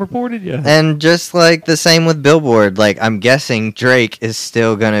hasn't been reported yet. And just like the same with Billboard, like I'm guessing Drake is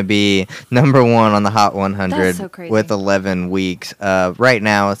still gonna be number 1 on the Hot 100 That's so crazy. with 11 weeks. Right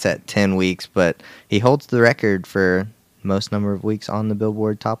now it's at 10 weeks, but he holds the record for most number of weeks on the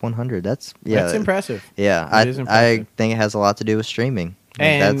Billboard Top 100. That's impressive. Yeah, I think it has a lot to do with streaming.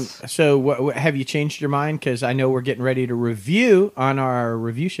 And so, have you changed your mind? Because I know we're getting ready to review on our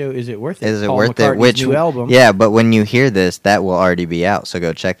review show. Is it worth it? Is it Paul worth McCartney's it? Which new album? Yeah, but when you hear this, that will already be out. So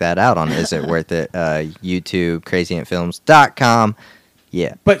go check that out on Is It Worth It? YouTube, crazyantfilms.com.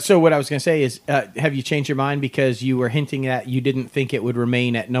 Yeah. But so what I was going to say is, have you changed your mind because you were hinting that you didn't think it would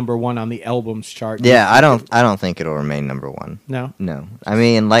remain at number 1 on the albums chart? Yeah, I don't think it'll remain number 1. No. I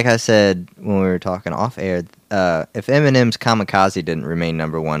mean, like I said when we were talking off air, if Eminem's Kamikaze didn't remain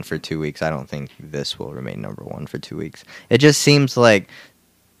number 1 for 2 weeks, I don't think this will remain number 1 for 2 weeks. It just seems like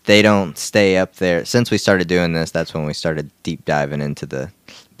they don't stay up there. Since we started doing this, that's when we started deep diving into the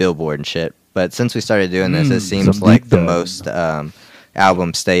Billboard and shit. But since we started doing this, it seems like the most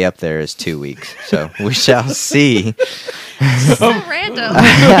albums stay up there is 2 weeks. So we shall see. So random.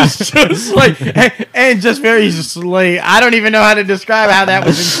 It's just like, and just very just like, I don't even know how to describe how that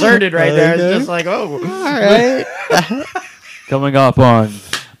was inserted right there. It's just like, oh, all right. Coming up on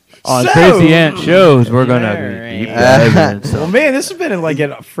Crazy Ant shows, we're gonna be deep diving. Well, man, this has been like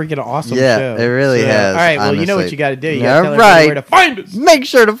a freaking awesome show. Yeah, it really has. All right, well, honestly. you know what you got to do. You got to tell everybody where to find us. Make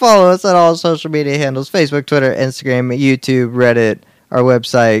sure to follow us on all social media handles: Facebook, Twitter, Instagram, YouTube, Reddit. Our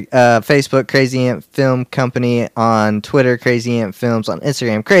website, Facebook, Crazy Ant Film Company, on Twitter, Crazy Ant Films, on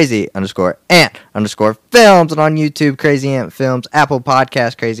Instagram, Crazy_Ant_Films, and on YouTube, Crazy Ant Films, Apple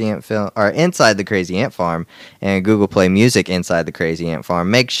Podcast, Crazy Ant Film, or Inside the Crazy Ant Farm, and Google Play Music, Inside the Crazy Ant Farm.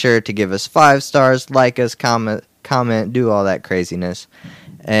 Make sure to give us 5 stars, like us, comment, do all that craziness.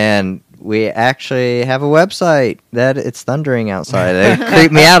 And we actually have a website that it's thundering outside. It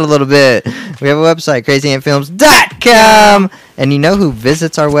creeped me out a little bit. We have a website, crazyantfilms.com. And you know who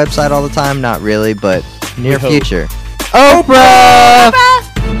visits our website all the time? Not really, but near future. Oprah!